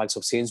from the likes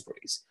of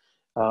Sainsbury's,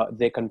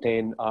 they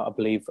contain, I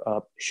believe,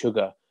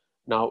 sugar.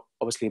 Now,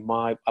 obviously,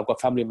 I've got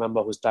a family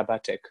member who's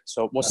diabetic.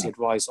 So what's the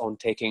advice on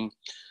taking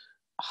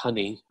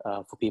honey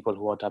for people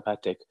who are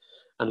diabetic?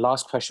 And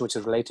last question, which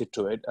is related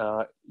to it,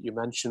 you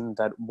mentioned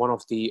that one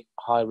of the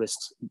high-risk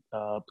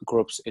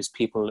groups is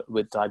people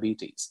with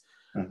diabetes.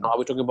 Mm-hmm. Now, are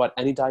we talking about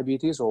any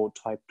diabetes or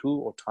type 2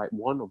 or type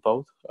 1 or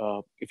both?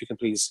 If you can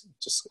please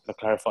just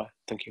clarify.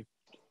 Thank you.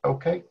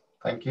 Okay,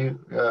 thank you.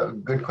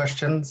 Good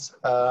questions.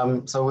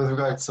 So with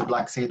regards to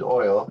black seed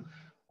oil,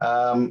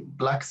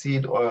 black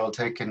seed oil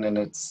taken in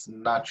its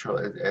natural,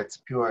 its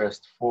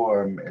purest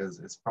form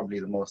is probably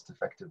the most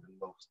effective and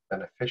most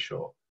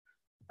beneficial.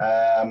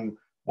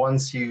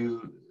 Once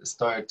you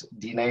start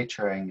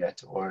denaturing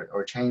it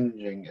or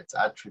changing its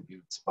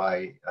attributes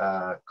by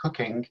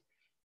cooking,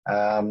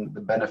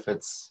 the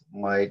benefits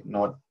might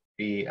not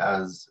be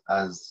as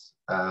as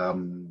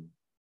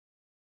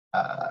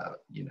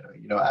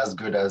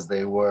good as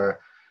they were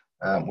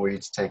were you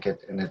to take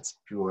it in its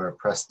pure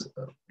pressed,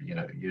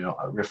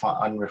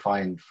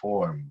 unrefined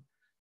form.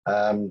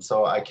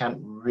 So I can't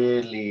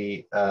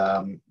really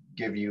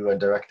give you a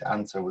direct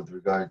answer with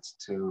regards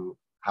to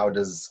how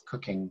does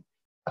cooking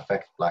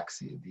affect black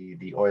seed,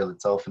 the oil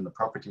itself and the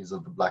properties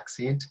of the black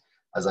seed,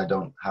 as I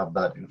don't have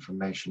that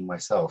information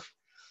myself.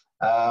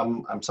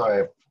 I'm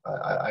sorry,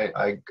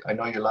 I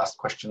know your last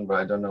question, but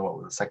I don't know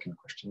what the second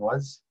question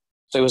was.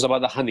 So it was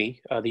about the honey,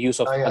 the use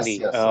of honey,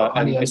 yes. So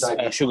honey and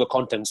its sugar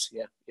contents.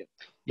 Yeah.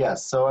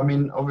 Yes. So I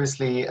mean,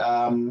 obviously,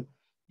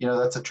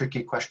 that's a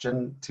tricky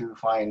question to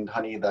find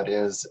honey that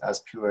is as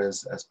pure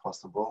as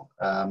possible.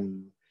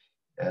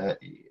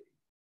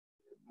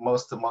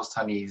 Most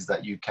honeys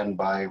that you can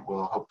buy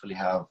will hopefully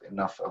have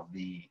enough of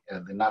the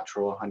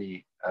natural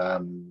honey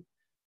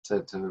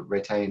to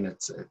retain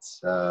its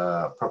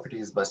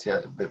properties. But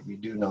we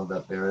do know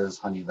that there is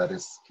honey that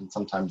can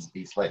sometimes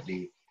be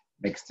slightly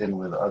mixed in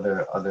with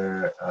other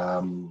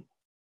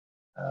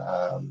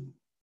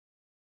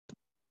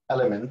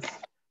elements.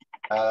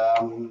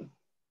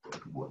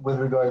 With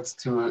regards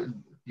to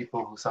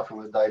people who suffer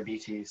with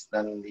diabetes,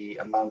 then the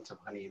amount of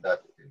honey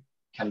that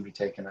can be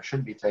taken or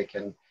should be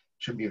taken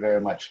should be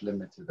very much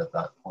limited at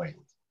that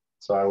point.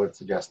 So I would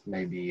suggest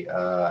maybe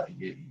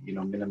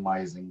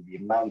minimizing the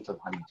amount of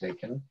honey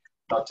taken,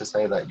 not to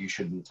say that you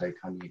shouldn't take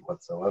honey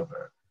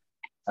whatsoever.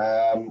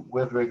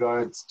 With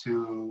regards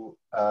to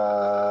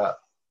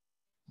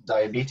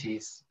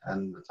diabetes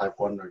and the type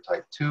 1 or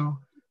type 2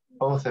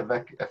 both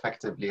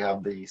effectively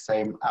have the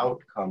same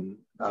outcome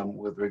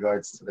with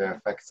regards to their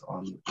effects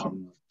on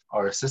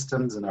our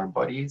systems and our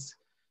bodies.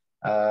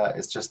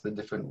 It's just the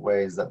different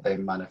ways that they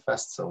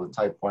manifest. So with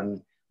type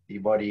 1, the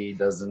body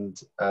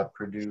doesn't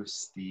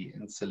produce the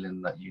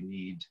insulin that you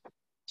need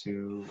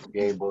to be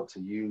able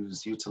to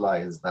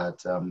utilize that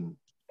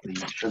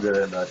the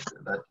sugar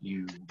that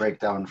you break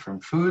down from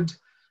food.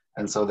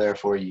 And so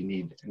therefore you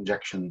need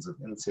injections of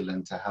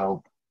insulin to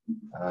help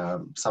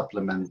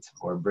supplement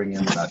or bring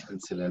in that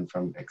insulin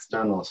from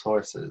external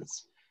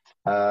sources.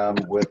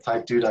 With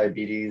type 2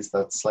 diabetes,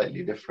 that's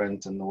slightly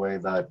different in the way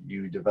that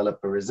you develop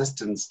a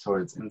resistance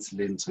towards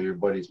insulin, so your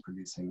body's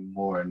producing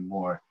more and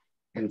more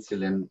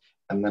insulin,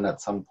 and then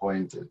at some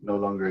point it no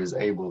longer is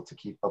able to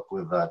keep up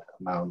with that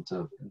amount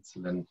of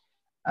insulin,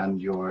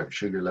 and your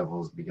sugar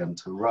levels begin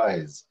to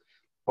rise.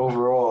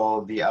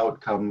 Overall, the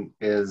outcome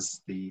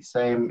is the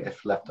same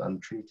if left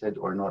untreated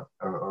or not,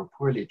 or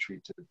poorly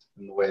treated,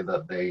 in the way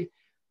that they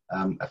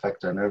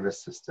affect our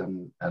nervous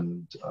system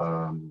and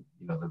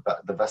you know,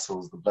 the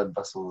vessels, the blood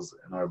vessels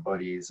in our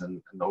bodies,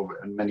 and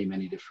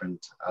many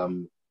different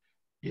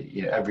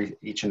you know,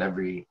 each and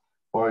every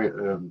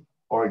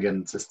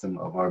organ system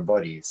of our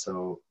body.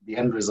 So the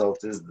end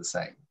result is the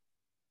same.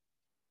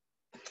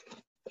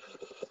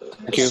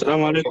 Thank you.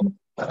 Assalamu alaikum.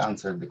 That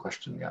answered the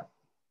question, yeah.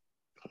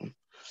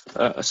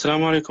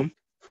 Assalamu alaikum.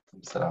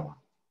 Assalamu.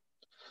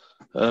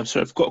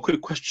 So I've got a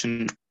quick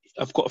question.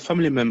 I've got a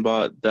family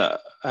member that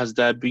has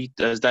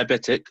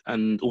diabetic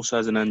and also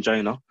has an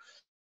angina.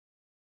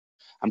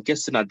 I'm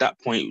guessing at that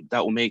point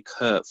that will make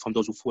her from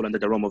those who fall under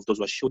the realm of those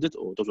who are shielded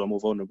or those who are more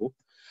vulnerable.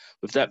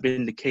 With that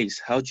being the case,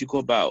 how do you go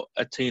about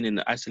attaining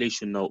an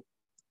isolation note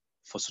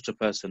for such a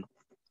person?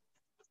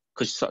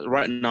 Because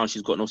right now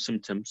she's got no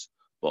symptoms,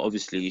 but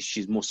obviously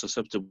she's more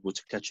susceptible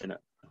to catching it.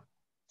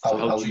 So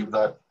I'll leave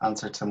that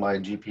answer to my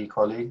GP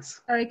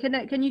colleagues. Sorry,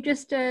 can you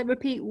just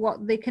repeat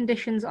what the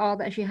conditions are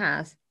that she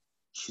has?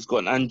 She's got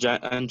an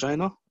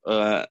angina,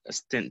 a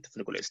stent, I think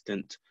I call it a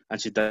stent,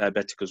 and she's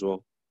diabetic as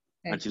well.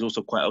 Okay. And she's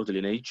also quite elderly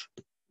in age.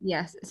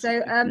 Yes.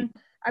 So,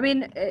 I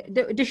mean,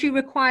 does she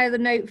require the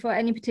note for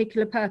any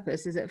particular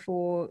purpose? Is it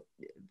for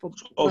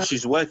oh,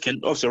 she's working.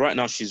 Obviously, right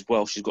now she's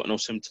well. She's got no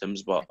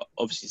symptoms, but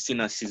obviously, seeing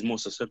as she's more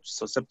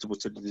susceptible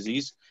to the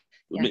disease,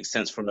 it would make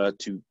sense for her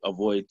to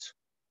avoid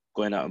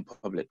going out in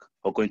public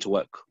or going to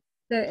work.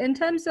 So in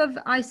terms of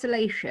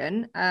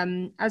isolation,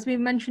 as we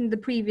mentioned the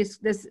previous,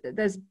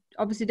 there's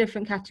obviously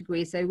different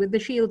categories. So with the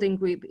shielding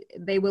group,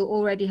 they will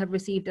already have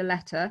received a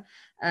letter,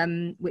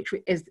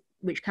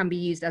 which can be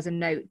used as a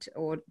note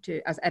or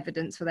as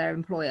evidence for their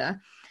employer.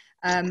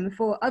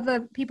 For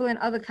other people in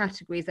other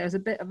categories, there's a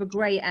bit of a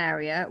grey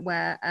area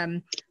where,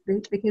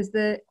 because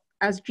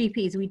as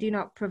GPs, we do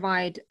not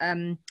provide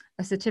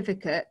a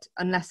certificate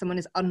unless someone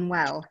is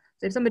unwell.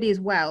 So if somebody is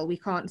well, we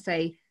can't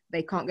say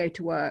they can't go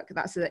to work.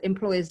 That's the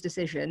employer's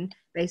decision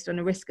based on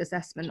a risk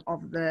assessment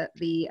of the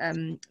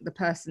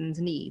person's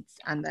needs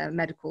and their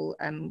medical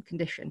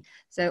condition.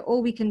 So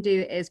all we can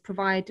do is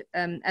provide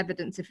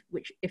evidence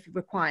if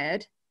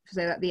required,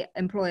 so that the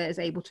employer is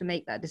able to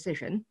make that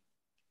decision.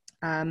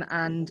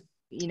 And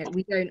you know,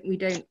 we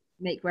don't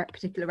make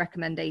particular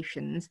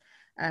recommendations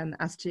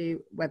as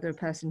to whether a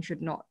person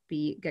should not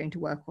be going to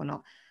work or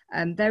not.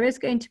 There is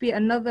going to be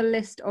another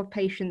list of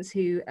patients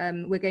who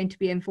we're going to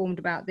be informed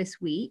about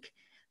this week.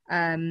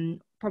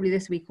 Probably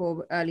this week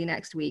or early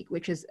next week,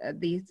 which is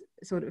the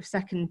sort of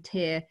second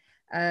tier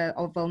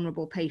of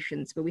vulnerable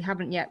patients, but we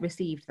haven't yet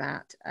received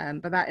that.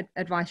 But that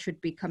advice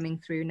should be coming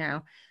through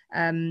now.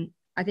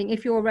 I think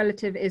if your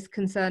relative is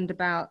concerned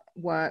about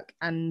work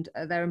and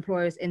their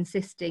employer is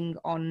insisting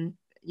on,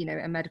 you know,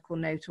 a medical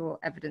note or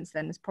evidence,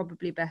 then it's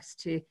probably best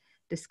to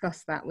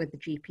discuss that with the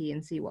GP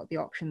and see what the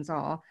options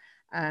are.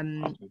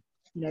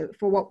 You know,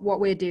 for what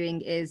we're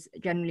doing is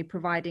generally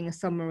providing a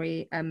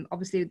summary.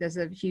 Obviously, there's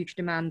a huge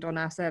demand on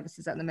our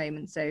services at the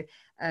moment. So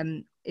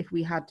if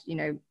we had, you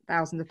know,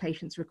 thousands of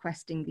patients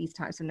requesting these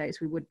types of notes,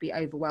 we would be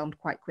overwhelmed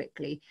quite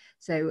quickly.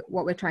 So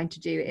what we're trying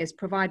to do is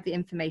provide the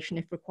information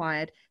if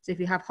required. So if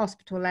you have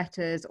hospital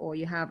letters or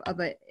you have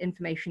other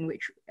information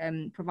which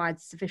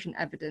provides sufficient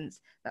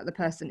evidence that the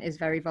person is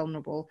very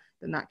vulnerable,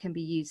 then that can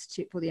be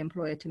used for the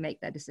employer to make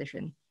their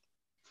decision.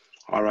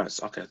 All right.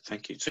 Okay.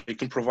 Thank you. So you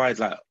can provide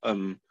like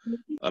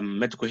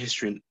medical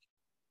history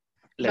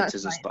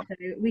letters and stuff. So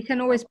we can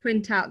always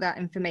print out that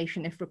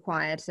information if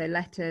required. So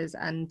letters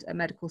and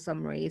medical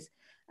summaries.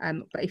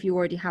 But if you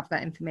already have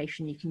that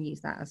information, you can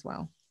use that as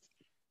well.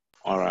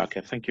 All right.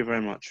 Okay. Thank you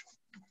very much.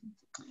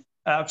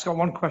 I've just got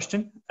one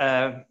question.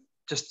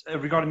 Just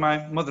regarding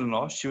my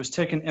mother-in-law, she was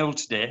taken ill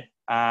today,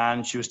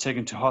 and she was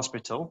taken to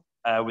hospital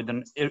with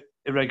an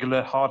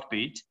irregular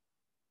heartbeat.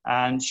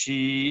 And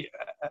she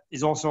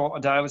is also a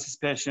dialysis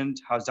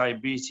patient, has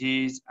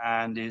diabetes,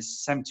 and is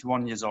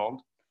 71 years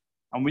old.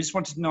 And we just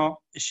wanted to know,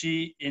 is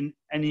she in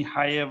any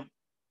higher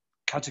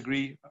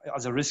category,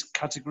 as a risk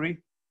category,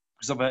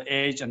 because of her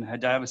age and her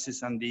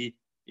dialysis and the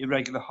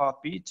irregular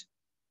heartbeat?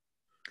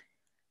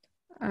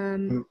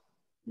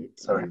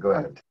 Sorry, go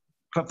ahead.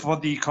 for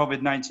the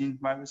COVID-19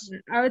 virus?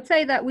 I would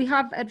say that we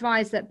have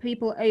advised that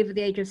people over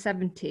the age of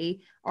 70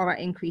 are at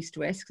increased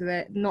risk. So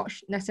they're not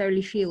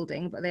necessarily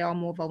shielding, but they are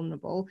more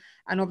vulnerable.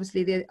 And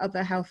obviously the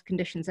other health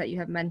conditions that you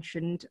have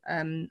mentioned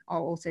are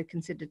also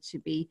considered to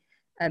be,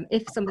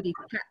 if somebody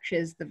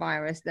catches the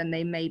virus, then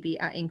they may be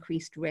at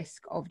increased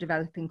risk of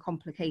developing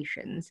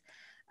complications.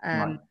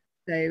 Right.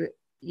 So,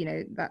 you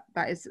know,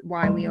 that is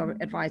why we are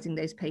advising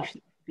those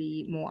patients to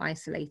be more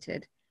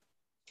isolated.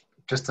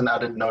 Just an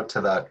added note to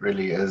that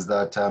really is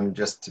that I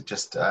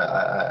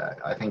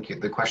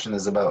think the question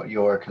is about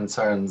your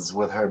concerns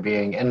with her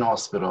being in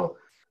hospital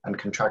and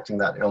contracting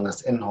that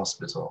illness in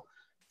hospital.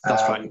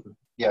 That's right.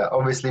 Yeah,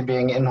 obviously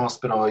being in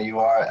hospital, you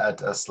are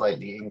at a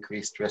slightly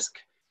increased risk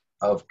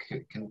of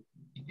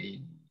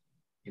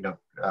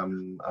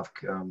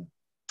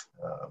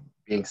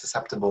being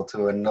susceptible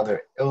to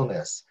another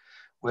illness.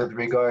 With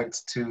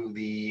regards to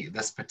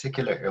this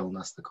particular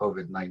illness, the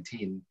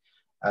COVID-19,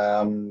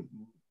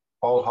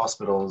 all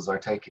hospitals are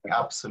taking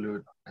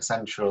absolute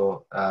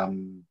essential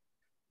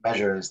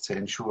measures to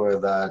ensure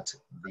that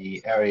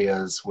the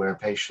areas where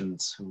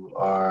patients who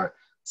are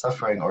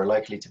suffering or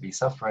likely to be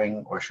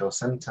suffering or show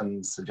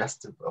symptoms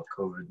suggestive of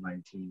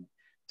COVID-19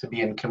 to be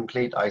in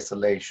complete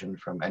isolation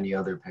from any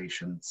other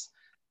patients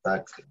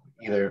that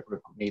either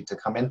need to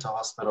come into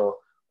hospital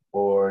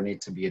or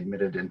need to be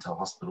admitted into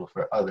hospital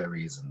for other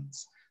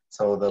reasons.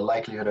 So the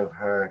likelihood of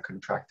her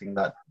contracting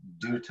that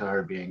due to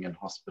her being in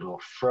hospital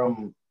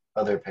from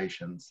other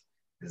patients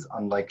is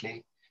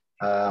unlikely.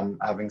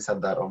 Having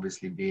said that,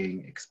 obviously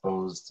being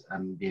exposed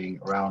and being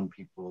around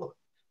people,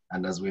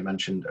 and as we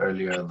mentioned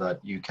earlier, that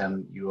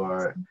you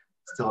are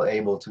still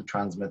able to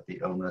transmit the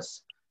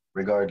illness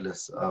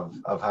regardless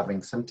of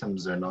having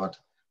symptoms or not.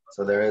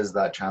 So there is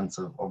that chance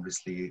of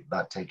obviously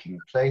that taking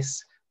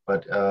place,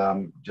 but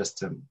just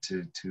to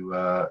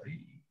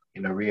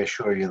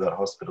reassure you that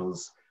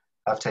hospitals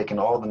have taken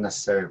all the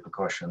necessary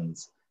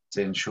precautions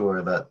to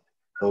ensure that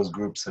those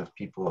groups of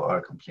people are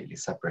completely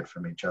separate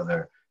from each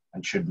other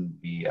and shouldn't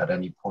be at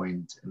any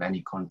point in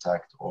any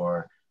contact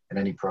or in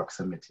any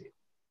proximity.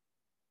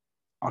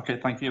 Okay,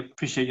 thank you.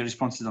 Appreciate your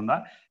responses on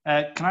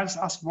that. Can I just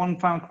ask one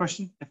final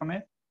question, if I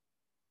may?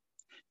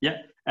 Yeah,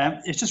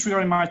 it's just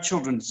regarding my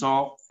children.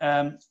 So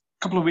a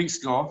couple of weeks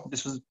ago,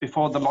 this was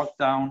before the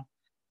lockdown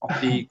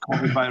of the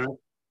COVID virus,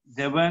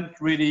 they weren't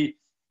really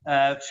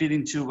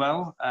feeling too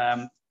well,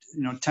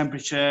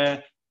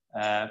 temperature,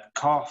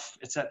 cough,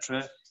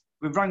 etc.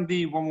 We've rang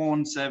the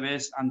 111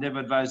 service and they've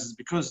advised us,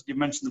 because you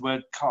mentioned the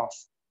word cough,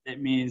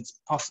 it means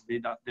possibly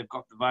that they've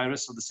got the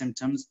virus or the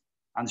symptoms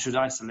and should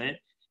isolate.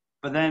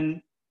 But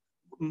then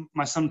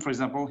my son, for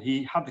example,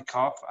 he had the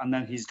cough and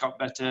then he's got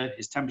better,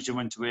 his temperature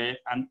went away,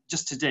 and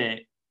just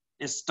today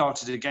it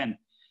started again.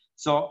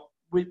 So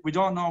we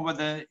don't know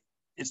whether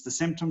it's the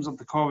symptoms of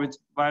the COVID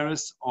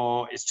virus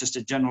or it's just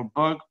a general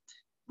bug.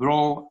 We're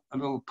all a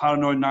little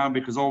paranoid now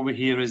because all we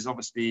hear is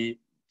obviously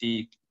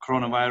the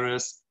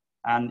coronavirus.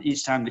 And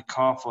each time they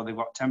cough or they've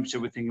got temperature,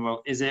 we're thinking,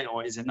 well, is it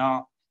or is it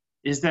not?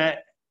 Is there,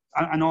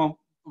 I know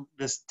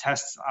there's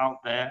tests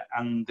out there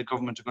and the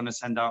government are going to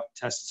send out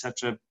tests,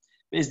 etc.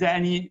 But is there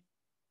any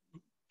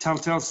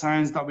telltale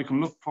signs that we can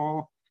look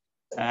for?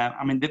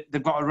 I mean,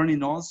 they've got a runny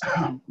nose.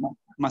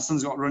 My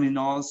son's got a runny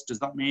nose. Does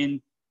that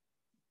mean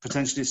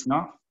potentially it's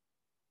not?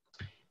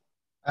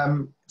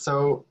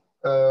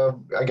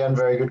 Again,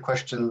 very good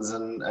questions.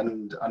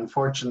 And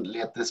unfortunately,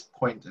 at this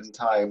point in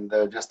time,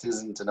 there just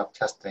isn't enough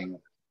testing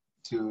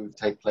to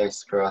take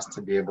place for us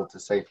to be able to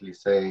safely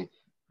say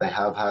they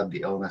have had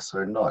the illness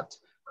or not.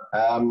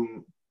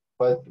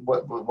 But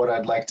what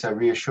I'd like to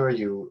reassure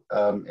you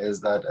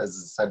is that,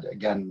 as I said,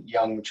 again,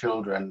 young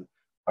children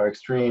are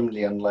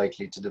extremely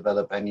unlikely to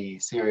develop any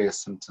serious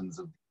symptoms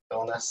of the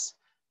illness.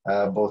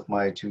 Both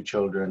my two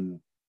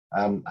children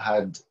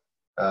had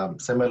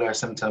similar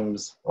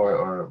symptoms,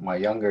 or my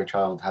younger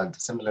child had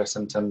similar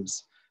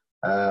symptoms.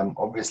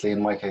 Obviously,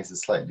 in my case,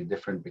 it's slightly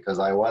different because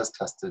I was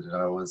tested and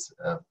I was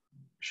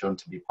shown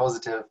to be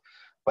positive,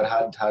 but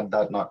had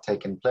that not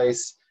taken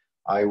place,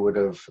 I would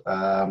have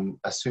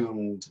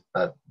assumed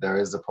that there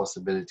is a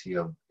possibility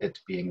of it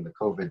being the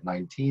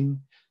COVID-19,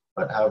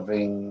 but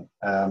having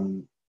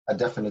a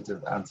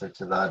definitive answer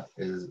to that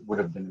would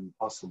have been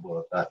impossible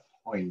at that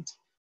point.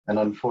 And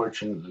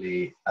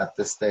unfortunately, at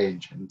this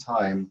stage in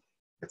time,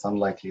 it's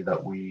unlikely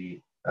that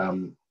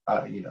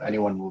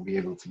anyone will be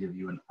able to give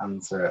you an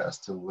answer as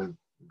to with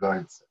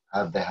regards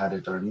have they had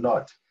it or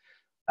not.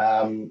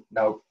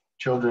 Now,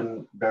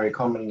 children very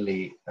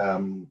commonly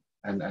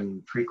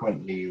and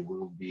frequently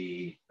will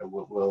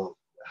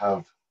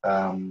have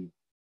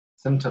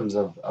symptoms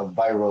of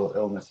viral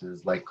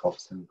illnesses like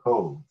coughs and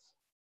colds.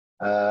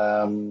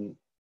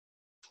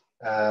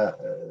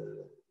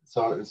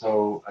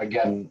 So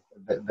again,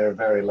 they're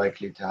very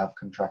likely to have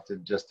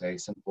contracted just a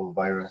simple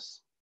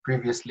virus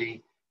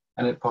previously,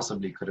 and it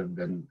possibly could have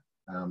been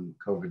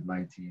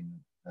COVID-19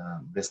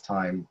 this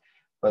time.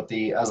 But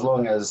as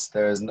long as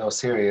there is no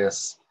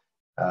serious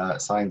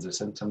signs or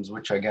symptoms,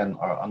 which again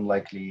are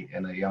unlikely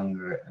in a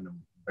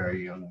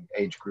very young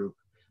age group,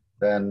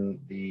 then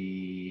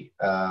the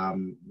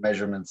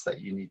measurements that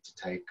you need to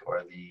take,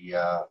 or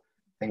the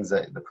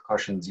the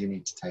precautions you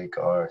need to take,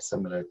 are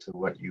similar to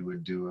what you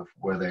would do if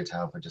were they to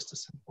have just a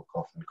simple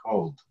cough and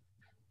cold,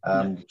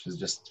 which is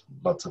just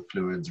lots of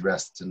fluids,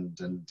 rest, and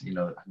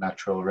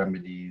natural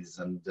remedies,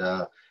 and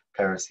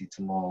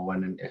paracetamol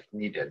when and if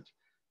needed.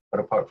 But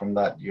apart from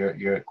that,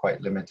 you're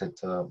quite limited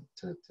to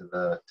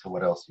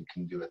what else you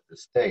can do at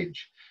this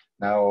stage.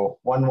 Now,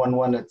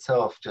 111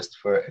 itself, just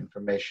for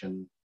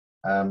information,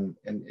 and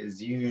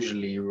is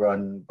usually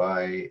run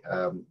by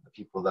the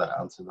people that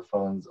answer the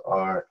phones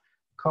are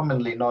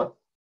commonly not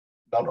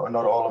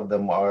all of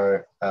them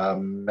are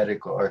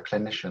medical or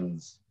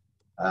clinicians,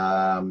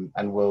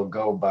 and will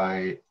go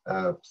by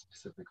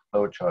specific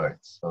flow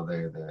charts. So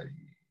they're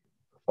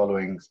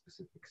following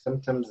specific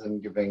symptoms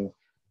and giving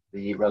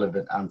the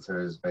relevant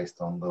answers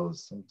based on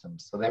those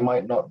symptoms. So they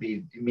might not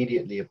be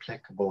immediately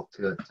applicable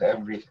to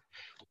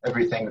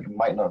everything. It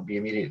might not be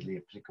immediately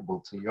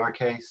applicable to your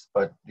case,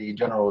 but the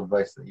general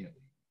advice that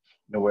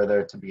were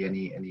there to be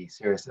any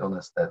serious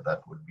illness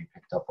that would be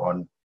picked up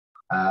on,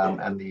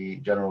 and the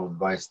general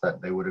advice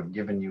that they would have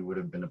given you would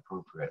have been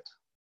appropriate.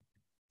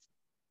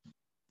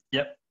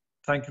 Yep,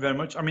 thank you very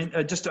much. I mean,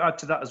 just to add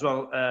to that as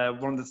well,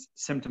 one of the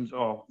symptoms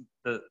or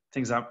the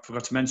things I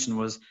forgot to mention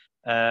was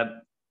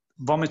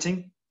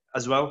vomiting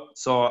as well.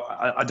 So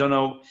I don't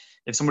know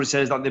if somebody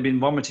says that they've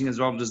been vomiting as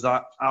well, does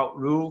that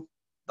outrule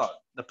that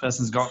the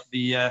person's got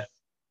the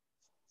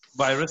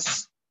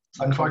virus?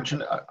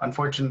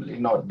 Unfortunately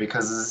not,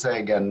 because as I say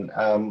again,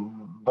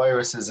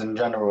 viruses in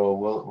general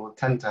will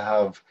tend to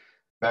have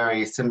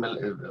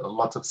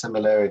lots of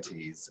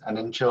similarities, and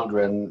in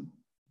children,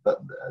 but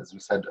as we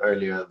said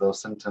earlier,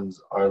 those symptoms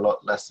are a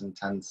lot less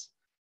intense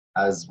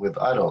as with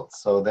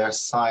adults. So their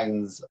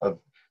signs of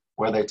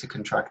were they to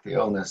contract the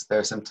illness,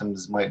 their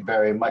symptoms might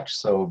very much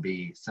so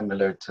be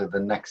similar to the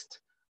next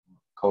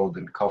cold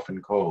and cough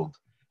and cold,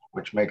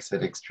 which makes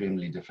it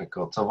extremely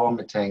difficult. So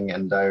vomiting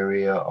and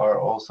diarrhea are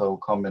also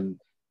common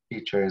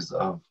features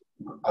of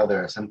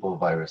other simple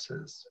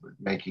viruses,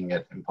 making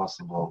it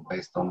impossible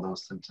based on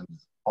those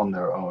symptoms on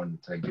their own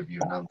to give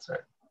you an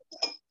answer.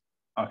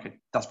 Okay,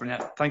 that's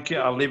brilliant. Thank you.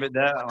 I'll leave it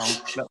there and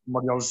I'll let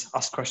somebody else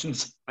ask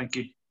questions. Thank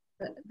you.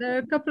 There are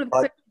a couple of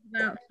questions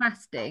about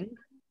fasting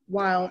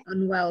while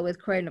unwell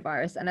with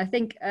coronavirus, and I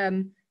think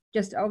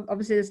just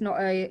obviously it's not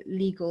a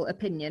legal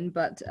opinion,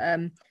 but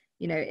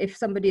if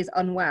somebody is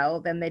unwell,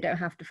 then they don't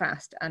have to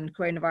fast, and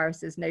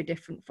coronavirus is no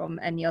different from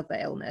any other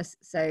illness.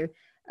 So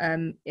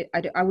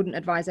I wouldn't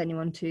advise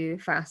anyone to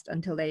fast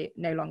until they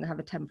no longer have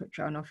a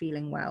temperature and are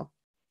feeling well.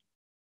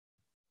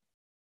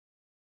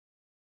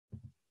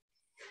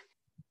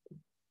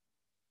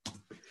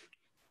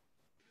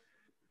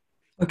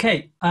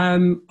 Okay,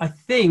 I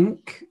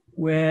think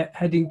we're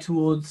heading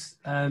towards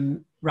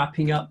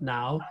wrapping up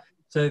now.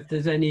 So if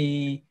there's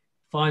any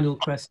final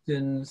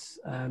questions,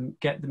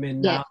 get them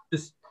in now.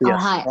 Just, oh,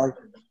 hi.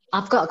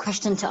 I've got a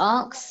question to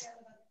ask.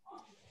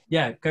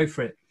 Yeah, go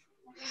for it.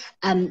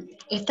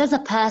 If there's a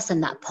person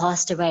that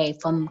passed away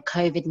from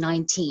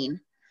COVID-19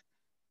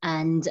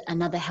 and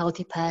another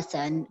healthy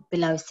person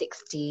below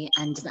 60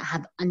 and doesn't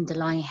have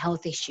underlying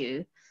health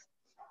issue,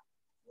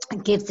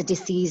 gives the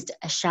deceased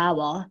a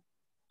shower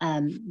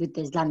with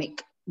the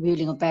Islamic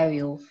ruling of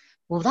burial,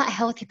 will that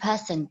healthy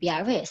person be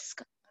at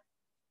risk?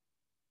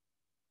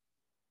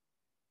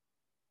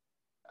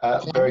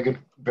 Very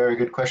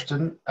good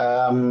question.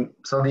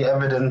 So the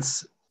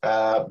evidence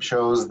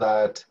shows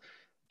that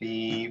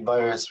the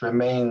virus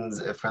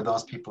remains, for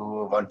those people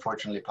who have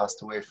unfortunately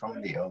passed away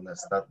from the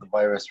illness, that the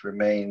virus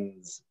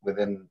remains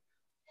within,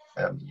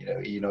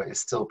 is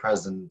still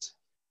present.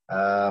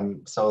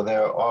 So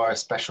there are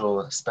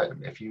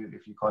if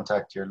you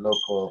contact your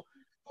local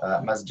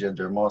masjid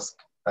or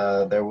mosque,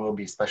 there will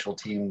be special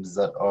teams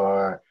that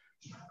are,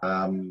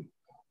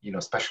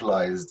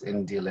 specialized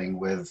in dealing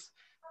with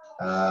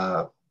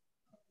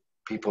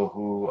people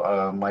who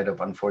might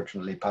have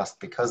unfortunately passed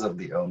because of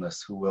the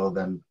illness, who will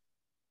then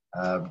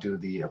do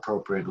the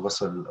appropriate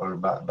ghusl or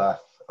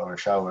bath or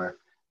shower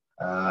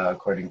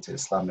according to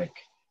Islamic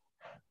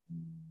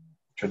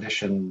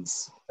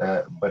traditions,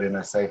 but in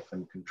a safe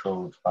and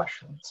controlled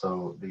fashion.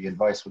 So the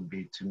advice would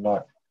be to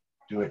not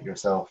do it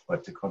yourself,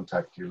 but to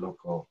contact your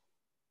local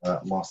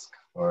mosque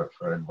for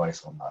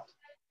advice on that.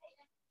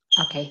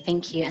 Okay,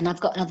 thank you. And I've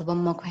got one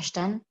more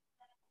question.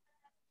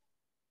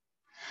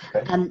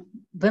 Okay.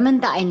 Women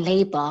that are in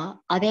labour,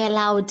 are they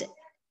allowed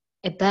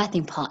a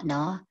birthing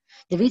partner?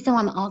 The reason why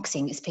I'm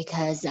asking is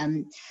because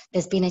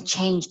there's been a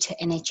change to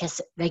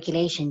NHS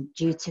regulation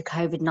due to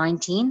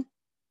COVID-19.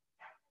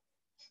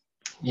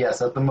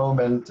 Yes, at the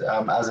moment,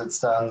 as it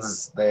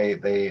stands,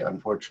 they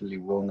unfortunately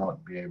will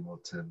not be able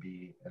to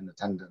be in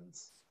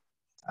attendance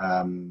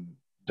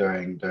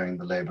during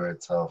the labour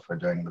itself or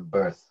during the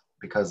birth,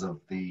 because of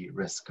the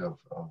risk of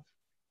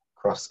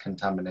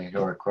cross-contamination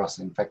or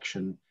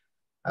cross-infection,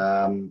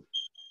 and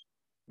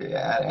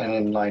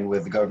in line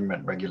with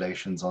government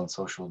regulations on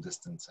social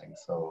distancing.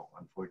 So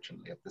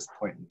unfortunately, at this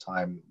point in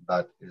time,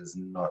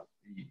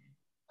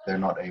 they're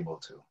not able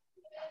to.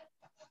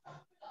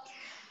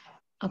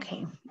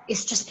 Okay,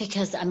 it's just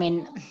because, I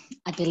mean,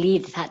 I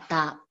believe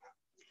that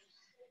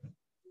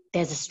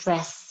there's a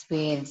stress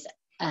with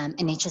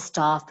NHS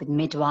staff, with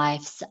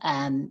midwives,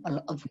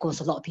 of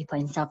course, a lot of people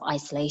in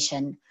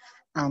self-isolation.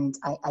 And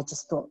I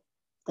just thought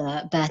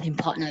the birthing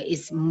partner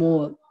is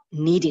more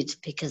needed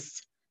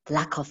because the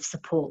lack of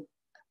support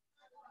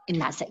in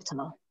that sector.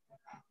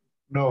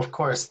 No, of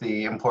course,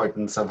 the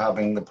importance of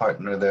having the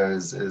partner there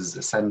is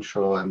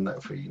essential, and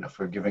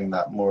for giving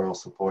that moral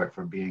support,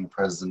 for being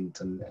present,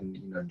 and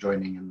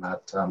joining in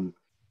that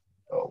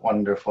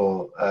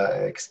wonderful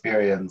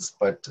experience.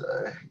 But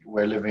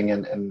we're living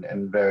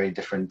in very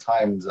different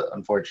times,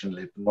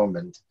 unfortunately, at the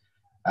moment,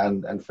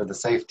 and for the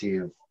safety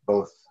of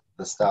both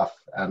the staff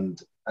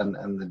and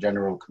the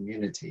general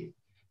community,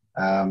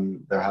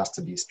 there has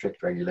to be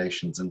strict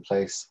regulations in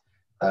place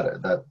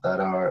that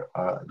are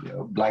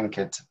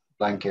blanket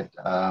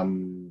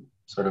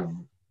sort of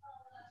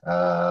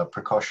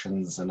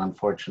precautions. And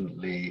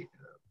unfortunately,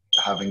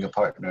 having a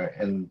partner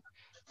in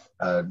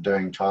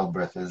during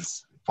childbirth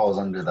falls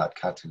under that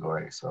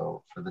category.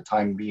 So for the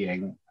time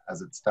being,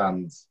 as it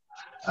stands,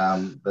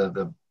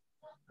 the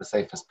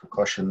safest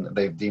precaution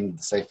they've deemed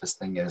the safest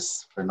thing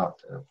is for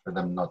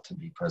them not to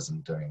be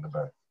present during the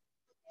birth.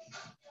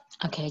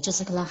 Okay,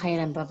 Jazakallah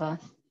khairan, brother.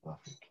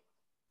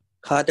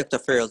 Hi, Dr.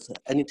 Firas.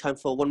 Any time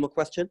for one more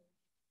question?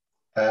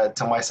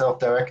 To myself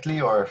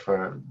directly, or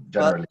for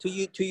generally?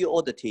 To you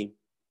or the team.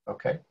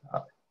 Okay,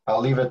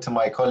 I'll leave it to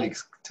my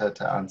colleagues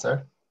to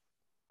answer.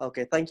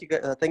 Okay, thank you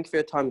for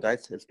your time,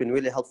 guys. It's been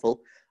really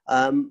helpful.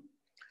 One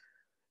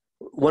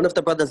of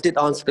the brothers did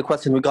answer the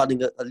question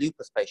regarding a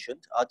lupus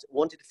patient. I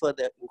wanted to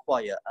further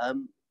inquire.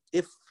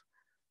 If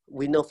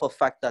we know for a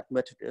fact that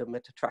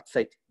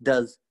methotrexate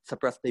does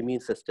suppress the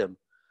immune system,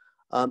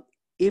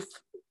 if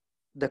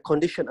the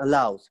condition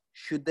allows,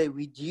 should they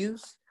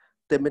reduce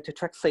the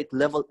methotrexate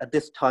level at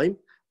this time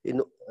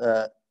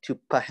to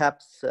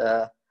perhaps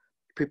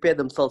prepare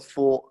themselves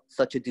for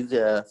such a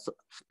disease,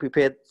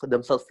 prepare for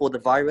themselves for the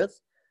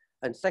virus?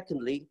 And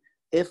secondly,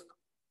 if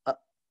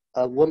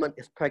a woman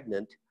is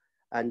pregnant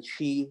and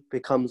she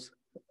becomes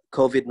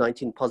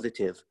COVID-19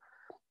 positive,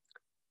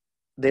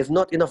 there's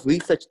not enough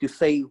research to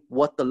say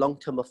what the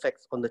long-term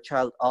effects on the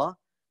child are,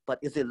 but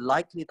is it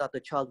likely that the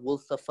child will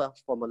suffer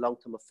from a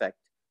long-term effect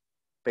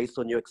based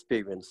on your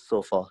experience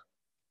so far?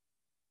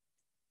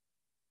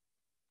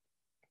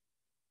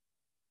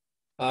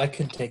 I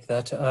can take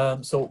that.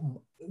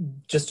 So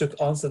just to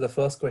answer the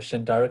first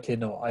question directly,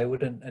 no, I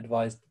wouldn't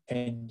advise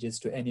changes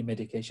to any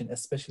medication,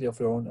 especially of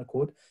your own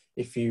accord.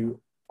 If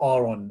you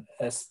are on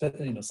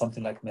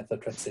something like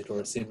methotrexate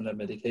or a similar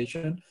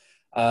medication,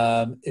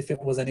 if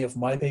it was any of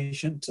my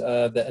patient,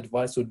 the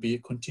advice would be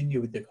continue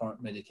with the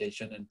current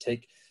medication and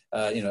take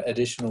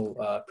additional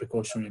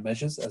precautionary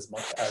measures as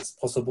much as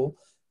possible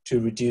to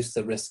reduce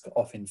the risk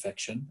of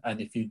infection. And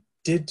if you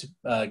did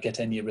get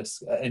any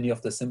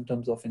of the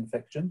symptoms of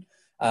infection,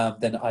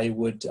 then I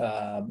would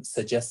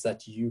suggest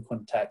that you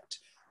contact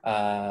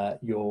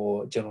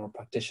your general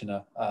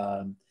practitioner,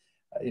 or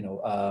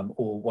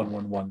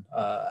 111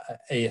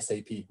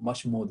 ASAP,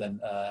 much more than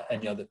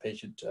any other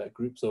patient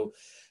group. So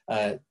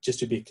just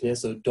to be clear,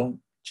 so don't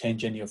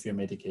change any of your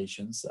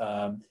medications.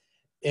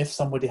 If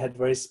somebody had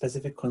very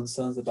specific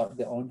concerns about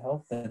their own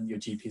health, then your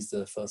GP is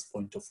the first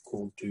point of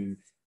call to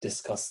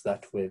discuss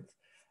that with.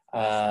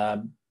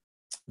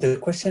 The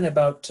question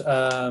about,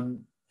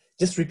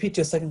 just repeat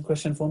your second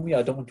question for me.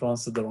 I don't want to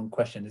answer the wrong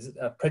question. Is it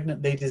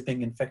pregnant ladies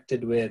being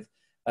infected with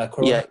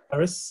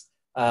coronavirus?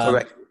 Yeah,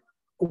 correct.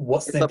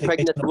 What's the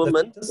implication of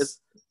the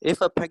fetus?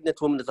 If a pregnant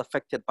woman is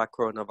affected by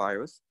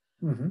coronavirus,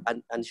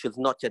 and she's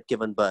not yet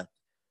given birth,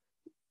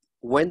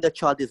 when the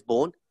child is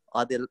born,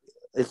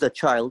 is the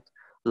child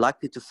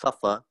likely to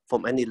suffer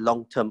from any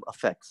long-term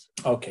effects?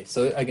 Okay,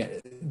 so again,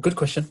 good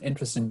question,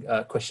 interesting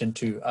question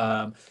too.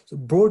 So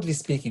broadly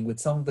speaking, with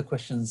some of the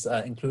questions,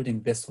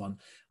 including this one,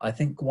 I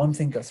think one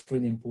thing that's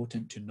really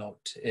important to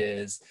note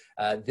is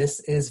this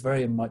is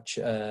very much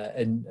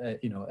a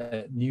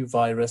new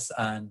virus,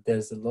 and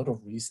there's a lot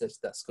of research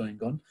that's going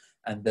on,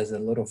 and there's a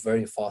lot of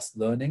very fast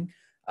learning,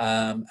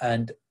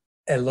 and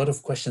a lot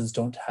of questions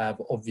don't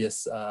have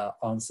obvious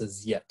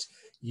answers yet.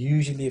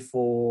 Usually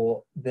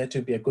for there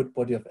to be a good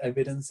body of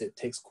evidence, it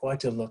takes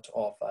quite a lot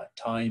of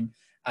time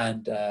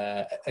and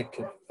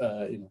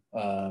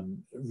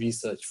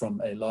research from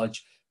a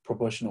large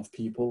proportion of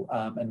people,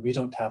 and we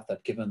don't have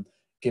that given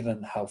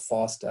how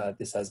fast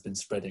this has been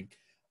spreading.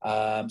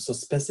 So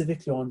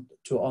specifically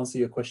to answer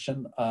your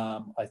question,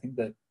 I think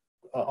the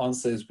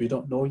answer is we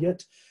don't know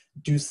yet.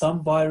 Can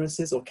some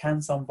viruses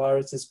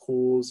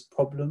cause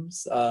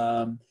problems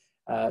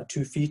to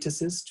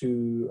fetuses?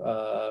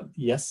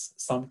 Yes,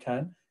 some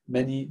can.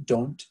 Many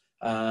don't.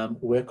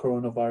 Where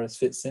coronavirus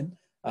fits in,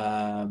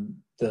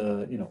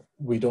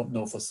 we don't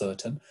know for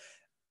certain.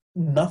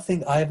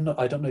 Nothing. I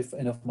don't know if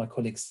any of my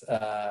colleagues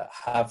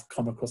have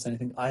come across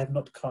anything. I have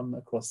not come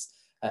across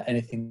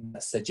anything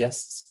that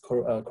suggests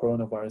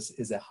coronavirus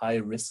is a high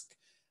risk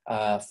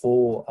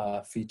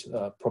for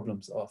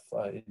problems of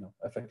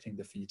affecting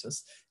the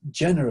fetus.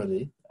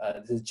 Generally,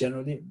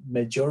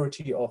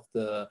 majority of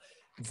the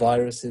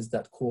viruses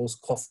that cause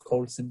cough,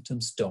 cold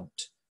symptoms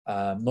don't.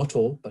 Not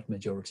all, but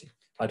majority.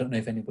 I don't know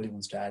if anybody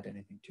wants to add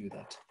anything to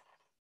that.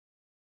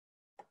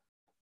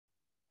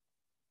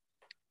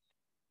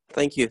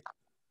 Thank you.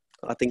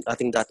 I think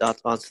that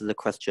answers the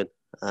question,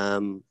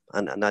 and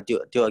I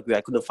do agree.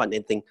 I couldn't find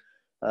anything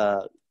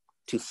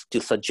to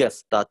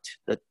suggest that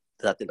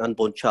an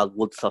unborn child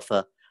would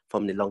suffer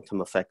from the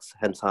long-term effects.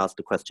 Hence, I asked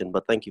the question.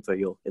 But thank you for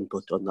your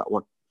input on that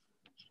one.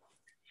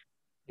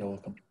 You're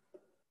welcome.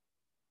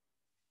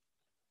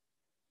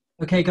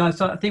 Okay, guys.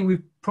 So I think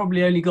we've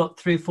probably only got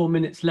 3 or 4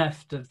 minutes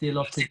left of the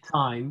allotted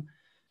time.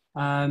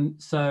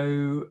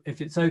 So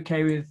if it's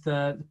okay with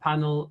the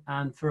panel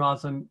and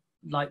Firas, I'd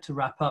like to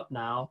wrap up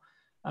now.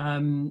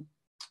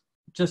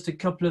 Just a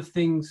couple of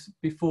things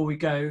before we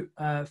go.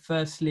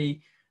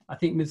 Firstly, I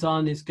think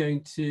Mizan is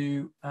going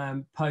to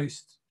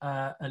post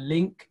a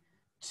link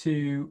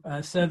to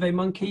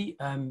SurveyMonkey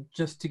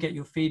just to get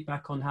your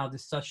feedback on how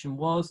this session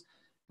was,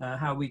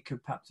 how we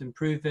could perhaps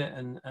improve it,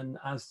 and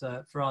as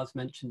Firas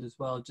mentioned as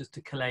well, just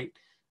to collate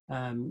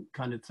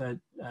kind of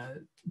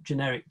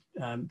generic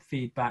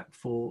feedback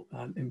for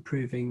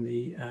improving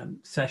the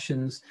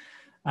sessions.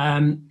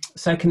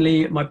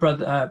 Secondly, my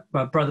brother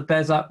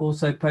Bezat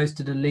also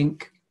posted a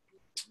link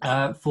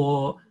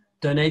for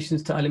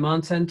donations to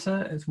Al-Emaan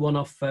Centre. It's one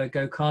off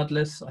Go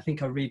Cardless. I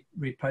think I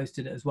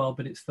reposted it as well,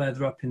 but it's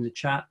further up in the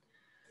chat.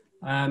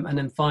 And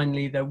then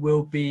finally, there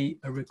will be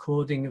a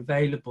recording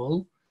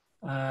available,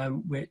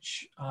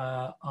 which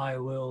I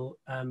will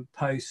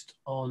post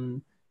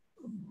on,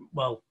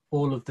 well,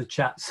 all of the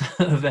chats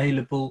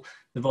available,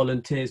 the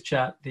volunteers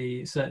chat,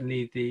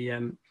 certainly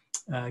the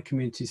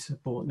community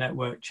support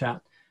network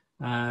chat,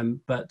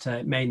 but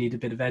it may need a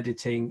bit of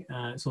editing.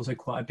 It's also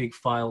quite a big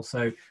file,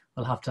 so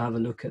I'll have to have a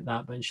look at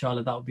that, but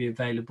inshallah that will be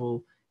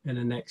available in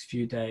the next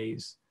few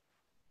days.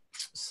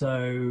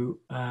 So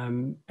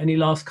any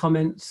last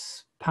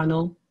comments,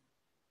 panel?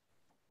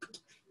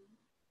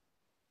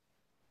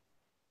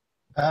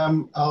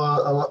 All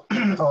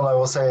I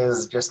will say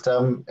is just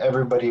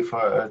everybody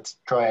to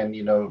try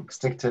and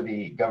stick to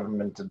the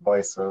government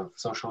advice of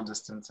social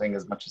distancing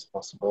as much as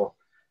possible.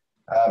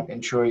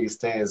 Ensure you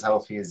stay as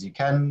healthy as you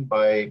can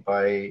by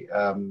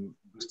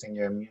boosting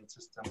your immune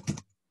system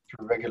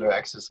through regular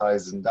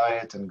exercise and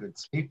diet and good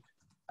sleep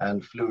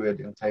and fluid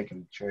intake,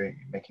 and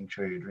making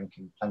sure you're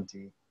drinking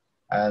plenty,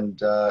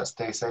 and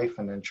stay safe,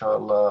 and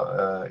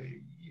inshallah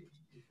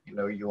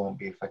you won't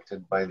be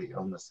affected by the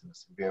illness in a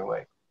severe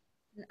way.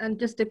 And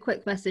just a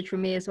quick message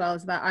from me as well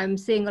is that I'm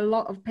seeing a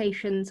lot of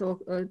patients or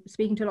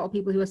speaking to a lot of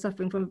people who are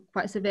suffering from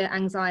quite severe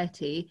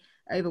anxiety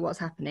over what's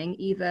happening,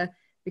 either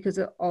because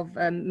of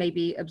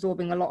maybe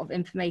absorbing a lot of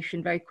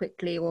information very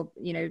quickly, or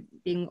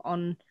being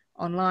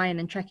online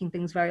and checking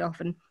things very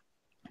often.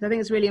 So I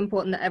think it's really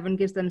important that everyone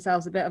gives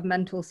themselves a bit of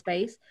mental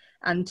space,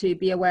 and to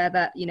be aware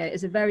that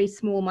it's a very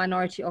small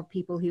minority of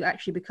people who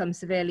actually become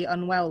severely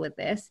unwell with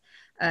this.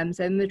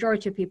 So the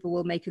majority of people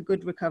will make a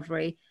good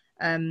recovery.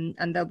 And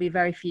there'll be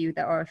very few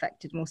that are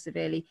affected more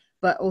severely,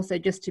 but also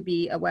just to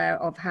be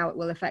aware of how it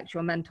will affect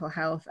your mental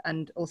health,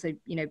 and also,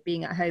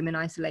 being at home in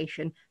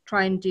isolation,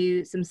 try and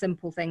do some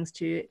simple things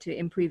to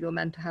improve your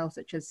mental health,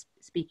 such as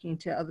speaking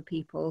to other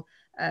people,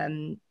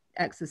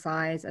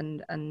 exercise,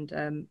 and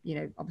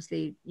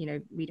obviously,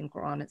 reading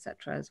Quran,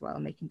 etc. as well,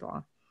 making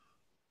dua.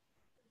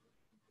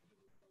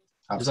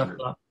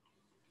 Absolutely.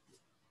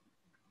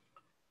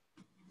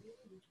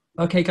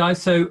 Okay, guys,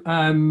 so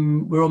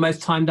we're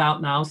almost timed out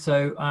now,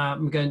 so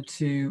I'm going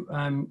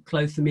to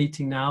close the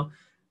meeting now.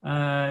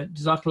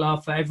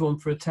 Jazakallah for everyone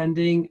for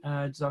attending.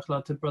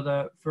 Jazakallah to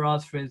Brother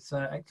Firas for his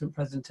excellent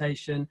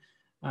presentation,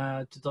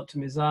 to Dr.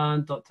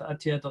 Mizan, Dr.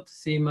 Atiyah, Dr.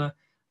 Seema,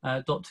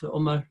 Dr.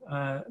 Umar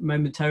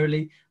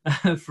momentarily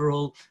for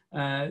all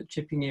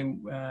chipping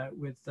in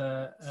with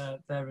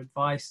their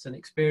advice and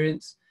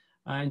experience.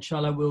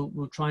 Inshallah,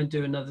 we'll try and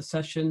do another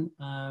session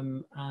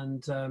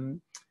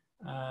and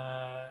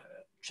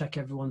check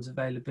everyone's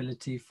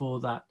availability for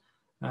that.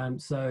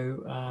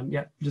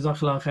 Yeah,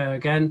 Jazakallah khair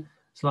again.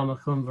 Assalamu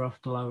alaikum wa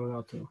rahmatullahi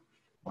wa barakatuh.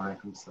 Wa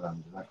alaikum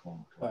salam.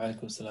 Wa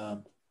alaikum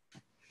salam.